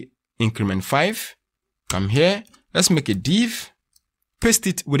copy increment 5, come here, let's make a div, paste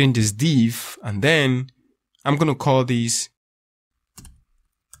it within this div, and then I'm going to call this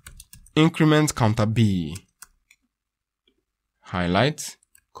increment counter B. Highlight,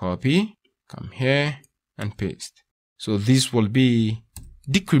 copy, come here and paste. So this will be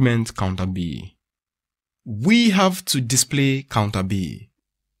decrement counter B. We have to display counter B.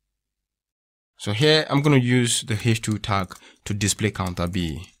 So here I'm going to use the h2 tag to display counter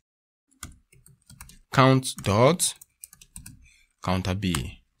B. Count dot counter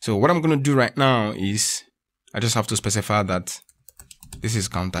B. So what I'm going to do right now is I just have to specify that this is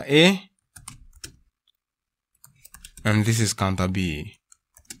counter A and this is counter B.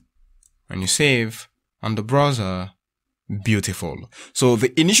 When you save on the browser, beautiful. So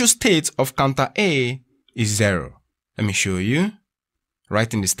the initial state of counter A is 0. Let me show you.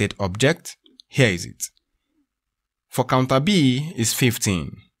 Right in the state object, here is it. For counter B is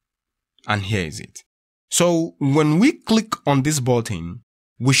 15, and here is it. So when we click on this button,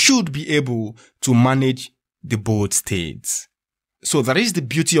 we should be able to manage the both states. So that is the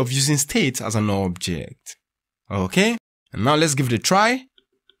beauty of using state as an object. Okay, and now let's give it a try.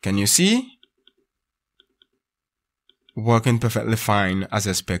 Can you see? Working perfectly fine as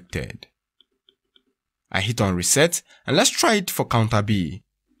expected. I hit on reset and let's try it for counter B.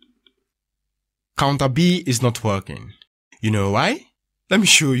 Counter B is not working. You know why? Let me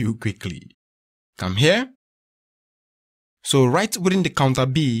show you quickly. Come here. So right within the counter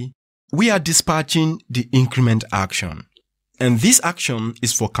B, we are dispatching the increment action. And this action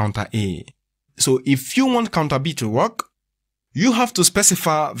is for counter A. So if you want counter B to work, you have to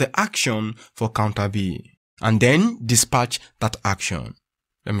specify the action for counter B and then dispatch that action.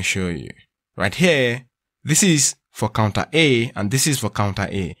 Let me show you. Right here, this is for counter A and this is for counter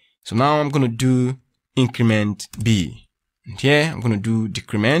A. So now I'm going to do increment B. And here I'm going to do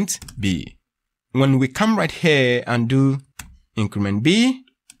decrement B. When we come right here and do increment B,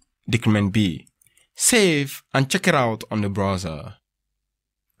 decrement B, save and check it out on the browser.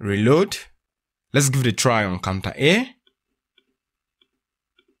 Reload. Let's give it a try on counter A.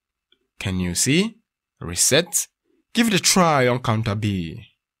 Can you see? Reset. Give it a try on counter B.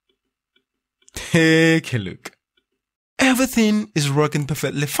 Take a look. Everything is working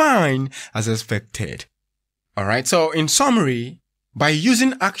perfectly fine as expected. Alright, so in summary, by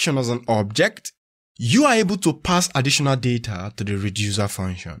using action as an object, you are able to pass additional data to the reducer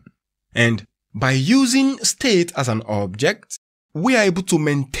function. And by using state as an object, we are able to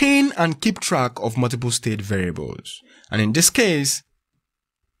maintain and keep track of multiple state variables. And in this case,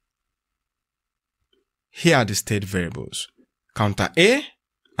 here are the state variables, counter A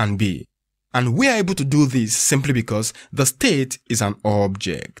and B. And we are able to do this simply because the state is an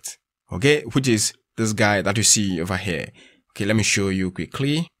object, okay, which is this guy that you see over here. Okay, let me show you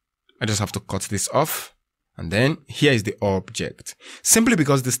quickly. I just have to cut this off. And then here is the object. Simply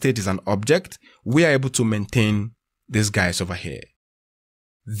because the state is an object, we are able to maintain these guys over here.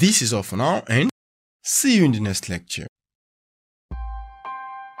 This is all for now, and see you in the next lecture.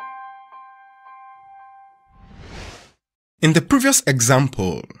 In the previous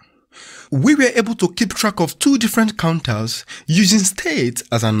example, we were able to keep track of two different counters using state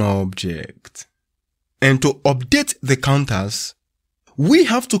as an object. And to update the counters, we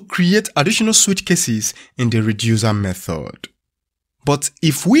have to create additional switch cases in the reducer method. But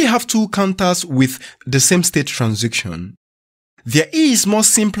if we have two counters with the same state transition, there is more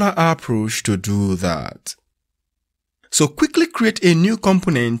simpler approach to do that. So quickly create a new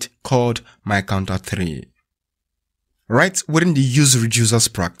component called myCounter3. Right within the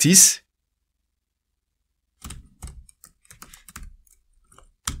useReducers practice,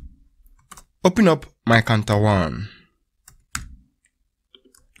 open up myCounter1.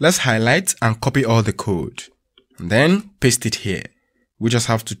 Let's highlight and copy all the code and then paste it here. We just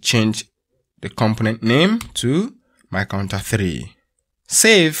have to change the component name to myCounter3.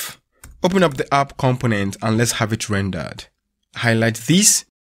 Save, open up the app component and let's have it rendered. Highlight this,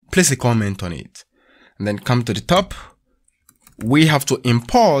 place a comment on it, and then come to the top. We have to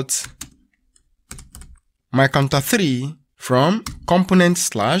import myCounter3 from component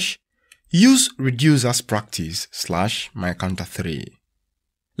 / useReducers practice / myCounter3.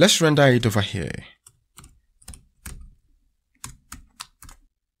 Let's render it over here.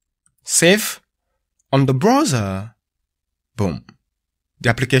 Save on the browser. Boom. the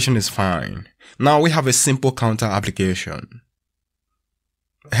application is fine. Now we have a simple counter application.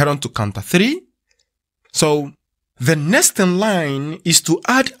 Head on to counter 3. So the next in line is to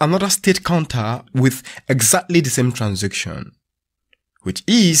add another state counter with exactly the same transaction, which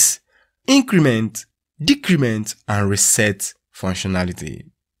is increment, decrement, and reset functionality.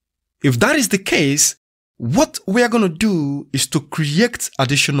 If that is the case, what we are going to do is to create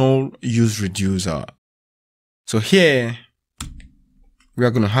additional useReducer. So here we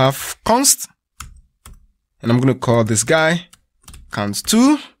are going to have const, and I'm going to call this guy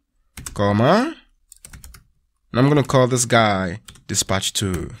count2, comma, and I'm going to call this guy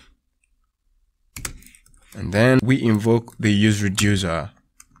dispatch2. And then we invoke the useReducer.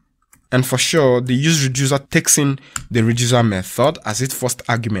 And for sure, the useReducer takes in the reducer method as its first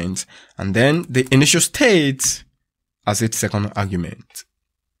argument, and then the initial state as its second argument.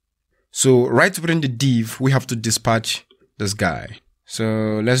 So right within the div, we have to dispatch this guy.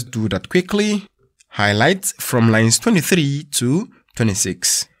 So let's do that quickly. Highlight from lines 23 to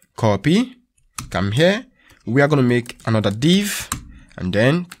 26. Copy, come here. We are going to make another div and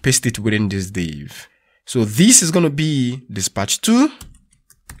then paste it within this div. So this is going to be dispatch2.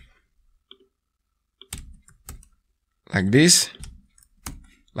 Like this,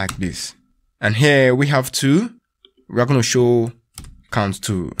 like this. And here we are going to show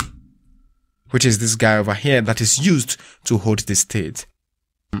count2, which is this guy over here that is used to hold the state.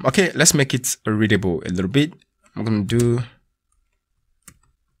 Okay, let's make it readable a little bit. I'm going to do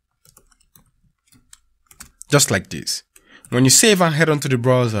just like this. When you save and head onto the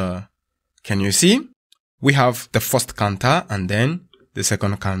browser, can you see? We have the first counter and then the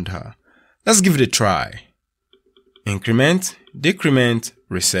second counter. Let's give it a try. Increment, decrement,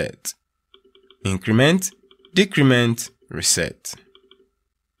 reset. Increment, decrement, reset.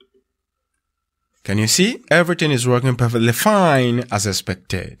 Can you see? Everything is working perfectly fine as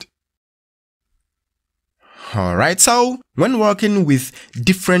expected. Alright, so when working with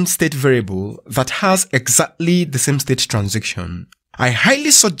different state variable that has exactly the same state transaction, I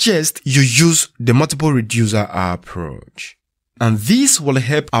highly suggest you use the multiple reducer approach. And this will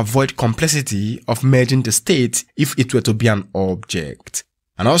help avoid complexity of merging the state if it were to be an object,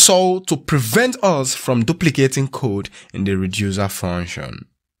 and also to prevent us from duplicating code in the reducer function.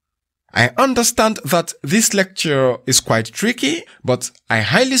 I understand that this lecture is quite tricky, but I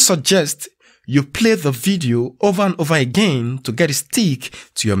highly suggest you play the video over and over again to get it stick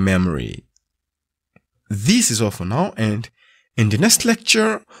to your memory. This is all for now, and in the next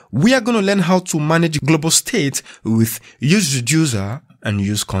lecture, we are going to learn how to manage global state with useReducer and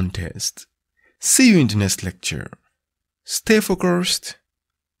useContext. See you in the next lecture. Stay focused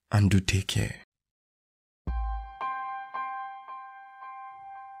and do take care.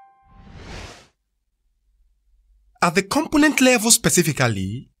 At the component level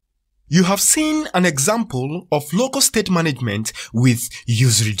specifically, you have seen an example of local state management with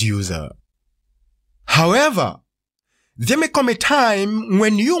useReducer. However, there may come a time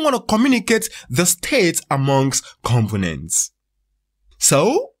when you want to communicate the state amongst components.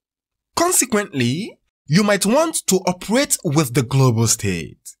 So, consequently, you might want to operate with the global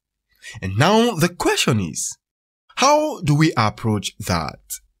state. And now the question is, how do we approach that?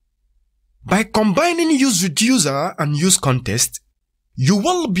 By combining useReducer and useContext, you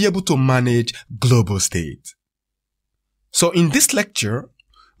will be able to manage global state. So in this lecture,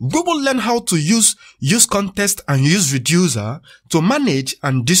 we will learn how to use useContext and useReducer to manage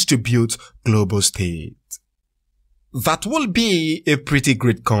and distribute global state. That will be a pretty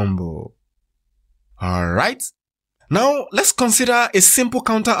great combo. Alright, now let's consider a simple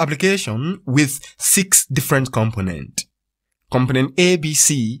counter application with 6 different components. Component A, B,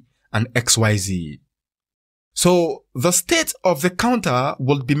 C, and XYZ. So the state of the counter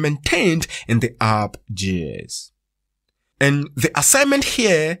will be maintained in the app.js. And the assignment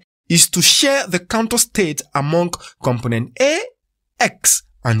here is to share the counter state among component A, X,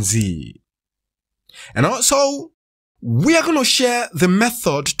 and Z. And also, we are going to share the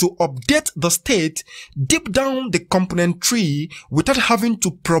method to update the state deep down the component tree without having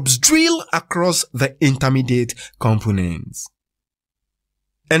to probes drill across the intermediate components.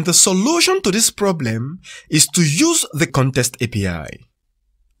 And the solution to this problem is to use the context API.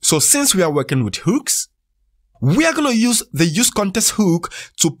 So since we are working with hooks, we are going to use the useContext hook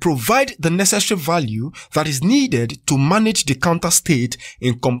to provide the necessary value that is needed to manage the counter state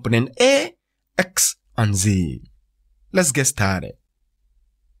in component A, X, and Z. Let's get started.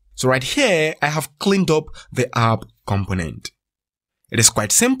 So right here, I have cleaned up the app component. It is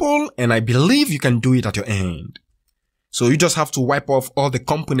quite simple, and I believe you can do it at your end. So you just have to wipe off all the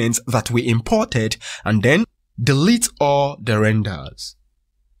components that we imported and then delete all the renders.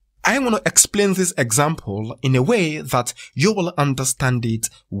 I want to explain this example in a way that you will understand it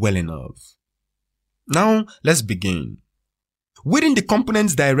well enough. Now, let's begin. Within the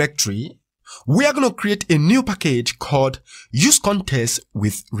components directory, we are going to create a new package called useContext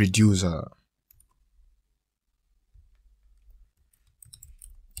with Reducer.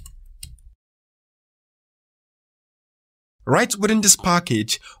 Right within this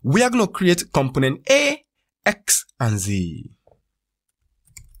package, we are going to create component A, X, and Z.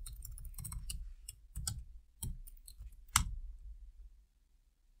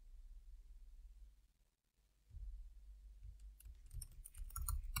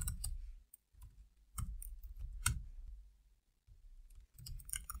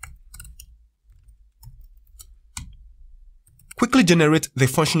 Quickly generate the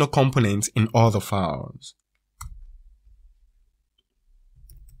functional components in all the files.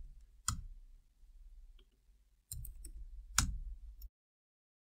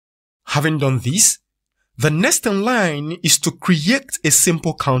 Having done this, the next in line is to create a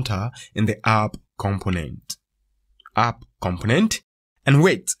simple counter in the app component. App component. And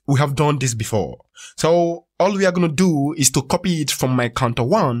wait, we have done this before. So all we are going to do is to copy it from my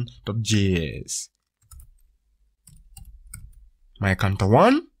counter1.js. My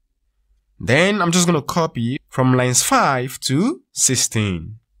counter1. Then I'm just going to copy from lines 5 to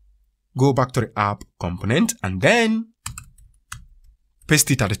 16. Go back to the app component and then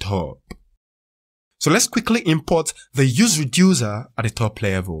paste it at the top. So let's quickly import the useReducer at the top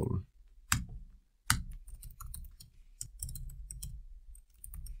level.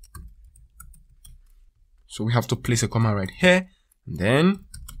 So we have to place a comma right here and then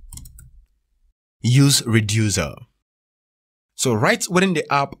useReducer. So right within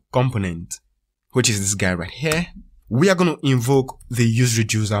the app component, which is this guy right here, we are going to invoke the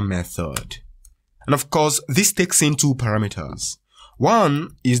useReducer method. And of course, this takes in two parameters.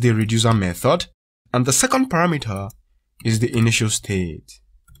 One is the reducer method, and the second parameter is the initial state.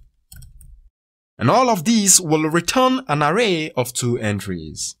 And all of these will return an array of two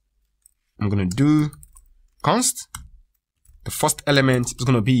entries. I'm going to do const. The first element is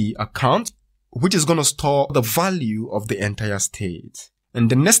going to be a count, which is going to store the value of the entire state. And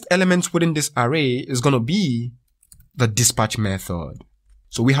the next element within this array is going to be the dispatch method.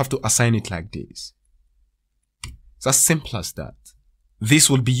 So we have to assign it like this. It's as simple as that.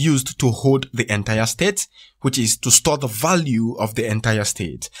 This will be used to hold the entire state, which is to store the value of the entire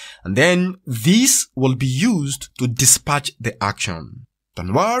state. And then this will be used to dispatch the action.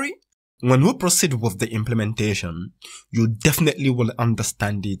 Don't worry. When we proceed with the implementation, you definitely will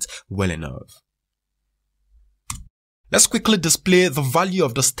understand it well enough. Let's quickly display the value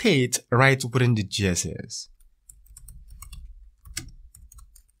of the state right within the GSS.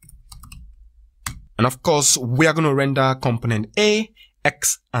 And of course, we are going to render component A,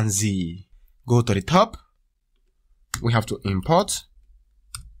 X, and Z. Go to the top. We have to import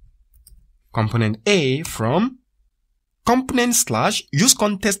component A from component /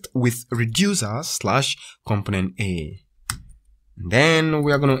 useContext with Reducer / component A. And then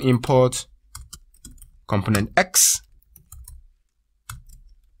we are going to import component X,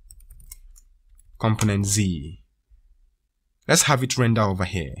 component Z. Let's have it render over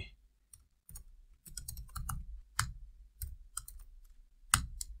here.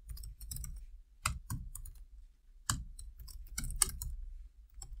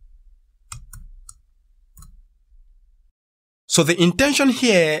 So the intention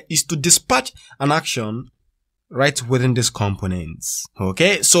here is to dispatch an action right within these components.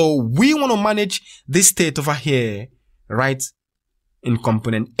 Okay, so we want to manage this state over here right in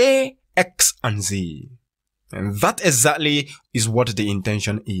component A, X, and Z. And that exactly is what the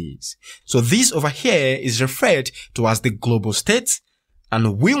intention is. So this over here is referred to as the global state,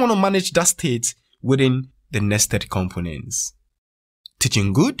 and we want to manage that state within the nested components.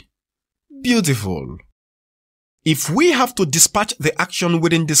 Teaching good? Beautiful. If we have to dispatch the action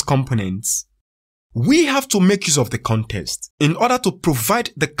within these components, we have to make use of the context in order to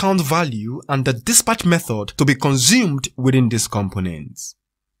provide the count value and the dispatch method to be consumed within these components.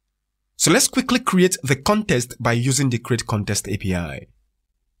 So let's quickly create the context by using the createContext API.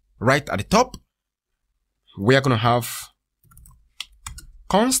 Right at the top, we are going to have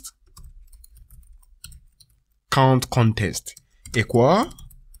const count context equal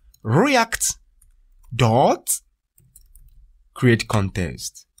react dot create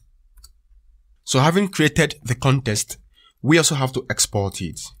context. So having created the context, we also have to export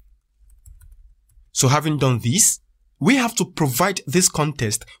it. So having done this, we have to provide this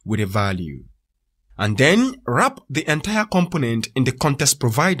context with a value. And then wrap the entire component in the context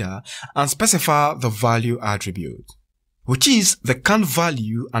provider and specify the value attribute. which is the count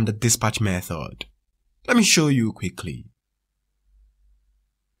value and the dispatch method. Let me show you quickly.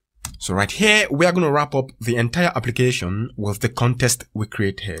 So right here, we are going to wrap up the entire application with the context we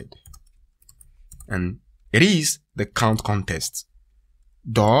created. And it is the count context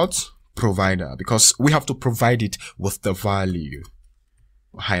dot provider, because we have to provide it with the value.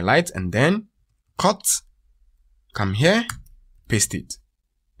 Highlight and then cut, come here, paste it.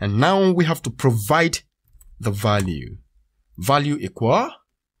 And now we have to provide the value. Value equal,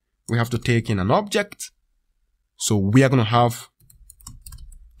 we have to take in an object. So we are going to have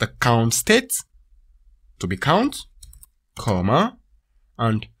the count state to be count, comma,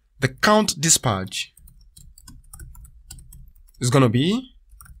 and the count dispatch is going to be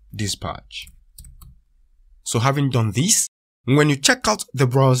dispatch. So having done this, when you check out the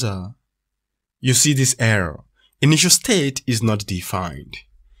browser, you see this error. Initial state is not defined.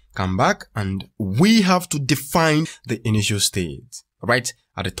 Come back and we have to define the initial state right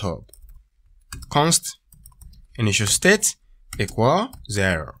at the top. Const initial state equal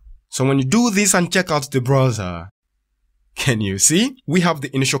 0. So when you do this and check out the browser, can you see? We have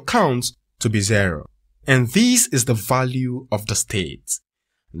the initial count to be 0. And this is the value of the state.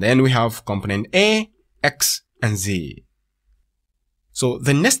 Then we have component A, X, and Z. So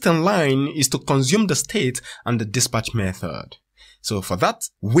the next in line is to consume the state and the dispatch method. So for that,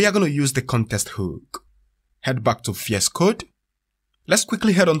 we are going to use the context hook. Head back to VS Code. Let's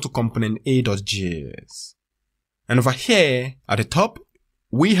quickly head on to componentA.js. And over here at the top,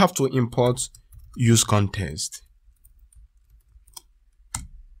 we have to import useContext.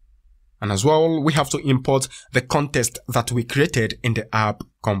 And as well, we have to import the context that we created in the app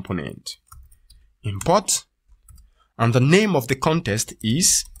component. Import. And the name of the context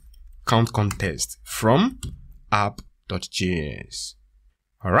is countContext from app.js.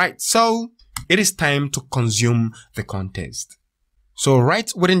 Alright, so it is time to consume the context. So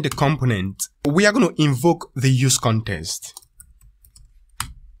right within the component, we are going to invoke the useContext.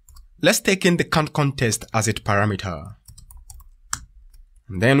 Let's take in the countContext as its parameter.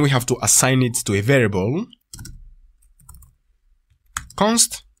 And then we have to assign it to a variable.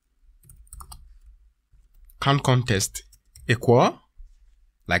 Const countContext equal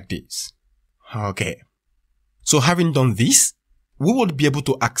like this. Okay. So having done this, we will be able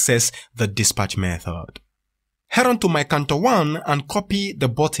to access the dispatch method. Head on to my counter1 and copy the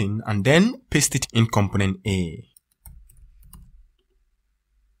button and then paste it in component A.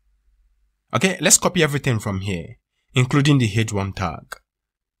 Okay, let's copy everything from here, including the h1 tag.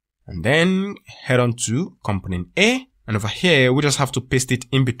 And then head on to component A, and over here, we just have to paste it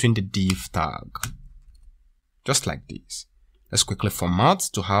in between the div tag. Just like this. Let's quickly format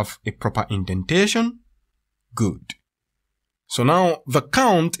to have a proper indentation. Good. So now the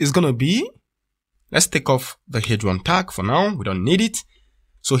count is going to be, let's take off the h1 tag for now. We don't need it.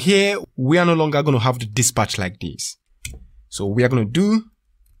 So here, we are no longer going to have the dispatch like this. So we are going to do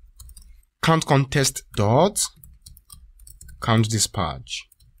countContext dot count dispatch.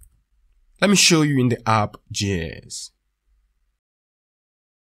 Let me show you in the app.js.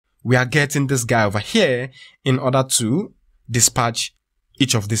 We are getting this guy over here in order to dispatch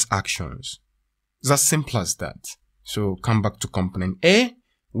each of these actions. It's as simple as that. So come back to component A.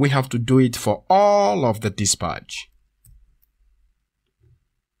 We have to do it for all of the dispatch.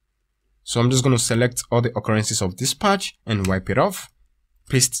 So I'm just going to select all the occurrences of dispatch and wipe it off.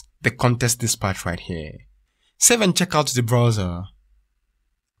 Paste the context dispatch right here. Save and check out the browser.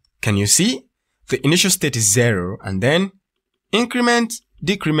 Can you see? The initial state is 0 and then increment,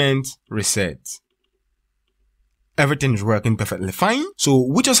 decrement, reset. Everything is working perfectly fine. So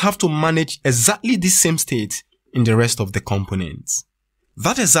we just have to manage exactly the same state in the rest of the components.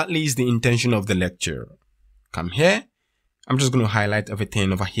 That exactly is the intention of the lecture. Come here. I'm just going to highlight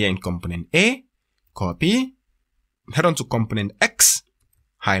everything over here in component A. Copy. Head on to component X.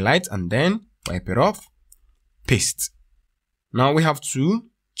 Highlight and then wipe it off. Paste. Now we have to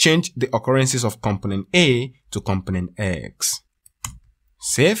change the occurrences of component A to component X.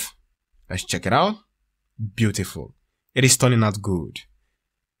 Save. Let's check it out. Beautiful. It is turning out good.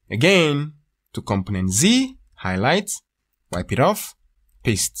 Again, to component Z, highlight, wipe it off,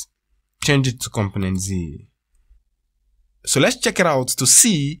 paste. Change it to component Z. So let's check it out to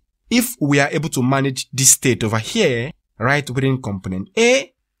see if we are able to manage this state over here right within component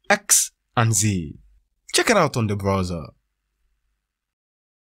A, X, and Z. Check it out on the browser.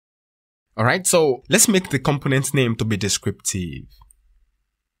 Alright, so let's make the component name to be descriptive.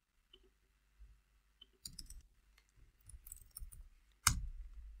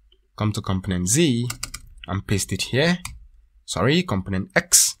 Come to component Z and paste it here. Sorry, component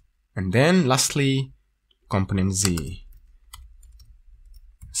X. And then lastly, component Z.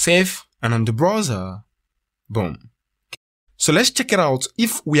 Save, and on the browser, boom. So let's check it out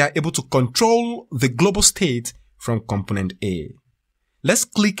if we are able to control the global state from component A. Let's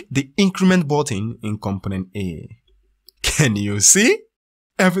click the increment button in component A. Can you see?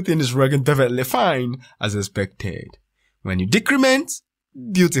 Everything is working perfectly fine as expected. When you decrement,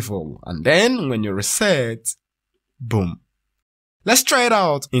 beautiful. And then when you reset, boom. Let's try it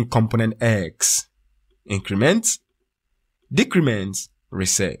out in component X. Increment, decrement,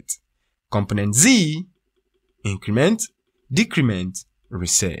 reset. Component Z, increment, decrement,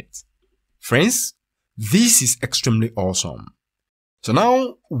 reset. Friends, this is extremely awesome. So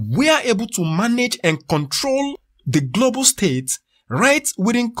now we are able to manage and control the global state right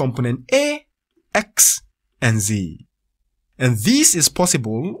within component A, X, and Z. And this is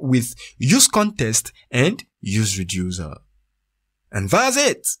possible with useContext and useReducer. And that's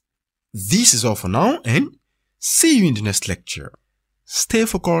it. This is all for now, and see you in the next lecture. Stay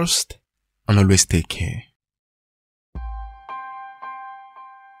focused and always take care.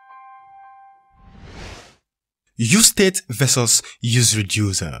 useState versus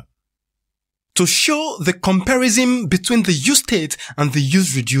useReducer. To show the comparison between the useState and the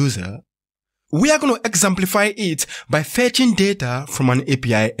useReducer, we are going to exemplify it by fetching data from an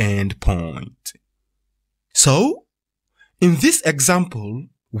API endpoint. So, in this example,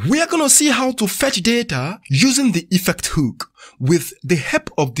 we are going to see how to fetch data using the effect hook with the help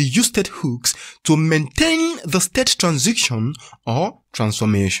of the useState hooks to maintain the state transition or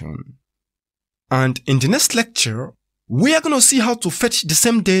transformation. And in the next lecture, we are going to see how to fetch the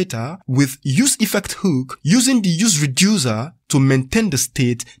same data with useEffect hook using the useReducer to maintain the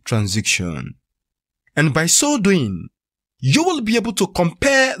state transition. And by so doing, you will be able to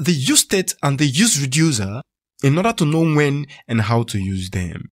compare the useState and the useReducer in order to know when and how to use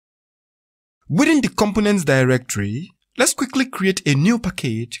them. Within the components directory, let's quickly create a new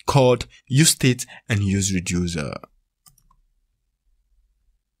package called useState and useReducer.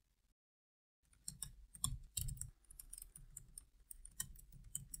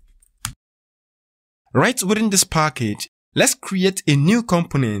 Right within this package, let's create a new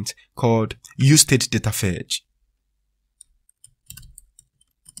component called useStateDataFetch.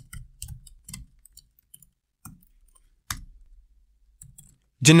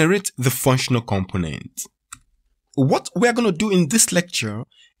 Generate the functional component. What we are going to do in this lecture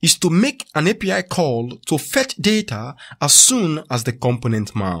is to make an API call to fetch data as soon as the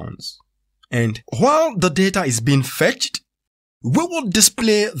component mounts. And while the data is being fetched, we will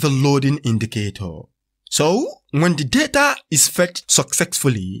display the loading indicator. So, when the data is fetched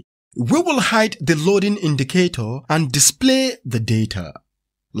successfully, we will hide the loading indicator and display the data.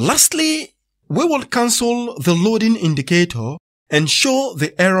 Lastly, we will cancel the loading indicator and show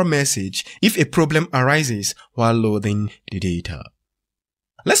the error message if a problem arises while loading the data.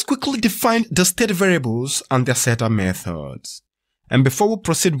 Let's quickly define the state variables and their setter methods. And before we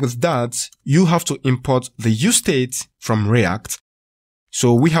proceed with that, you have to import the useState from React.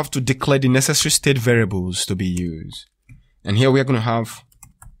 So we have to declare the necessary state variables to be used. And here we are going to have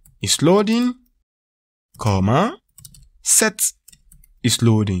isLoading, comma, set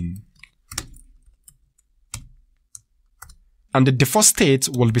isLoading. And the default state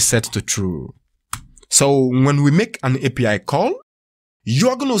will be set to true. So when we make an API call, you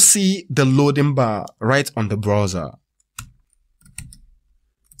are going to see the loading bar right on the browser.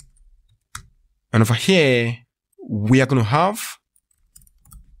 And over here, we are going to have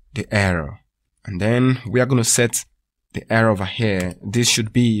the error. And then we are going to set the error over here. This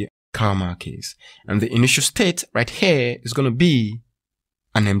should be comma case. And the initial state right here is going to be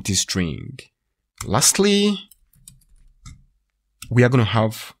an empty string. Lastly, we are going to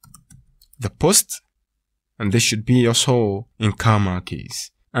have the post, and this should be also in comma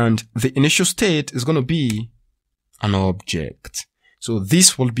case. And the initial state is going to be an object. So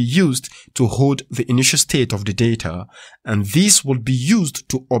this will be used to hold the initial state of the data, and this will be used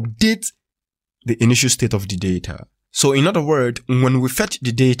to update the initial state of the data. So in other words, when we fetch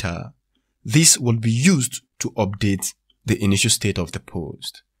the data, this will be used to update the initial state of the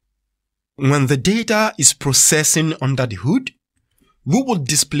post. When the data is processing under the hood, we will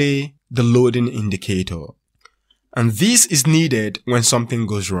display the loading indicator. And this is needed when something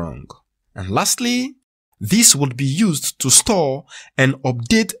goes wrong. And lastly, this will be used to store and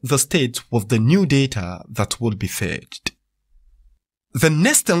update the state with the new data that will be fetched. The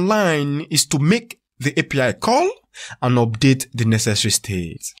next in line is to make the API call and update the necessary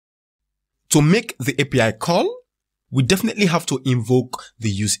state. To make the API call, we definitely have to invoke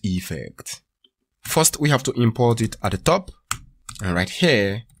the useEffect. First, we have to import it at the top. And right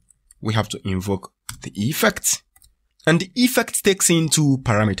here, we have to invoke the effect. And the effect takes in two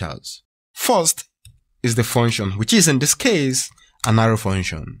parameters. First is the function, which is in this case an arrow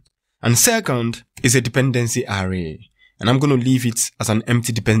function. And second is a dependency array. And I'm going to leave it as an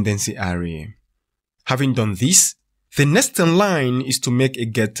empty dependency array. Having done this, the next in line is to make a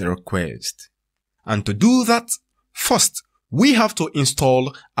GET request. And to do that, first, we have to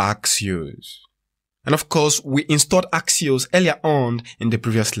install Axios. And of course, we installed Axios earlier on in the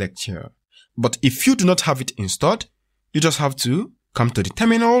previous lecture. But if you do not have it installed, you just have to come to the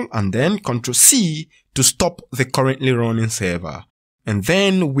terminal and then Ctrl+C to stop the currently running server. And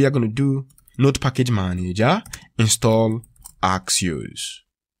then we are going to do Node Package Manager, install Axios.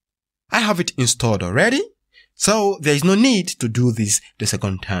 I have it installed already, so there is no need to do this the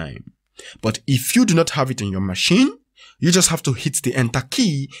second time. But if you do not have it in your machine, you just have to hit the Enter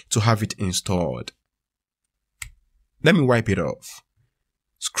key to have it installed. Let me wipe it off.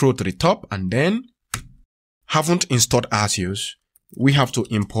 Scroll to the top and then, haven't installed Axios, we have to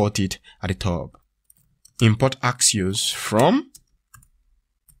import it at the top. Import Axios from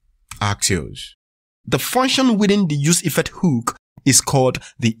Axios. The function within the useEffect hook is called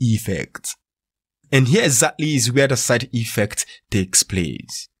the effect. And here exactly is where the side effect takes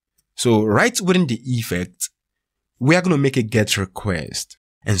place. So right within the effect, we are going to make a GET request.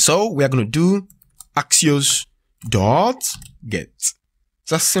 And so we are going to do Axios.get.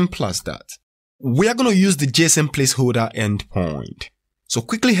 It's as simple as that. We are going to use the JSON placeholder endpoint. So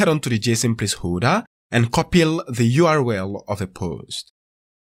quickly head on to the JSON placeholder and copy the URL of a post.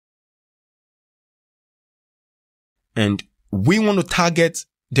 And we want to target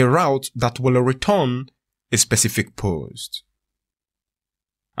the route that will return a specific post.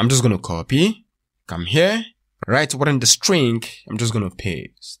 I'm just going to copy, come here, right within the string, I'm just going to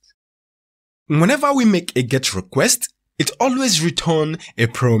paste. Whenever we make a GET request, it always returns a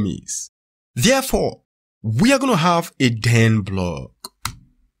promise. Therefore, we are going to have a then block.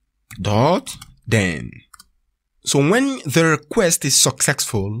 Then. So when the request is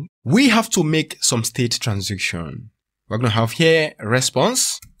successful, we have to make some state transition. We're going to have here a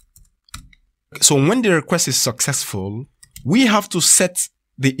response. So when the request is successful, we have to set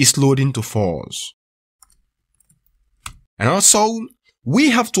the isLoading to false. And also, we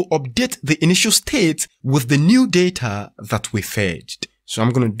have to update the initial state with the new data that we fetched. So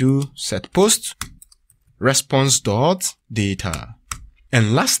I'm going to do set post response.data.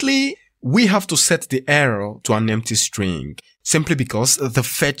 And lastly, we have to set the error to an empty string simply because the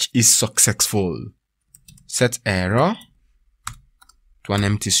fetch is successful. Set error to an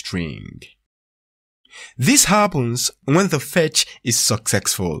empty string. This happens when the fetch is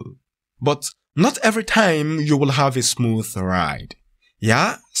successful, but not every time you will have a smooth ride.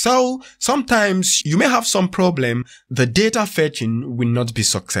 Yeah, so sometimes you may have some problem, the data fetching will not be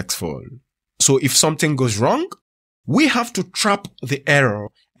successful. So if something goes wrong, we have to trap the error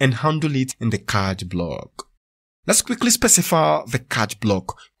and handle it in the catch block. Let's quickly specify the catch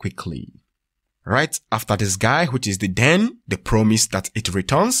block quickly. Right after this guy, which is the then, the promise that it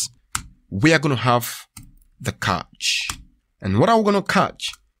returns, we are going to have the catch. And what are we going to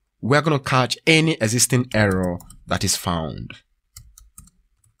catch? We are going to catch any existing error that is found.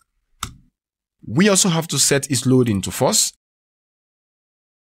 We also have to set isLoading to false.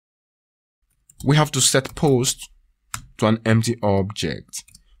 We have to set post to an empty object,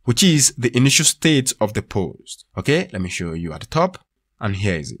 which is the initial state of the post. Okay, let me show you at the top. And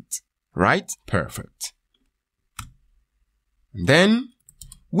here is it. Right? Perfect. And then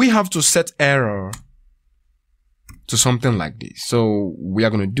we have to set error to something like this. So we are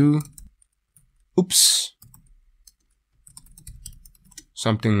going to do, oops,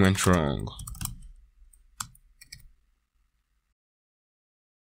 something went wrong.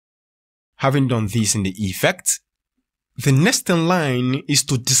 Having done this in the effect, the next in line is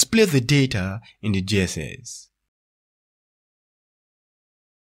to display the data in the JSS.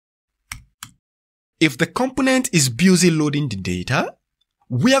 If the component is busy loading the data,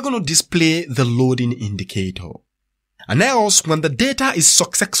 we are going to display the loading indicator. And else, when the data is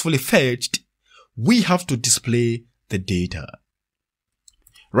successfully fetched, we have to display the data.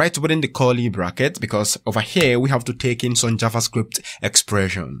 Right within the curly bracket, because over here we have to take in some JavaScript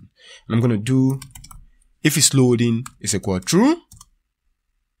expression. And I'm going to do if it's loading is equal true.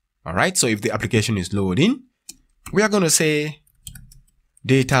 Alright, so if the application is loading, we are going to say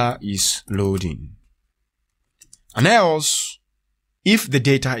data is loading. And else, if the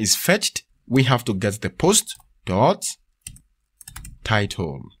data is fetched, we have to get the post dot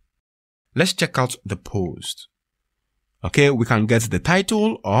title. Let's check out the post. Okay, we can get the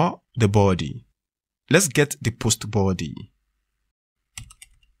title or the body. Let's get the post body.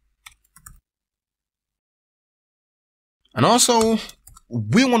 And also,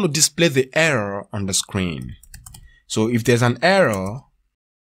 we want to display the error on the screen. So if there's an error,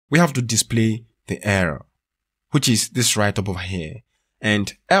 we have to display the error, which is this right up over here.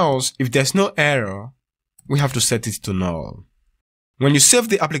 And else, if there's no error, we have to set it to null. When you save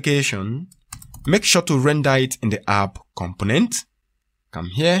the application, make sure to render it in the app component. Come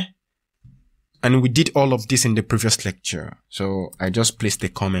here. And we did all of this in the previous lecture. So I just placed a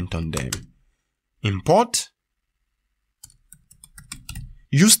comment on them. Import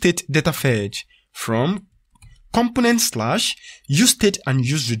useState data fetch from component / useState and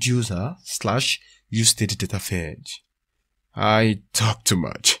useReducer / useState data fetch. I talk too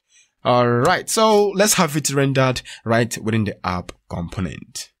much. Alright, so let's have it rendered right within the app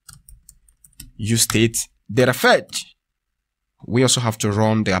component. useState data fetch. We also have to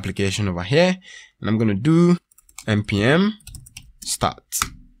run the application over here, and I'm going to do npm start.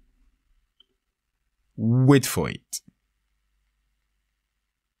 Wait for it.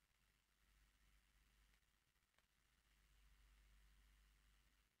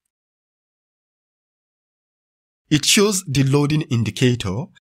 It shows the loading indicator,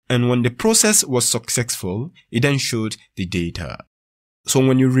 and when the process was successful, it then showed the data. So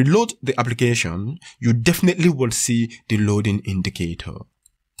when you reload the application, you definitely will see the loading indicator.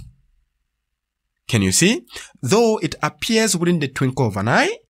 Can you see? Though it appears within the twinkle of an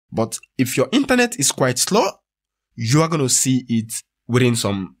eye, but if your internet is quite slow, you are going to see it within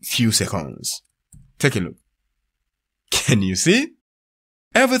some few seconds. Take a look. Can you see?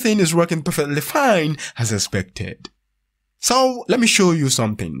 Everything is working perfectly fine as expected. So let me show you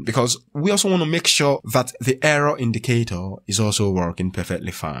something, because we also want to make sure that the error indicator is also working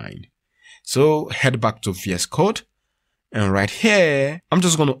perfectly fine. So head back to VS Code, and right here, I'm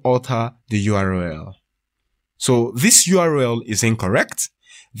just going to alter the URL. So this URL is incorrect.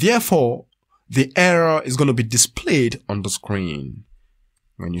 Therefore, the error is going to be displayed on the screen.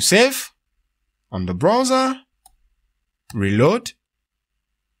 When you save, on the browser, reload,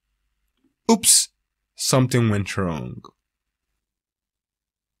 oops, something went wrong.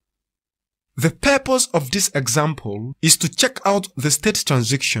 The purpose of this example is to check out the state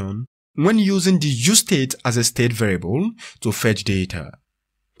transition when using the useState as a state variable to fetch data.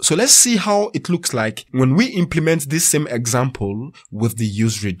 So let's see how it looks like when we implement this same example with the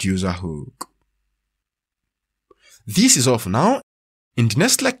useReducer hook. This is all for now. In the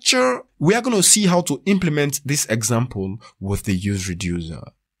next lecture, we are going to see how to implement this example with the useReducer.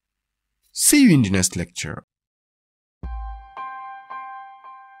 See you in the next lecture.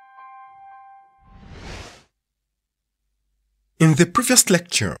 In the previous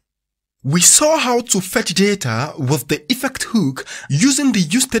lecture, we saw how to fetch data with the effect hook using the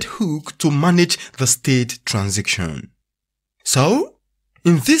useState hook to manage the state transition. So,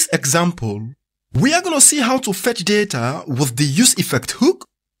 in this example, we are going to see how to fetch data with the useEffect hook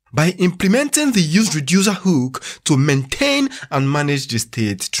by implementing the useReducer hook to maintain and manage the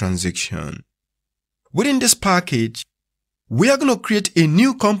state transition. Within this package, we are going to create a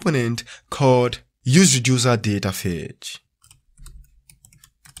new component called useReducer data fetch.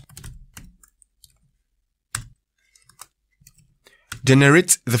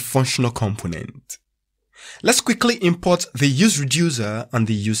 Generate the functional component. Let's quickly import the useReducer and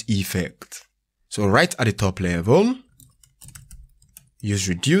the useEffect. So right at the top level,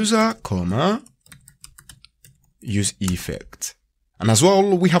 useReducer, useEffect. And as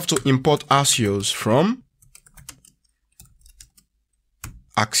well, we have to import Axios from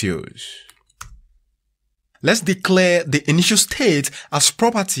Axios. Let's declare the initial state as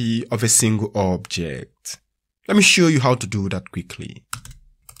property of a single object. Let me show you how to do that quickly.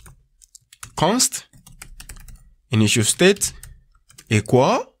 Const initial state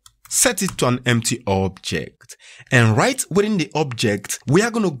equal, set it to an empty object. And right within the object, we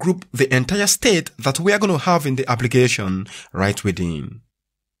are going to group the entire state that we are going to have in the application right within.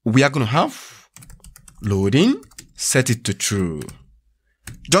 We are going to have loading, set it to true.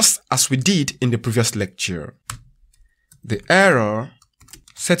 Just as we did in the previous lecture. The error,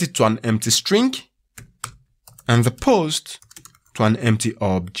 set it to an empty string, and the post to an empty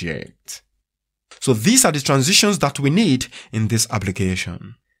object. So these are the transitions that we need in this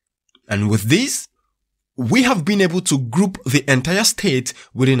application. And with this, we have been able to group the entire state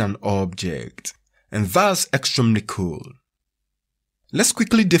within an object. And that's extremely cool. Let's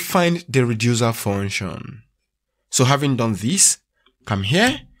quickly define the reducer function. So having done this, come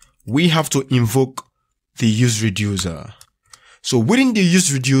here, we have to invoke the useReducer. So within the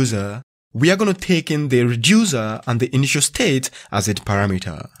useReducer, we are going to take in the reducer and the initial state as its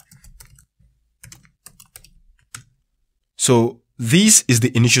parameter. So this is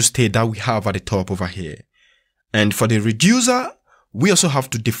the initial state that we have at the top over here. And for the reducer, we also have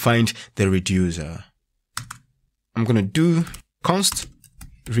to define the reducer. I'm going to do const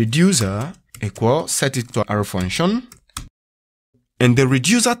reducer equal set it to arrow function. And the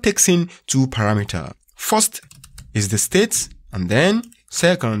reducer takes in two parameters. First is the state, and then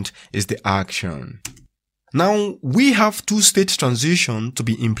second is the action. Now we have two state transitions to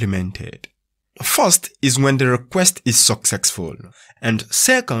be implemented. First is when the request is successful, and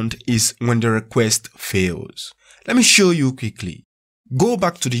second is when the request fails. Let me show you quickly. Go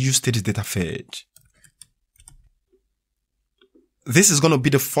back to the useState data fetch. This is going to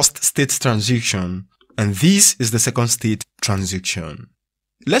be the first state transition, and this is the second state transition.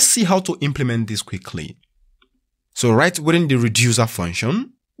 Let's see how to implement this quickly. So right within the reducer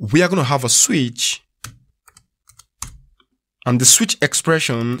function, we are going to have a switch, and the switch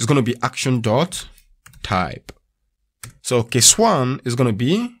expression is going to be action.type. So case 1 is going to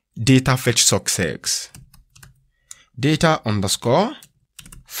be data fetch success. Data underscore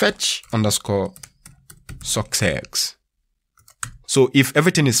fetch underscore success. So if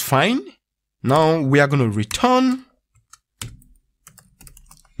everything is fine, now we are going to return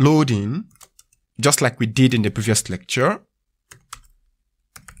loading, just like we did in the previous lecture.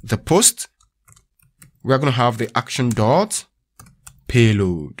 The post, we are going to have the action dot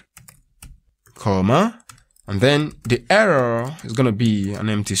payload, comma, and then the error is going to be an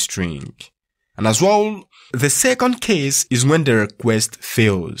empty string. And as well, the second case is when the request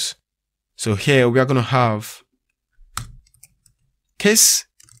fails. So here we are going to have case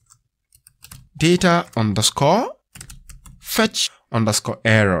data underscore fetch underscore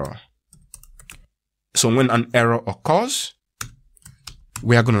error. So when an error occurs,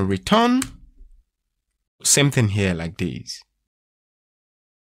 we are going to return same thing here like this.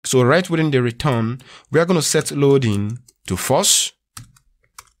 So right within the return, we are going to set loading to false.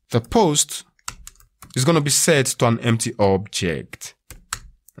 The post is going to be set to an empty object.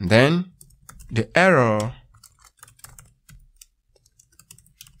 And then the error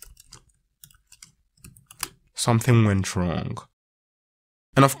something went wrong.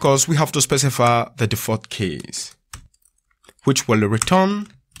 And of course, we have to specify the default case, which will return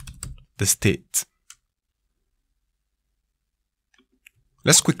the state.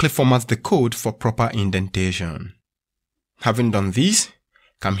 Let's quickly format the code for proper indentation. Having done this,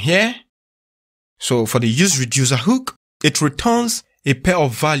 come here. So for the useReducer hook, it returns a pair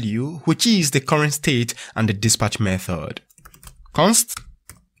of value, which is the current state and the dispatch method. Const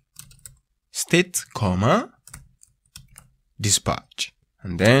state, comma, dispatch,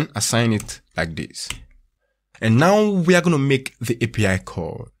 and then assign it like this. And now we are going to make the API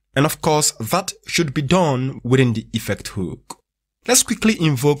call. And of course, that should be done within the effect hook. Let's quickly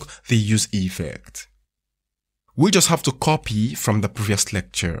invoke the useEffect. We just have to copy from the previous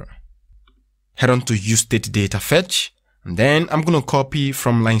lecture. Head on to useState data fetch, and then I'm going to copy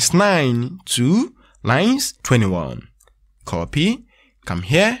from lines 9 to lines 21. Copy, come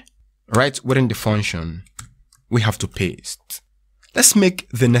here, right within the function, we have to paste. Let's make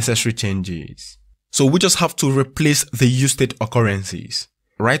the necessary changes. So we just have to replace the useState occurrences.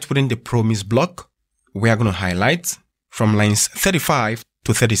 Right within the promise block, we are going to highlight from lines 35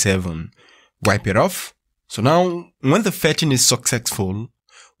 to 37. Wipe it off. So now, when the fetching is successful,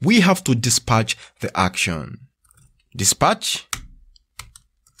 we have to dispatch the action. Dispatch.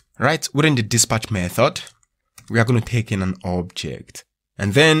 Right within the dispatch method, we are going to take in an object.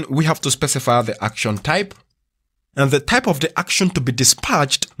 And then we have to specify the action type. And the type of the action to be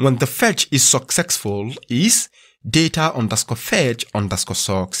dispatched when the fetch is successful is data underscore fetch underscore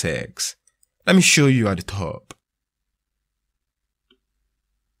success. Let me show you at the top.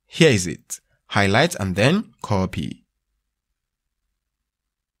 Here is it. Highlight and then copy.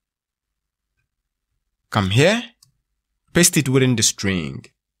 Come here, paste it within the string.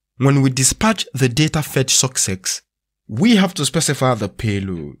 When we dispatch the data fetch success, we have to specify the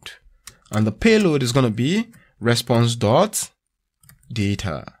payload. And the payload is going to be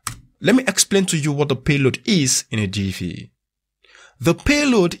response.data. Let me explain to you what the payload is in a jiffy. The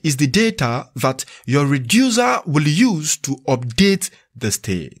payload is the data that your reducer will use to update the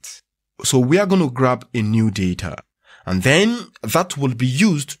state. So we are going to grab a new data, and then that will be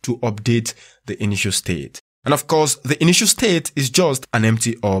used to update the initial state. And of course, the initial state is just an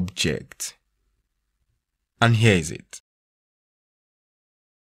empty object. And here is it.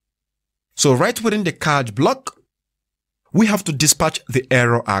 So right within the catch block, we have to dispatch the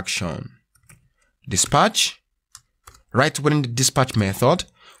error action. Dispatch. Right within the dispatch method,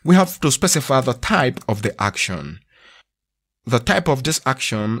 we have to specify the type of the action. The type of this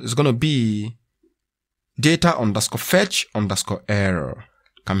action is going to be data underscore fetch underscore error.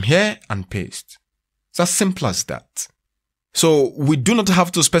 Come here and paste. It's as simple as that. So we do not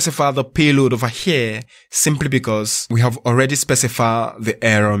have to specify the payload over here simply because we have already specified the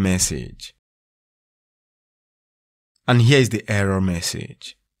error message. And here is the error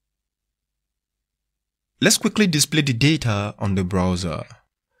message. Let's quickly display the data on the browser.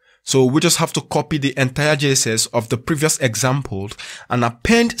 So we just have to copy the entire JSS of the previous example and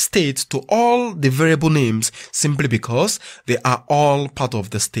append state to all the variable names simply because they are all part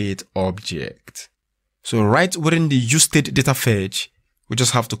of the state object. So right within the useState data fetch, we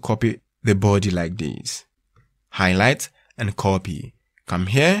just have to copy the body like this. Highlight and copy. Come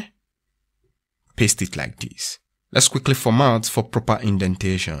here, paste it like this. Let's quickly format for proper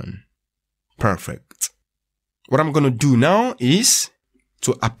indentation. Perfect. What I'm going to do now is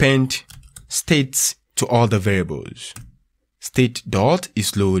to append states to all the variables. State dot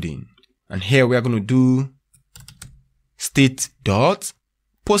is loading. And here we are going to do state dot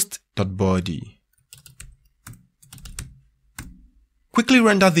post dot body. Quickly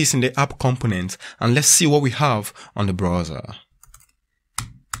render this in the app component and let's see what we have on the browser.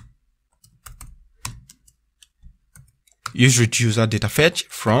 Use reducer data fetch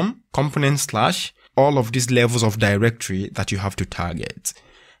from component / all of these levels of directory that you have to target.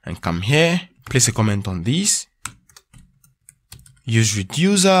 And come here, place a comment on this. Use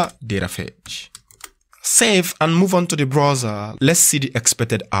reducer data fetch. Save and move on to the browser. Let's see the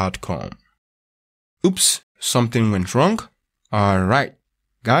expected outcome. Oops, something went wrong. Alright,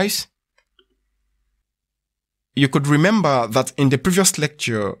 guys. You could remember that in the previous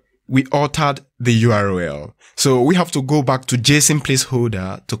lecture, we altered the URL. So we have to go back to JSON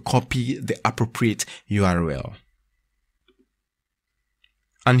placeholder to copy the appropriate URL.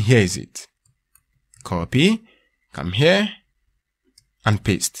 And here is it. Copy, come here, and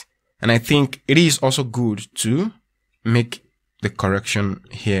paste. And I think it is also good to make the correction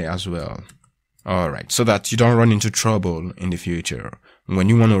here as well. Alright, so that you don't run into trouble in the future when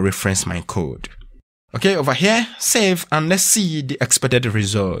you want to reference my code. Okay, over here, save, and let's see the expected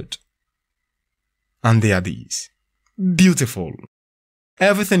result. And they are these. Beautiful.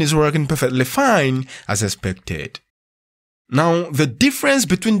 Everything is working perfectly fine as expected. Now, the difference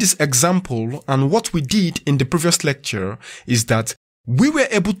between this example and what we did in the previous lecture is that we were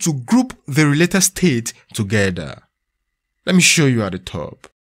able to group the related state together. Let me show you at the top.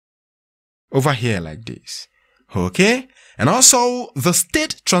 Over here like this. Okay? And also, the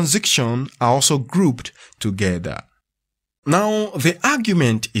state transition are also grouped together. Now, the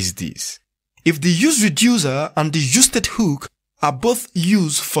argument is this. If the useReducer and the useState hook are both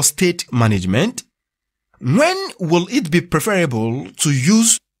used for state management, when will it be preferable to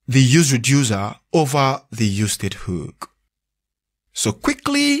use the useReducer over the useState hook? So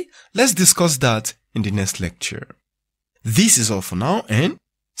quickly, let's discuss that in the next lecture. This is all for now and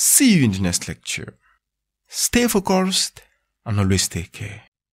see you in the next lecture. Stay focused and always take care.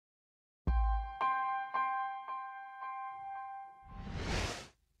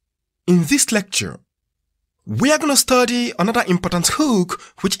 In this lecture, we are going to study another important hook,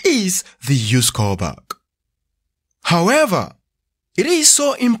 which is the useCallback. However, it is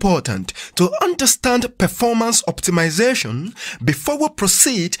so important to understand performance optimization before we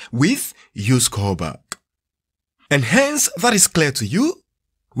proceed with useCallback. And hence that is clear to you,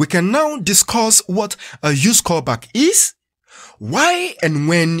 we can now discuss what a useCallback is, why and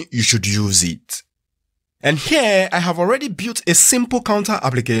when you should use it. And here I have already built a simple counter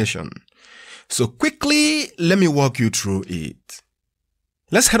application. So quickly, let me walk you through it.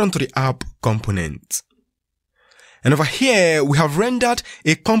 Let's head on to the app component. And over here, we have rendered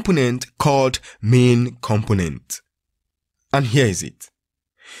a component called main component. And here is it.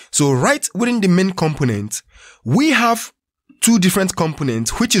 So right within the main component, we have two different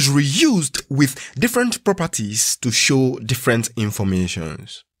components which is reused with different properties to show different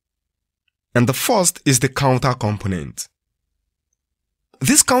informations. And the first is the counter component.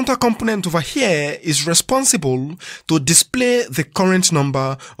 This counter component over here is responsible to display the current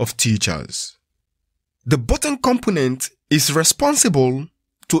number of teachers. The button component is responsible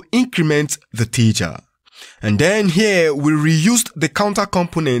to increment the teacher. And then here we reused the counter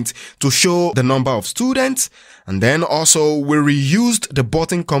component to show the number of students. And then also we reused the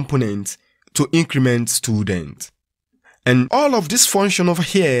button component to increment students. And all of this function over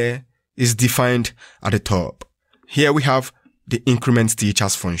here is defined at the top. Here we have the increment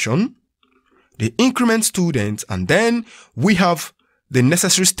teachers function, the increment students, and then we have the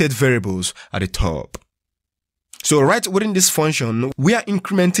necessary state variables at the top. So right within this function, we are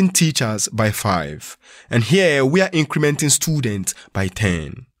incrementing teachers by 5. And here we are incrementing students by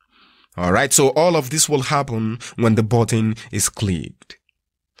 10. Alright, so all of this will happen when the button is clicked.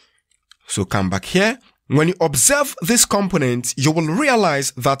 So come back here. When you observe this component, you will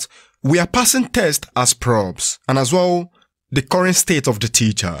realize that we are passing tests as probs and as well the current state of the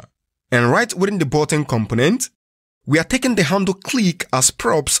teacher. And right within the button component, we are taking the handle click as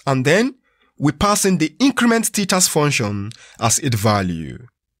probs and then we pass in the increment teachers function as its value.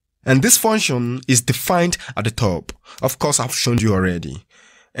 And this function is defined at the top. Of course, I've shown you already.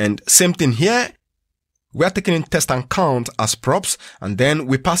 And same thing here. We are taking in test and count as props and then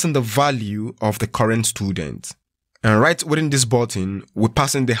we pass in the value of the current student. And right within this button, we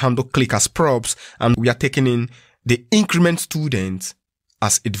pass in the handle click as props and we are taking in the increment student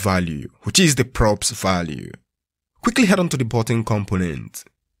as its value, which is the props value. Quickly head on to the button component.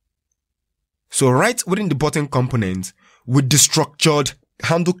 So right within the button component, we destructured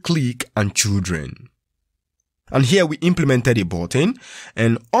handle click and children. And here we implemented a button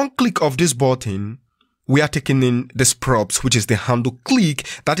and on click of this button, we are taking in this props, which is the handle click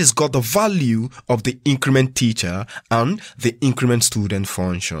that has got the value of the increment teacher and the increment student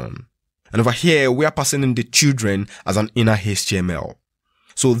function. And over here, we are passing in the children as an inner HTML.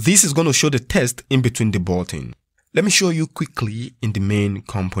 So this is going to show the text in between the button. Let me show you quickly in the main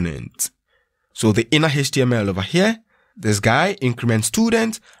component. So the inner HTML over here, this guy, increment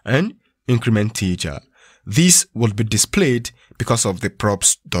student and increment teacher. This will be displayed because of the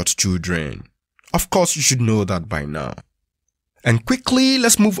props.children. Of course, you should know that by now. And quickly,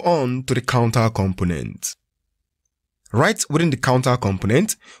 let's move on to the counter component. Right within the counter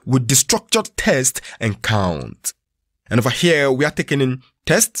component, we destructured test and count. And over here, we are taking in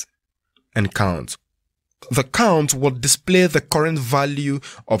test and count. The count will display the current value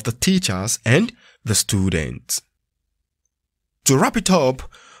of the teachers and the students. To wrap it up,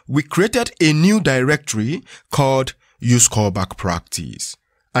 we created a new directory called useCallbackPractice.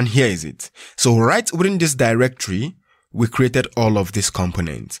 And here is it. So right within this directory, we created all of these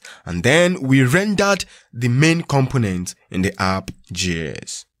components. And then we rendered the main component in the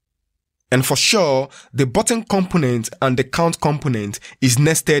app.js. And for sure, the button component and the count component is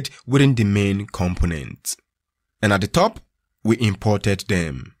nested within the main component. And at the top, we imported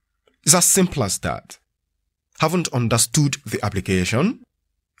them. It's as simple as that. Haven't understood the application?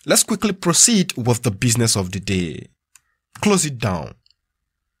 Let's quickly proceed with the business of the day. Close it down.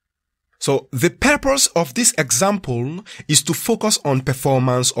 So the purpose of this example is to focus on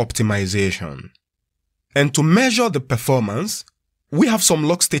performance optimization. And to measure the performance, we have some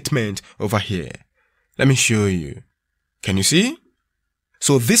log statement over here. Let me show you. Can you see?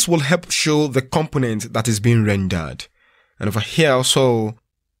 So this will help show the component that is being rendered. And over here also,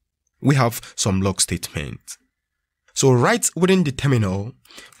 we have some log statement. So right within the terminal,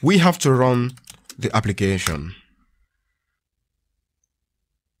 we have to run the application.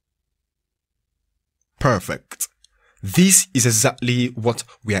 Perfect. This is exactly what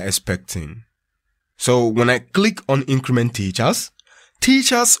we are expecting. So when I click on increment teachers,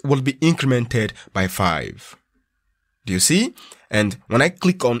 teachers will be incremented by 5. Do you see? And when I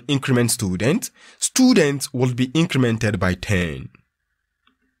click on increment student, students will be incremented by 10.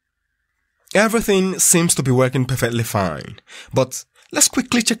 Everything seems to be working perfectly fine, but let's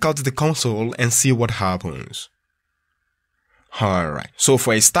quickly check out the console and see what happens. Alright, so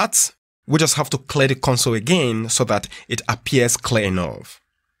for a start, we just have to clear the console again so that it appears clear enough.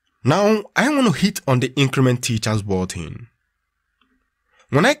 Now, I want to hit on the increment teachers button.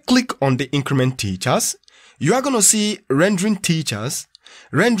 When I click on the increment teachers, you are going to see rendering teachers,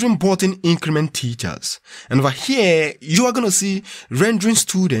 rendering button increment teachers. And over here, you are going to see rendering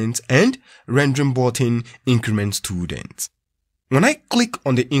students and rendering button increment students. When I click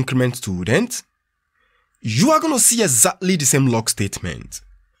on the increment student, you are going to see exactly the same log statement.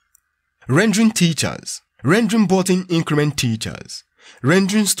 Rendering teachers, rendering button increment teachers,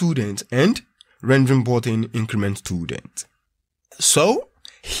 rendering students, and rendering button increment student. So,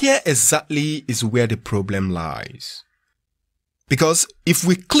 here exactly is where the problem lies. Because if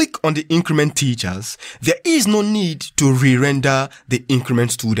we click on the increment teachers, there is no need to re-render the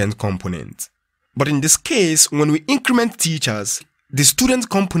increment student component. But in this case, when we increment teachers, the student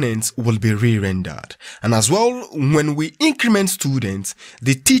components will be re-rendered. And as well, when we increment students,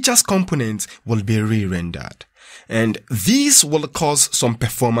 the teachers component will be re-rendered. And this will cause some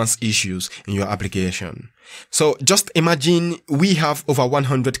performance issues in your application. So just imagine we have over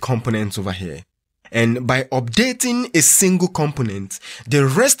 100 components over here. And by updating a single component, the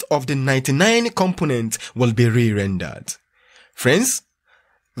rest of the 99 components will be re-rendered. Friends,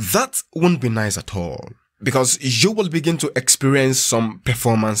 that won't be nice at all, because you will begin to experience some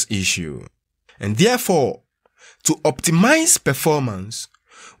performance issue. And therefore, to optimize performance,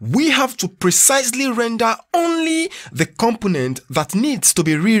 we have to precisely render only the component that needs to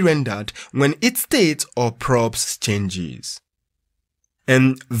be re-rendered when its state or props changes.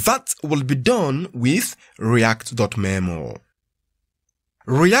 And that will be done with React.memo.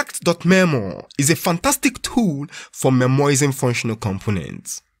 React.memo is a fantastic tool for memoizing functional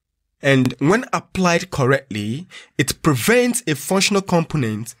components. And when applied correctly, it prevents a functional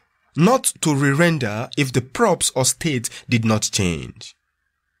component not to re-render if the props or state did not change.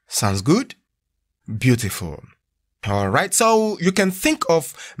 Sounds good? Beautiful. Alright, so you can think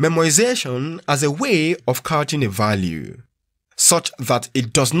of memoization as a way of couching a value, such that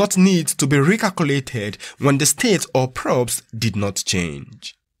it does not need to be recalculated when the state or props did not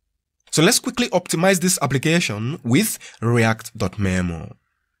change. So let's quickly optimize this application with React.memo.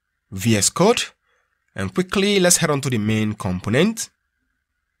 VS Code, and quickly let's head on to the main component.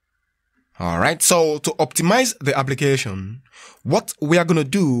 Alright, so to optimize the application, what we are going to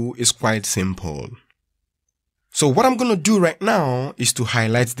do is quite simple. So what I'm going to do right now is to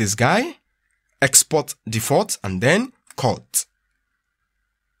highlight this guy, export default, and then cut.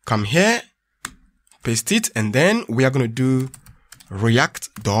 Come here, paste it, and then we are going to do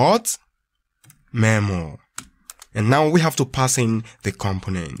React.memo. And now we have to pass in the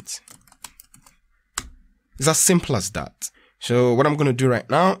component. It's as simple as that. So what I'm going to do right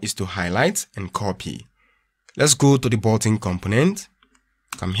now is to highlight and copy. Let's go to the button component.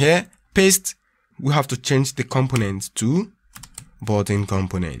 Come here, paste. We have to change the component to button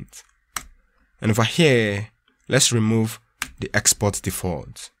component. And over here, let's remove the export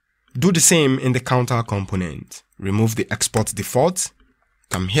default. Do the same in the counter component. Remove the export default.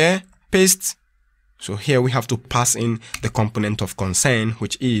 Come here, paste. So here we have to pass in the component of concern,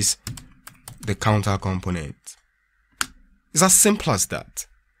 which is the counter component. It's as simple as that.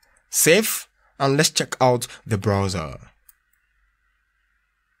 Save, and let's check out the browser.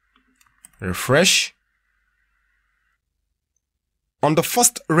 Refresh. On the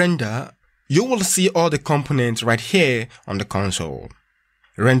first render, you will see all the components right here on the console.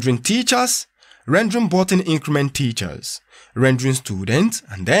 Rendering teachers, rendering button increment teachers, rendering student,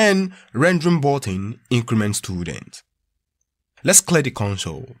 and then rendering button increment student. Let's clear the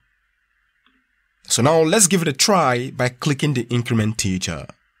console. So now let's give it a try by clicking the increment teacher.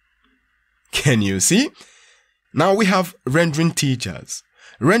 Can you see? Now we have rendering teachers,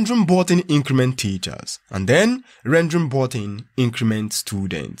 rendering button increment teachers, and then rendering button increment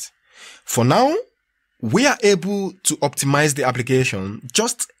students. For now, we are able to optimize the application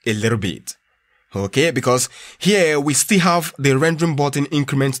just a little bit. Okay, because here we still have the rendering button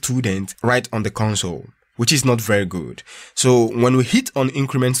increment student right on the console, which is not very good. So when we hit on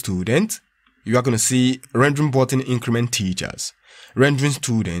increment student, you are going to see rendering button increment teachers, rendering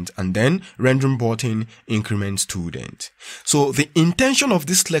student, and then rendering button increment student. So the intention of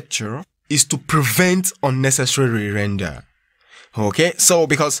this lecture is to prevent unnecessary render. Okay, so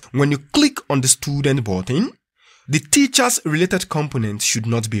because when you click on the student button, the teacher's related component should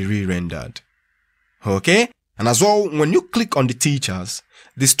not be re-rendered. Okay, and as well, when you click on the teachers,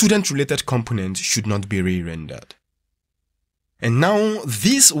 the student related component should not be re-rendered. And now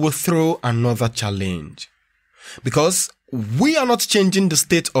this will throw another challenge, because we are not changing the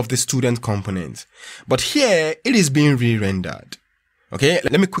state of the student component, but here it is being re-rendered. Okay,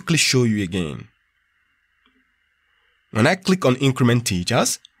 let me quickly show you again. When I click on increment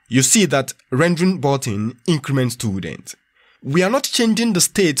teachers, you see that rendering button increment student. We are not changing the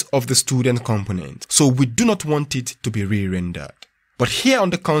state of the student component, so we do not want it to be re-rendered. But here on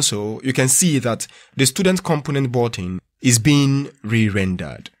the console, you can see that the student component button is being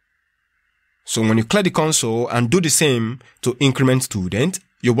re-rendered. So when you clear the console and do the same to increment student,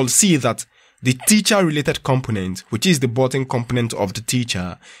 you will see that the teacher related component, which is the button component of the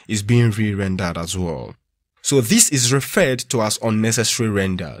teacher, is being re-rendered as well. So this is referred to as unnecessary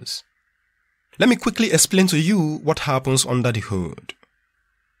renders. Let me quickly explain to you what happens under the hood.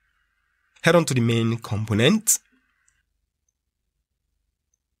 Head on to the main component.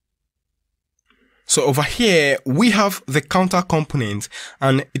 So over here, we have the counter component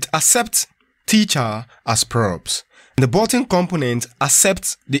and it accepts teacher as props. The button component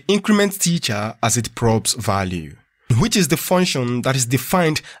accepts the increment teacher as its props value, which is the function that is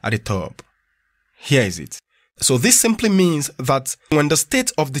defined at the top. Here is it. So this simply means that when the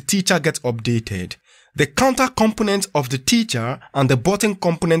state of the teacher gets updated, the counter component of the teacher and the button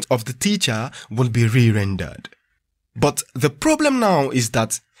component of the teacher will be re-rendered. But the problem now is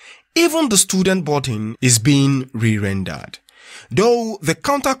that even the student button is being re-rendered, though the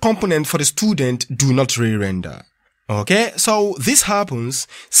counter component for the student do not re-render. Okay, so this happens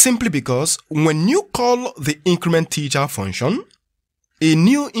simply because when you call the increment teacher function a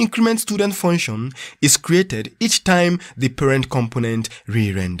new increment student function is created each time the parent component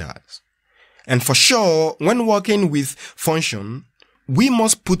re-renders. And for sure, when working with function, we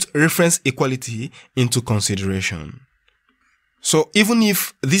must put reference equality into consideration. So even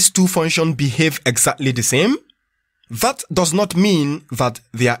if these two functions behave exactly the same, that does not mean that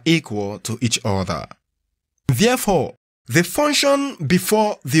they are equal to each other. Therefore, the function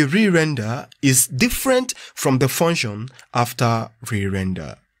before the re-render is different from the function after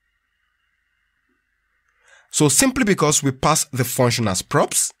re-render. So simply because we pass the function as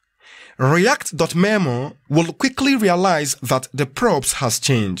props, React.memo will quickly realize that the props has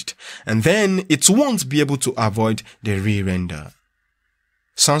changed, and then it won't be able to avoid the re-render.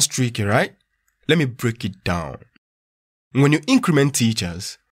 Sounds tricky, right? Let me break it down. When you increment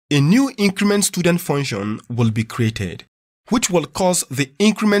teachers, a new increment student function will be created, which will cause the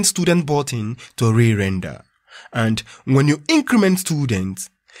increment student button to re-render. And when you increment students,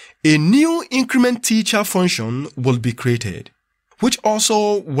 a new increment teacher function will be created, which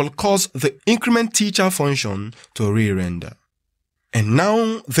also will cause the increment teacher function to re-render. And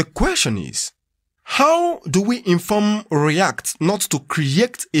now the question is, how do we inform React not to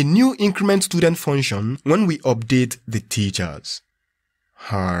create a new increment student function when we update the teachers?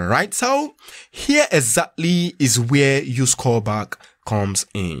 Alright, so here exactly is where useCallback comes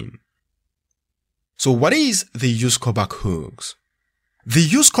in. So what is the useCallback hooks? The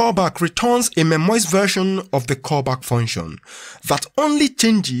useCallback returns a memoized version of the callback function that only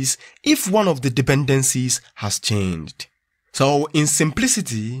changes if one of the dependencies has changed. So in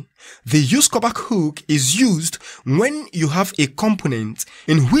simplicity, the useCallback hook is used when you have a component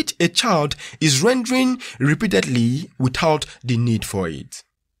in which a child is rendering repeatedly without the need for it.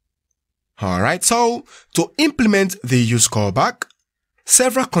 Alright, so to implement the useCallback,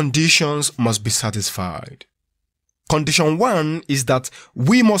 several conditions must be satisfied. Condition 1 is that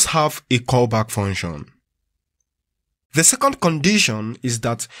we must have a callback function. The second condition is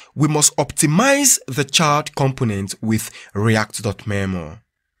that we must optimize the child component with React.memo.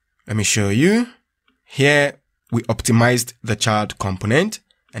 Let me show you. Here we optimized the child component,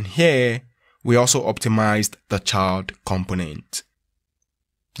 and here we also optimized the child component.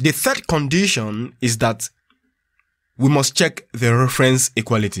 The third condition is that we must check the reference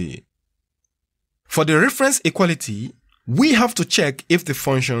equality. For the reference equality, we have to check if the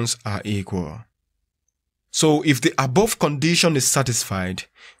functions are equal. So if the above condition is satisfied,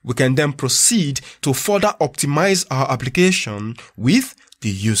 we can then proceed to further optimize our application with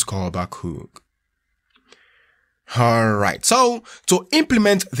the useCallback hook. Alright, so to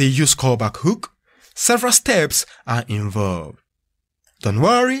implement the useCallback hook, several steps are involved. Don't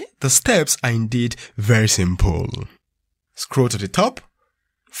worry, the steps are indeed very simple. Scroll to the top.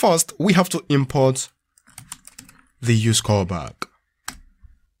 First, we have to import the useCallback.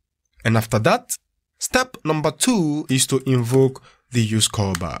 And after that, step number 2 is to invoke the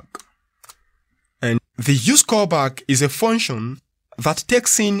useCallback. And the useCallback is a function that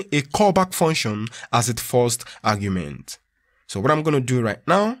takes in a callback function as its first argument. So what I'm going to do right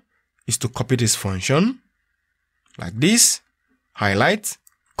now is to copy this function like this, highlight,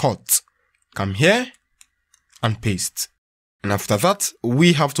 cut, come here and paste. And after that,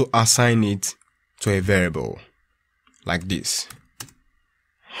 we have to assign it to a variable like this.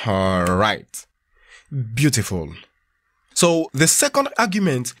 Alright. Beautiful. So the second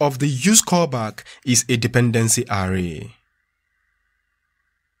argument of the useCallback is a dependency array.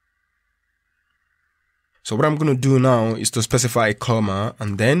 So what I'm going to do now is to specify a comma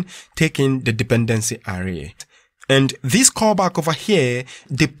and then take in the dependency array. And this callback over here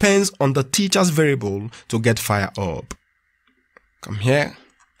depends on the teacher's variable to get fired up. Come here,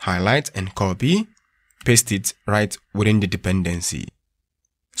 highlight and copy, paste it right within the dependency.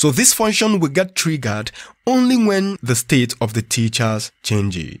 So this function will get triggered only when the state of the teachers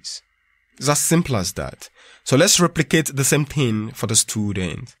changes. It's as simple as that. So let's replicate the same thing for the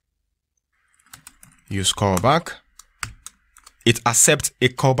student. useCallback. It accepts a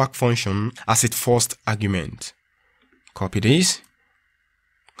callback function as its first argument. Copy this,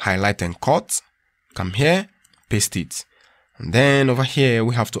 highlight and cut, come here, paste it. And then over here,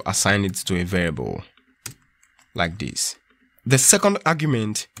 we have to assign it to a variable like this. The second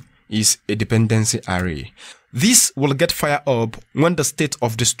argument is a dependency array. This will get fired up when the state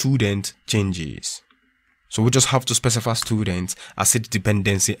of the student changes. So we just have to specify student as a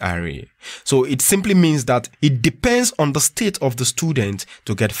dependency array. So it simply means that it depends on the state of the student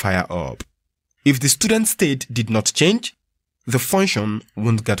to get fired up. If the student state did not change, the function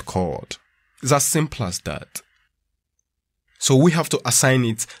won't get called. It's as simple as that. So we have to assign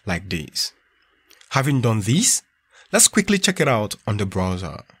it like this. Having done this, Let's quickly check it out on the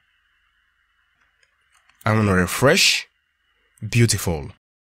browser. I want to refresh. Beautiful.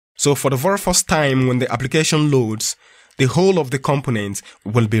 So for the very first time when the application loads, the whole of the component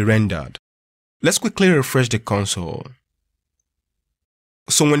will be rendered. Let's quickly refresh the console.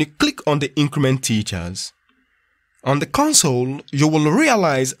 So when you click on the increment teachers, on the console, you will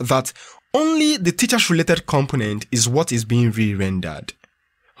realize that only the teachers related component is what is being re-rendered.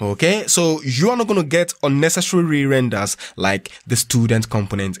 Okay, so you are not going to get unnecessary re-renders like the student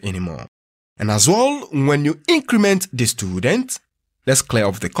component anymore. And as well, when you increment the student, let's clear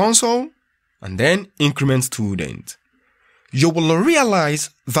off the console and then increment student. You will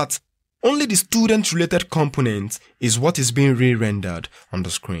realize that only the student related component is what is being re-rendered on the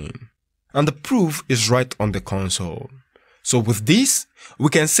screen. And the proof is right on the console. So with this, we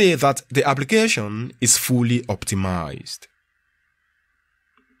can say that the application is fully optimized.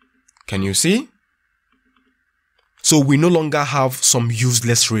 Can you see? So we no longer have some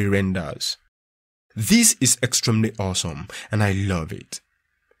useless re-renders. This is extremely awesome and I love it.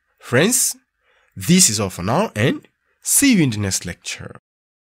 Friends, this is all for now and see you in the next lecture.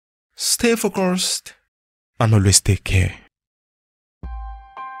 Stay focused and always take care.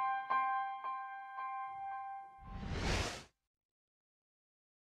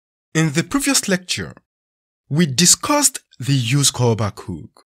 In the previous lecture, we discussed the use callback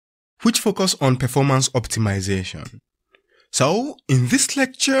hook, which focused on performance optimization. So, in this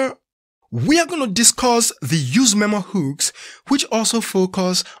lecture, we are going to discuss the use memo hooks, which also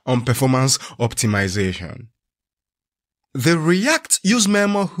focus on performance optimization. The React use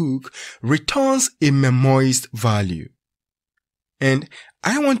memo hook returns a memoized value. And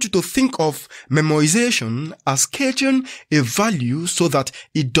I want you to think of memoization as catching a value so that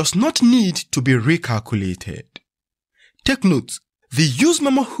it does not need to be recalculated. Take note, the use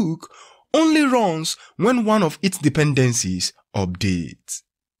memo hook only runs when one of its dependencies updates.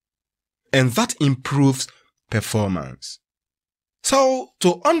 And that improves performance. So,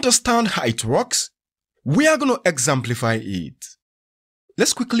 to understand how it works, we are going to exemplify it.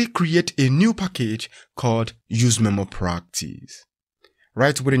 Let's quickly create a new package called useMemoPractice.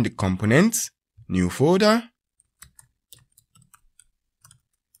 Right within the components, new folder.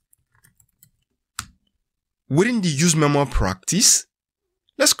 Within the useMemoPractice,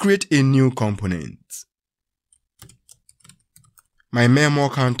 let's create a new component. My memo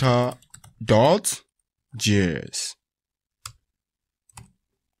counter .js.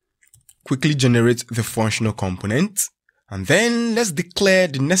 Quickly generate the functional component, and then let's declare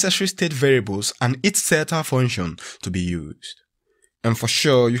the necessary state variables and its setter function to be used. And for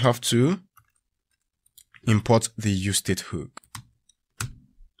sure, you have to import the useState hook.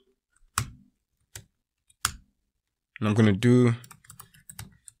 And I'm going to do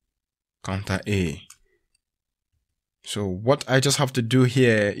counter A. So what I just have to do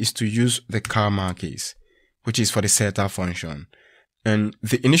here is to use the karma case, which is for the setter function. And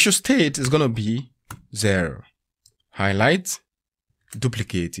the initial state is going to be 0. Highlight,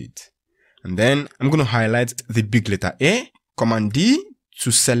 duplicate it. And then I'm going to highlight the big letter A, Command D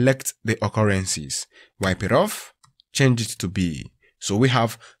to select the occurrences. Wipe it off, change it to B. So we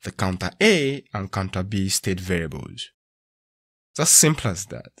have the counter A and counter B state variables. It's as simple as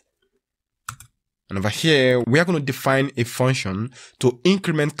that. And over here, we are going to define a function to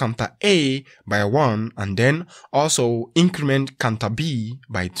increment counter A by 1 and then also increment counter B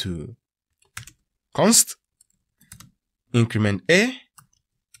by 2. Const increment A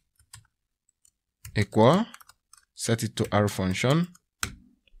equal, set it to arrow function,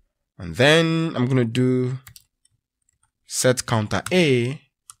 and then I'm going to do set counter A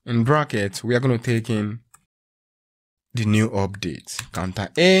in brackets. We are going to take in the new update, counter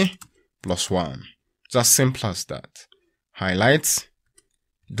A plus 1. It's as simple as that. Highlight,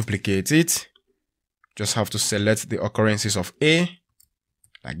 duplicate it. Just have to select the occurrences of A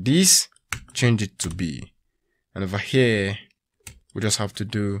like this, change it to B. And over here, we just have to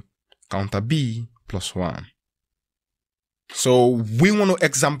do counter B plus 1. So we want to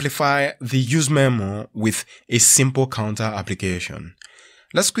exemplify the use memo with a simple counter application.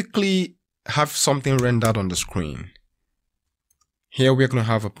 Let's quickly have something rendered on the screen. Here we're going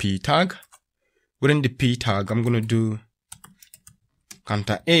to have a P tag. Within the P tag, I'm going to do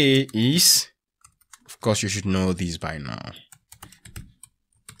counter A is, of course you should know these by now.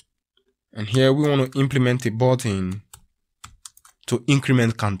 And here we want to implement a button to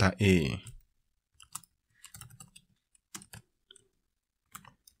increment counter A.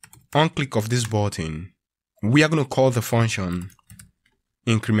 On click of this button, we are going to call the function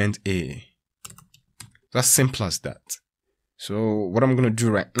increment A. That's simple as that. So what I'm going to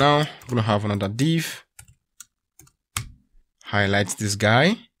do right now, I'm going to have another div highlight this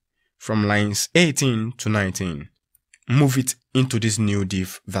guy from lines 18 to 19. Move it into this new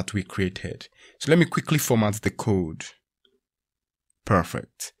div that we created. So let me quickly format the code.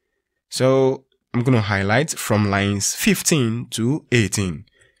 Perfect. So I'm going to highlight from lines 15 to 18.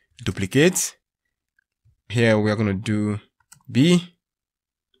 Duplicate. Here we are going to do B,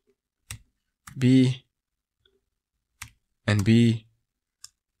 B, and B,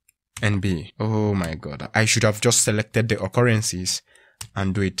 and B. Oh my God. I should have just selected the occurrences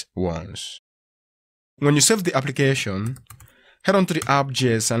and do it once. When you save the application, head on to the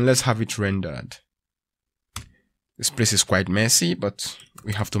app.js and let's have it rendered. This place is quite messy, but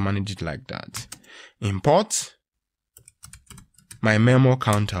we have to manage it like that. Import my memo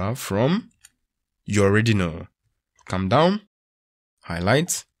counter from, you already know. Come down,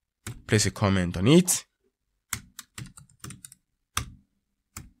 highlight, place a comment on it.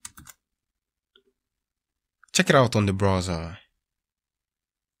 Check it out on the browser.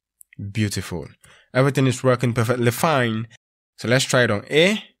 Beautiful. Everything is working perfectly fine. So let's try it on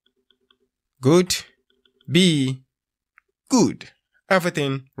A. Good. B. Good.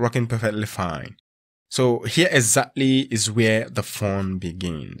 Everything working perfectly fine. So here exactly is where the fun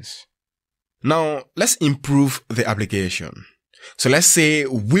begins. Now let's improve the application. So let's say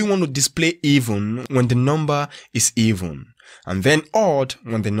we want to display even when the number is even, and then odd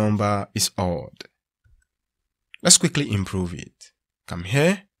when the number is odd. Let's quickly improve it. Come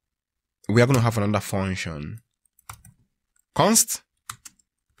here. We are going to have another function. Const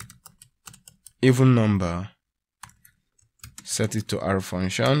even number. Set it to our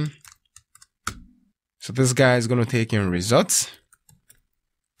function. So this guy is going to take in results.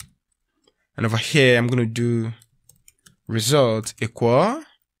 And over here, I'm going to do result equal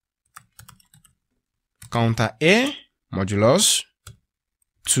counter A modulus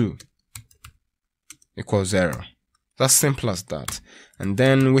 2 equals 0. That's simple as that. And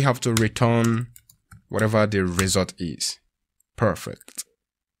then we have to return whatever the result is. Perfect.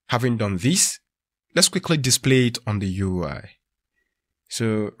 Having done this, let's quickly display it on the UI.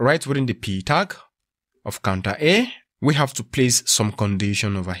 So right within the p tag of counter A, we have to place some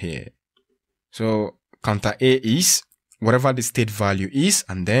condition over here. So counter A is whatever the state value is,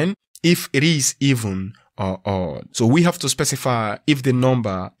 and then if it is even or odd. So we have to specify if the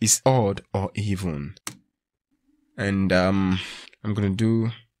number is odd or even. And I'm going to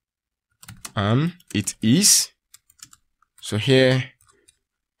do it is. So here,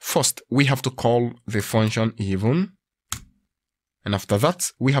 first we have to call the function even. And after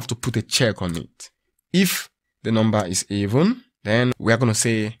that, we have to put a check on it. If the number is even, then we are going to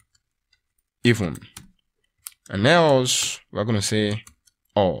say even. And else, we're going to say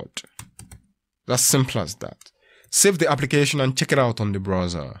odd. That's simple as that. Save the application and check it out on the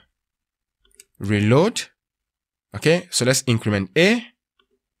browser. Reload. Okay, so let's increment A.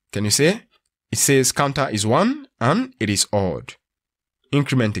 Can you see? It says counter is 1 and it is odd.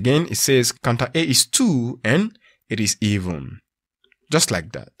 Increment again, it says counter A is 2 and it is even. Just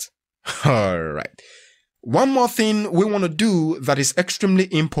like that. Alright. One more thing we want to do that is extremely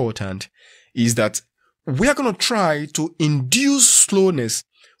important is that we are going to try to induce slowness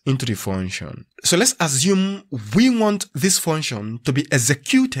into the function. So let's assume we want this function to be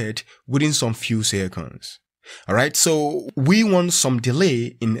executed within some few seconds. Alright, so we want some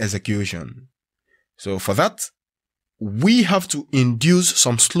delay in execution. So for that, we have to induce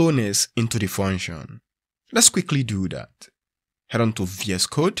some slowness into the function. Let's quickly do that. Head on to VS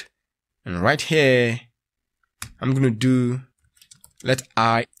Code, and right here, I'm going to do let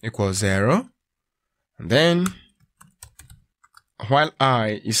I equal 0. And then, while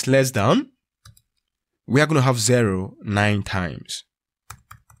I is less than, we are going to have 0 9 times.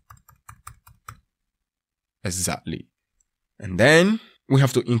 Exactly. And then, we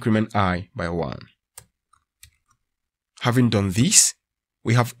have to increment I by 1. Having done this,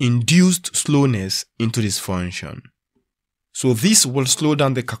 we have induced slowness into this function. So this will slow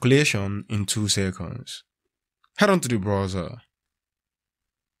down the calculation in 2 seconds. Head on to the browser.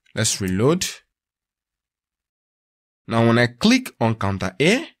 Let's reload. Now when I click on counter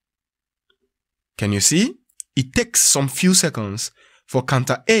A, can you see? It takes some few seconds for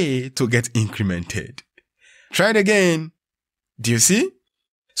counter A to get incremented. Try it again. Do you see?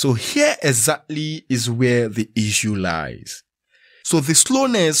 So here exactly is where the issue lies. So the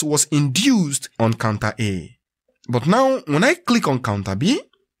slowness was induced on counter A. But now when I click on counter B,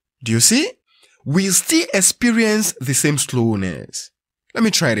 do you see? We still experience the same slowness. Let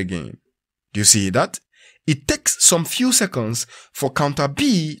me try it again. Do you see that? It takes some few seconds for counter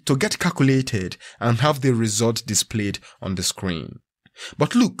B to get calculated and have the result displayed on the screen.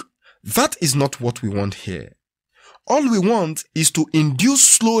 But look, that is not what we want here. All we want is to induce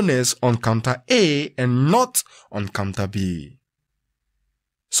slowness on counter A and not on counter B.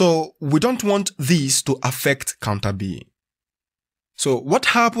 So we don't want this to affect counter B. So what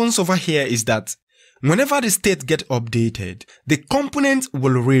happens over here is that whenever the state gets updated, the component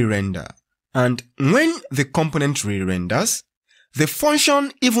will re-render. And when the component re-renders, the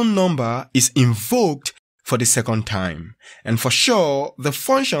function even number is invoked for the second time. And for sure, the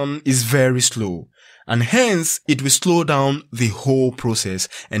function is very slow, and hence it will slow down the whole process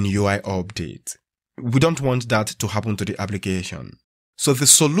and UI update. We don't want that to happen to the application. So the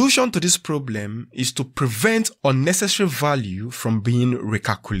solution to this problem is to prevent unnecessary value from being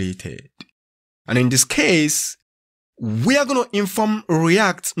recalculated. And in this case, we are going to inform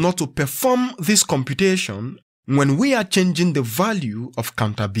React not to perform this computation when we are changing the value of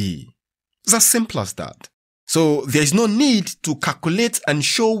counter B. It's as simple as that. So there is no need to calculate and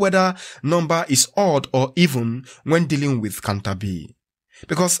show whether number is odd or even when dealing with counter B,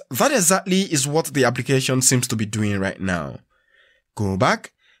 because that exactly is what the application seems to be doing right now. Go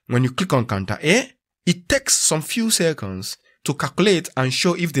back. When you click on counter A, it takes some few seconds to calculate and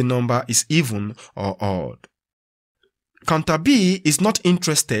show if the number is even or odd. Counter B is not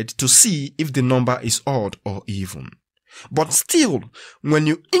interested to see if the number is odd or even. But still, when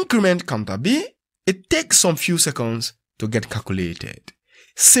you increment counter B, it takes some few seconds to get calculated,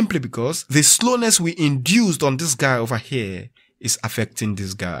 simply because the slowness we induced on this guy over here is affecting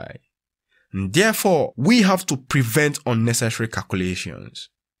this guy. And therefore, we have to prevent unnecessary calculations.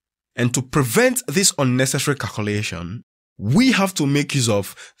 And to prevent this unnecessary calculation, we have to make use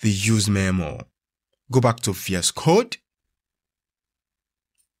of the useMemo. Go back to VS Code.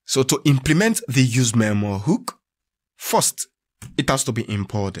 So to implement the useMemo hook, first, it has to be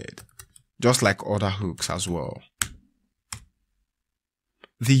imported, just like other hooks as well.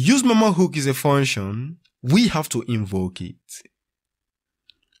 The useMemo hook is a function. We have to invoke it.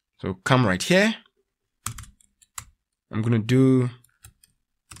 So come right here. I'm going to do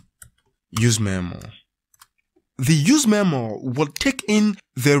useMemo. The useMemo will take in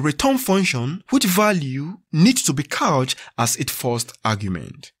the return function, which value needs to be couched as its first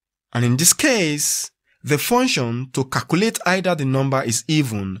argument. And in this case, the function to calculate either the number is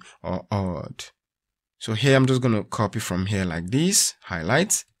even or odd. So here I'm just going to copy from here like this,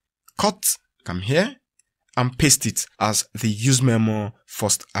 highlight, cut, come here, and paste it as the useMemo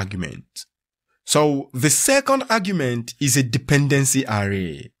first argument. So the second argument is a dependency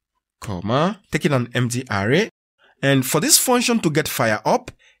array, comma, taking an empty array. And for this function to get fire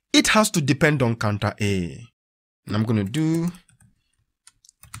up, it has to depend on counter A. And I'm going to do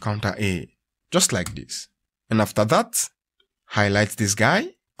counter A, just like this. And after that, highlight this guy,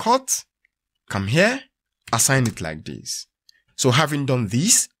 cut, come here, assign it like this. So having done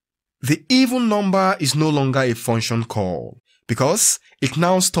this, the even number is no longer a function call because it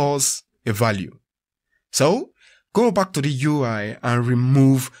now stores a value. So go back to the UI and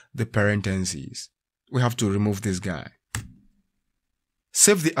remove the parentheses. We have to remove this guy.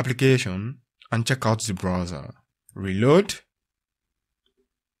 Save the application and check out the browser. Reload.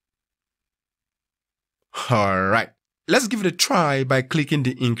 Alright, let's give it a try by clicking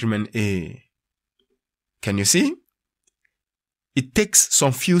the increment A. Can you see? It takes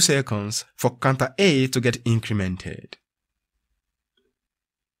some few seconds for counter A to get incremented.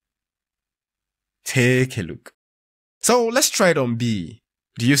 Take a look. So let's try it on B.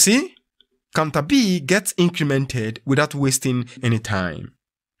 Do you see? Counter B gets incremented without wasting any time.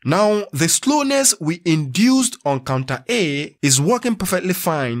 Now, the slowness we induced on counter A is working perfectly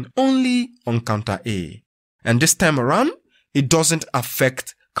fine only on counter A. And this time around, it doesn't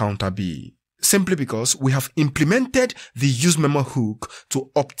affect counter B, simply because we have implemented the useMemo hook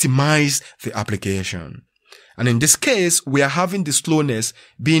to optimize the application. And in this case, we are having the slowness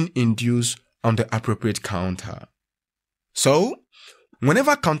being induced on the appropriate counter. So,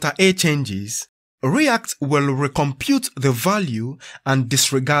 whenever counter A changes, React will recompute the value and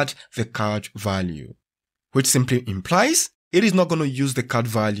disregard the card value, which simply implies it is not going to use the card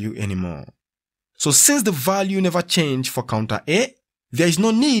value anymore. So since the value never changed for counter A, there is no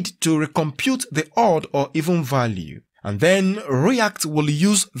need to recompute the odd or even value. And then React will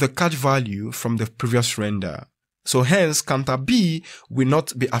use the card value from the previous render. So hence counter B will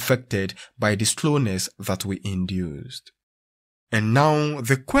not be affected by the slowness that we induced. And now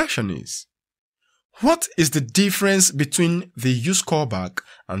the question is, what is the difference between the useCallback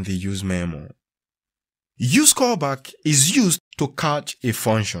and the useMemo? UseCallback is used to catch a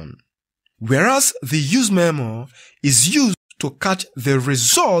function, whereas the useMemo is used to catch the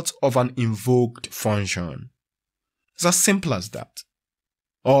result of an invoked function. It's as simple as that.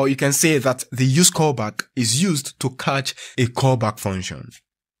 Or you can say that the useCallback is used to catch a callback function.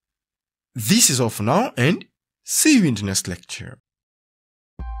 This is all for now, and see you in the next lecture.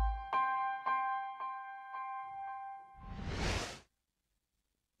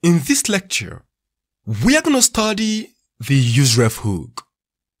 In this lecture, we are going to study the useRef hook.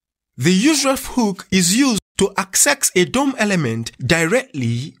 The useRef hook is used to access a DOM element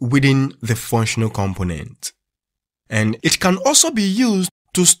directly within the functional component. And it can also be used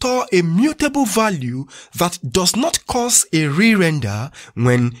to store a mutable value that does not cause a re-render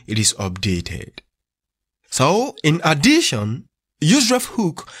when it is updated. So, in addition, useRef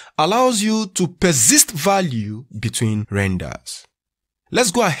hook allows you to persist value between renders.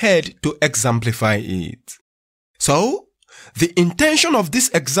 Let's go ahead to exemplify it. So, the intention of this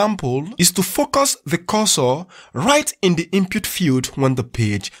example is to focus the cursor right in the input field when the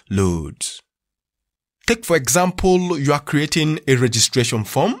page loads. Take for example, you are creating a registration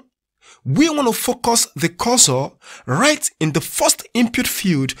form. We want to focus the cursor right in the first input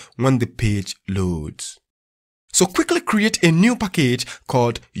field when the page loads. So quickly create a new package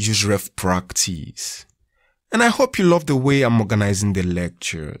called useRef practice. And I hope you love the way I'm organizing the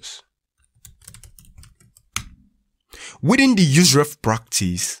lectures. Within the useRef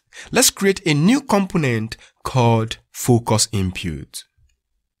practice, let's create a new component called focus input.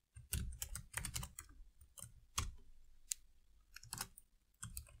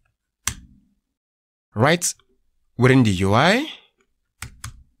 Right within the UI,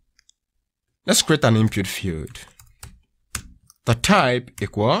 let's create an input field. The type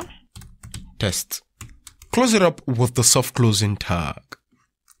equal test. Close it up with the soft closing tag.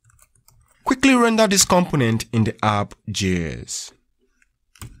 Quickly render this component in the app.js.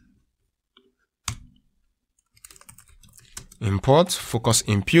 Import focus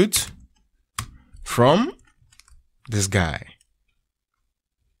input from this guy.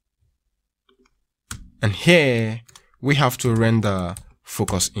 And here we have to render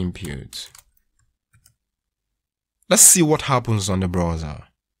focus input. Let's see what happens on the browser.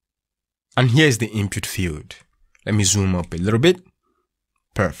 And here's the input field. Let me zoom up a little bit.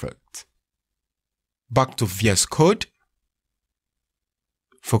 Perfect. Back to VS Code.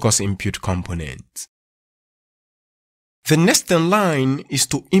 Focus input component. The next in line is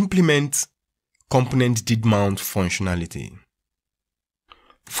to implement componentDidMount functionality.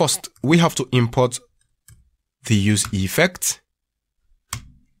 First, we have to import the useEffect.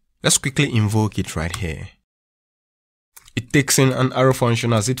 Let's quickly invoke it right here. It takes in an arrow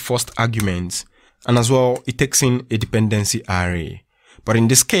function as its first argument, and as well, it takes in a dependency array. But in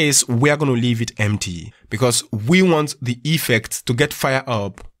this case, we are going to leave it empty because we want the effect to get fired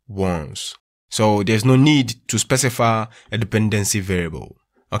up once. So there's no need to specify a dependency variable.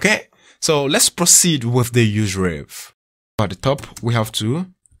 Okay? So let's proceed with the useRef. At the top, we have to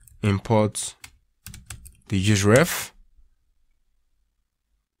import the useRef.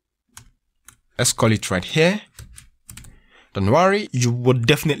 Let's call it right here. Don't worry, you will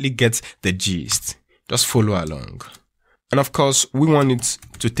definitely get the gist. Just follow along. And of course, we want it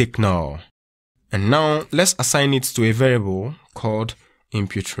to take null. And now let's assign it to a variable called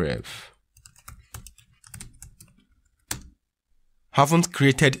inputRef. Haven't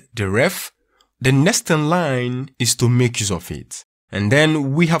created the ref, the next in line is to make use of it. And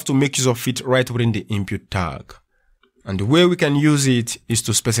then we have to make use of it right within the input tag. And the way we can use it is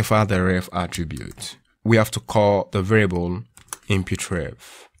to specify the ref attribute. We have to call the variable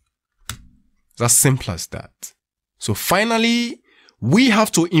inputRef. It's as simple as that. So finally, we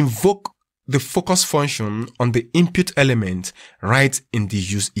have to invoke the focus function on the input element right in the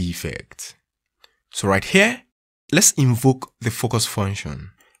useEffect. So right here, let's invoke the focus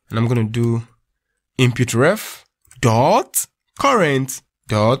function. And I'm going to do inputRef dot current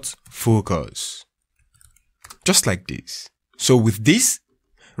dot focus. Just like this. So with this,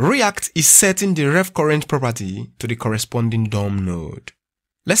 React is setting the ref current property to the corresponding DOM node.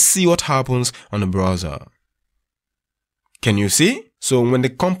 Let's see what happens on the browser. Can you see? So when the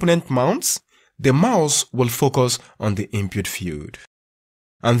component mounts, the mouse will focus on the input field.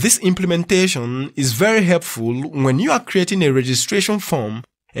 And this implementation is very helpful when you are creating a registration form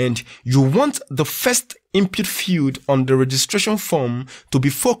and you want the first input field on the registration form to be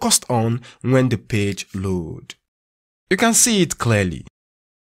focused on when the page loads. You can see it clearly.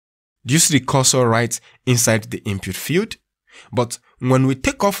 Do you see the cursor right inside the input field? But when we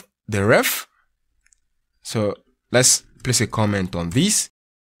take off the ref, so let's place a comment on this.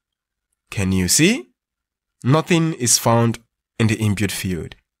 Can you see? Nothing is found in the input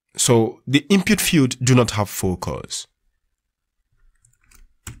field. So the input field do not have focus.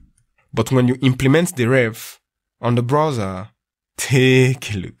 But when you implement the ref on the browser,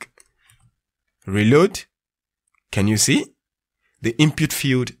 Take a look. Reload. Can you see? The input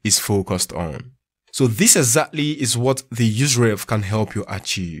field is focused on. So this exactly is what the useRef can help you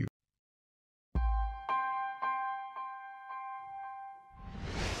achieve.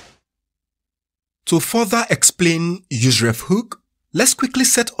 To further explain useRef hook, let's quickly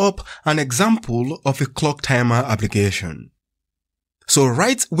set up an example of a clock timer application. So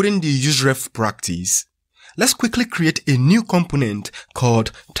right within the useRef practice, let's quickly create a new component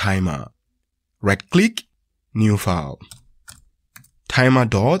called timer. Right click, new file,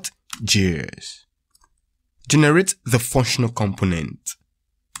 timer.js. Generate the functional component.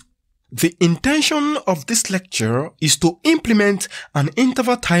 The intention of this lecture is to implement an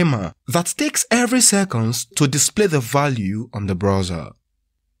interval timer that takes every second to display the value on the browser.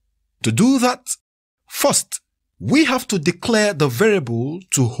 To do that, first, we have to declare the variable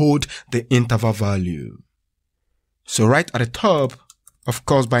to hold the interval value. So right at the top, of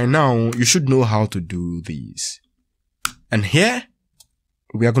course by now, you should know how to do this. And here,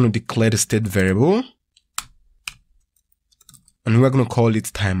 we are going to declare the state variable, and we're going to call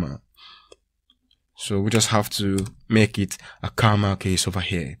it timer. So we just have to make it a camel case over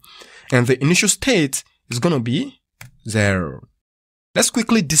here. And the initial state is going to be 0. Let's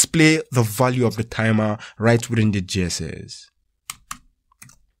quickly display the value of the timer right within the JSS.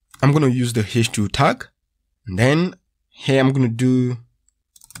 I'm going to use the h2 tag. And then here I'm going to do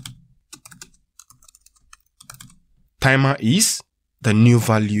timer is the new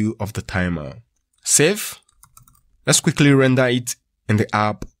value of the timer. Save. Let's quickly render it in the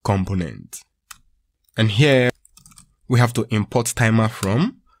app component. And here we have to import timer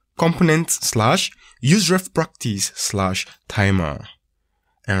from component/useRefPractice/timer.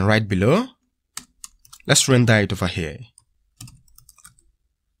 And right below, let's render it over here.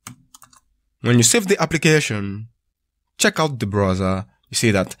 When you save the application, check out the browser, you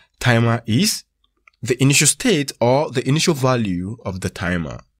see that timer is the initial state or the initial value of the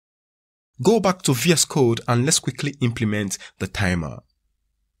timer. Go back to VS Code and let's quickly implement the timer.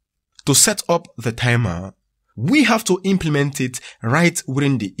 To set up the timer, we have to implement it right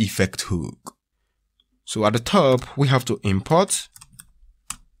within the effect hook. So at the top, we have to import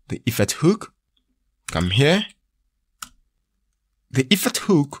the effect hook. Come here. The effect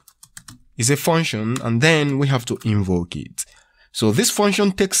hook is a function and then we have to invoke it. So this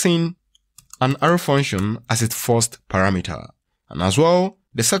function takes in an arrow function as its first parameter. And as well,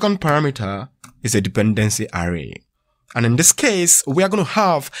 the second parameter is a dependency array. And in this case, we are going to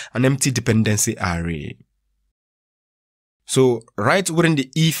have an empty dependency array. So right within the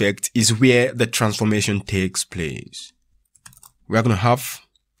effect is where the transformation takes place. We are going to have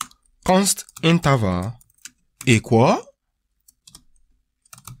const interval equal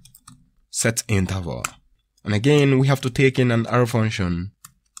set interval. And again, we have to take in an arrow function.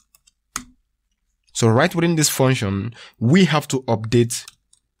 So right within this function, we have to update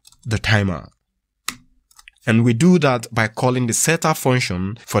the timer. And we do that by calling the setter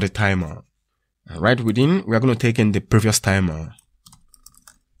function for the timer. And right within, we are going to take in the previous timer.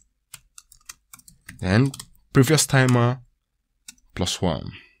 Then previous timer plus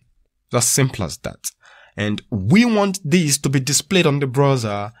 1. Just simple as that. And we want this to be displayed on the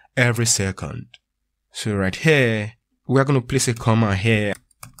browser every second. So right here, we are going to place a comma here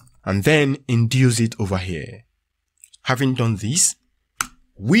and then induce it over here. Having done this,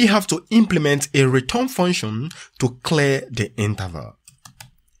 we have to implement a return function to clear the interval.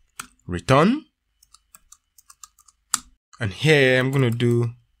 Return. And here I'm going to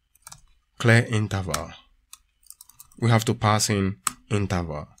do clear interval. We have to pass in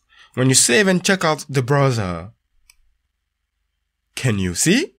interval. When you save and check out the browser, can you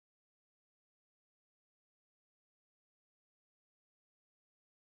see?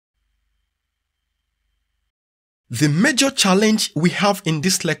 The major challenge we have in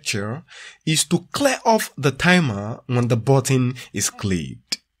this lecture is to clear off the timer when the button is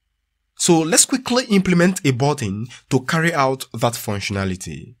clicked. So let's quickly implement a button to carry out that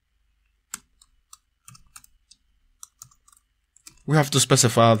functionality. We have to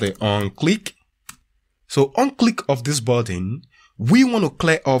specify the on click. So on click of this button, we want to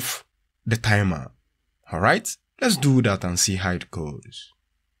clear off the timer. Alright, let's do that and see how it goes.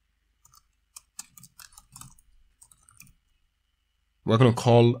 We're going to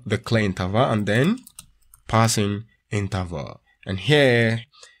call the clear interval and then passing interval. And here,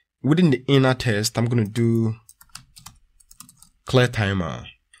 within the inner test, I'm going to do clear timer.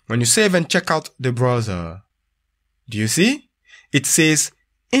 When you save and check out the browser, do you see? It says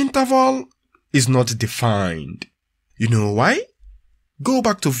interval is not defined. You know why? Go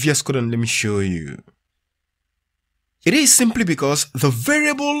back to VS Code and let me show you. It is simply because the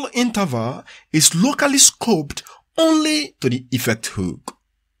variable interval is locally scoped only to the effect hook.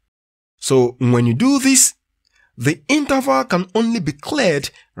 So when you do this, the interval can only be cleared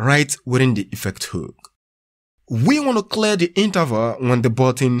right within the effect hook. We want to clear the interval when the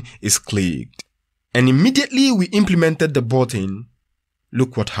button is clicked. And immediately we implemented the button,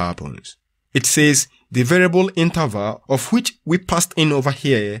 look what happens. It says the variable interval of which we passed in over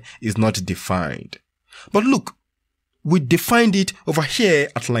here is not defined. But look, we defined it over here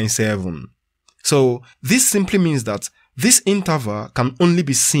at line 7. So this simply means that this interval can only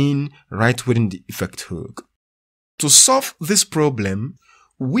be seen right within the effect hook. To solve this problem,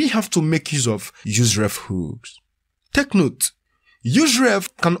 we have to make use of useRef hooks. Take note, useRef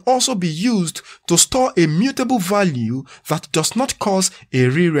can also be used to store a mutable value that does not cause a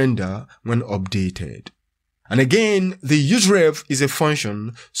re-render when updated. And again, the useRef is a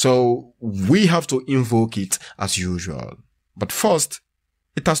function, so we have to invoke it as usual. But first,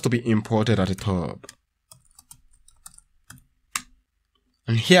 it has to be imported at the top.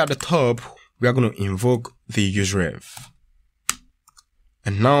 And here at the top, we are going to invoke the useRef.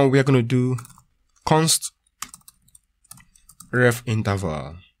 And now we are going to do const ref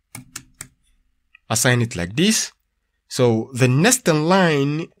interval. Assign it like this. So the next in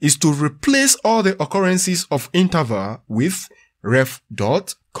line is to replace all the occurrences of interval with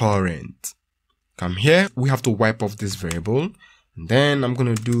ref.current. Come here, we have to wipe off this variable. And then I'm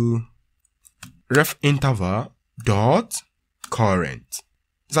going to do ref interval dot current.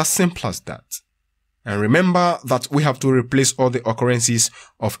 It's as simple as that. And remember that we have to replace all the occurrences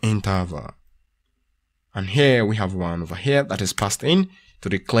of interval. And here we have one over here that is passed in to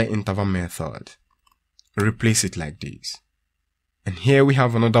the clear interval method. Replace it like this. And here we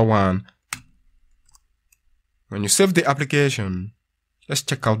have another one. When you save the application, let's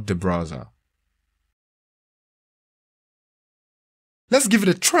check out the browser. Let's give it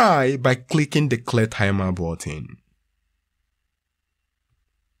a try by clicking the clear timer button.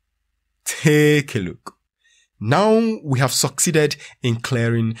 Take a look. Now we have succeeded in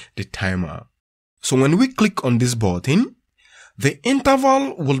clearing the timer. So when we click on this button, the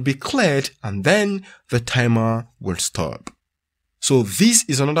interval will be cleared and then the timer will stop. So this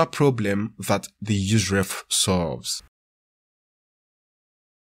is another problem that the useRef solves.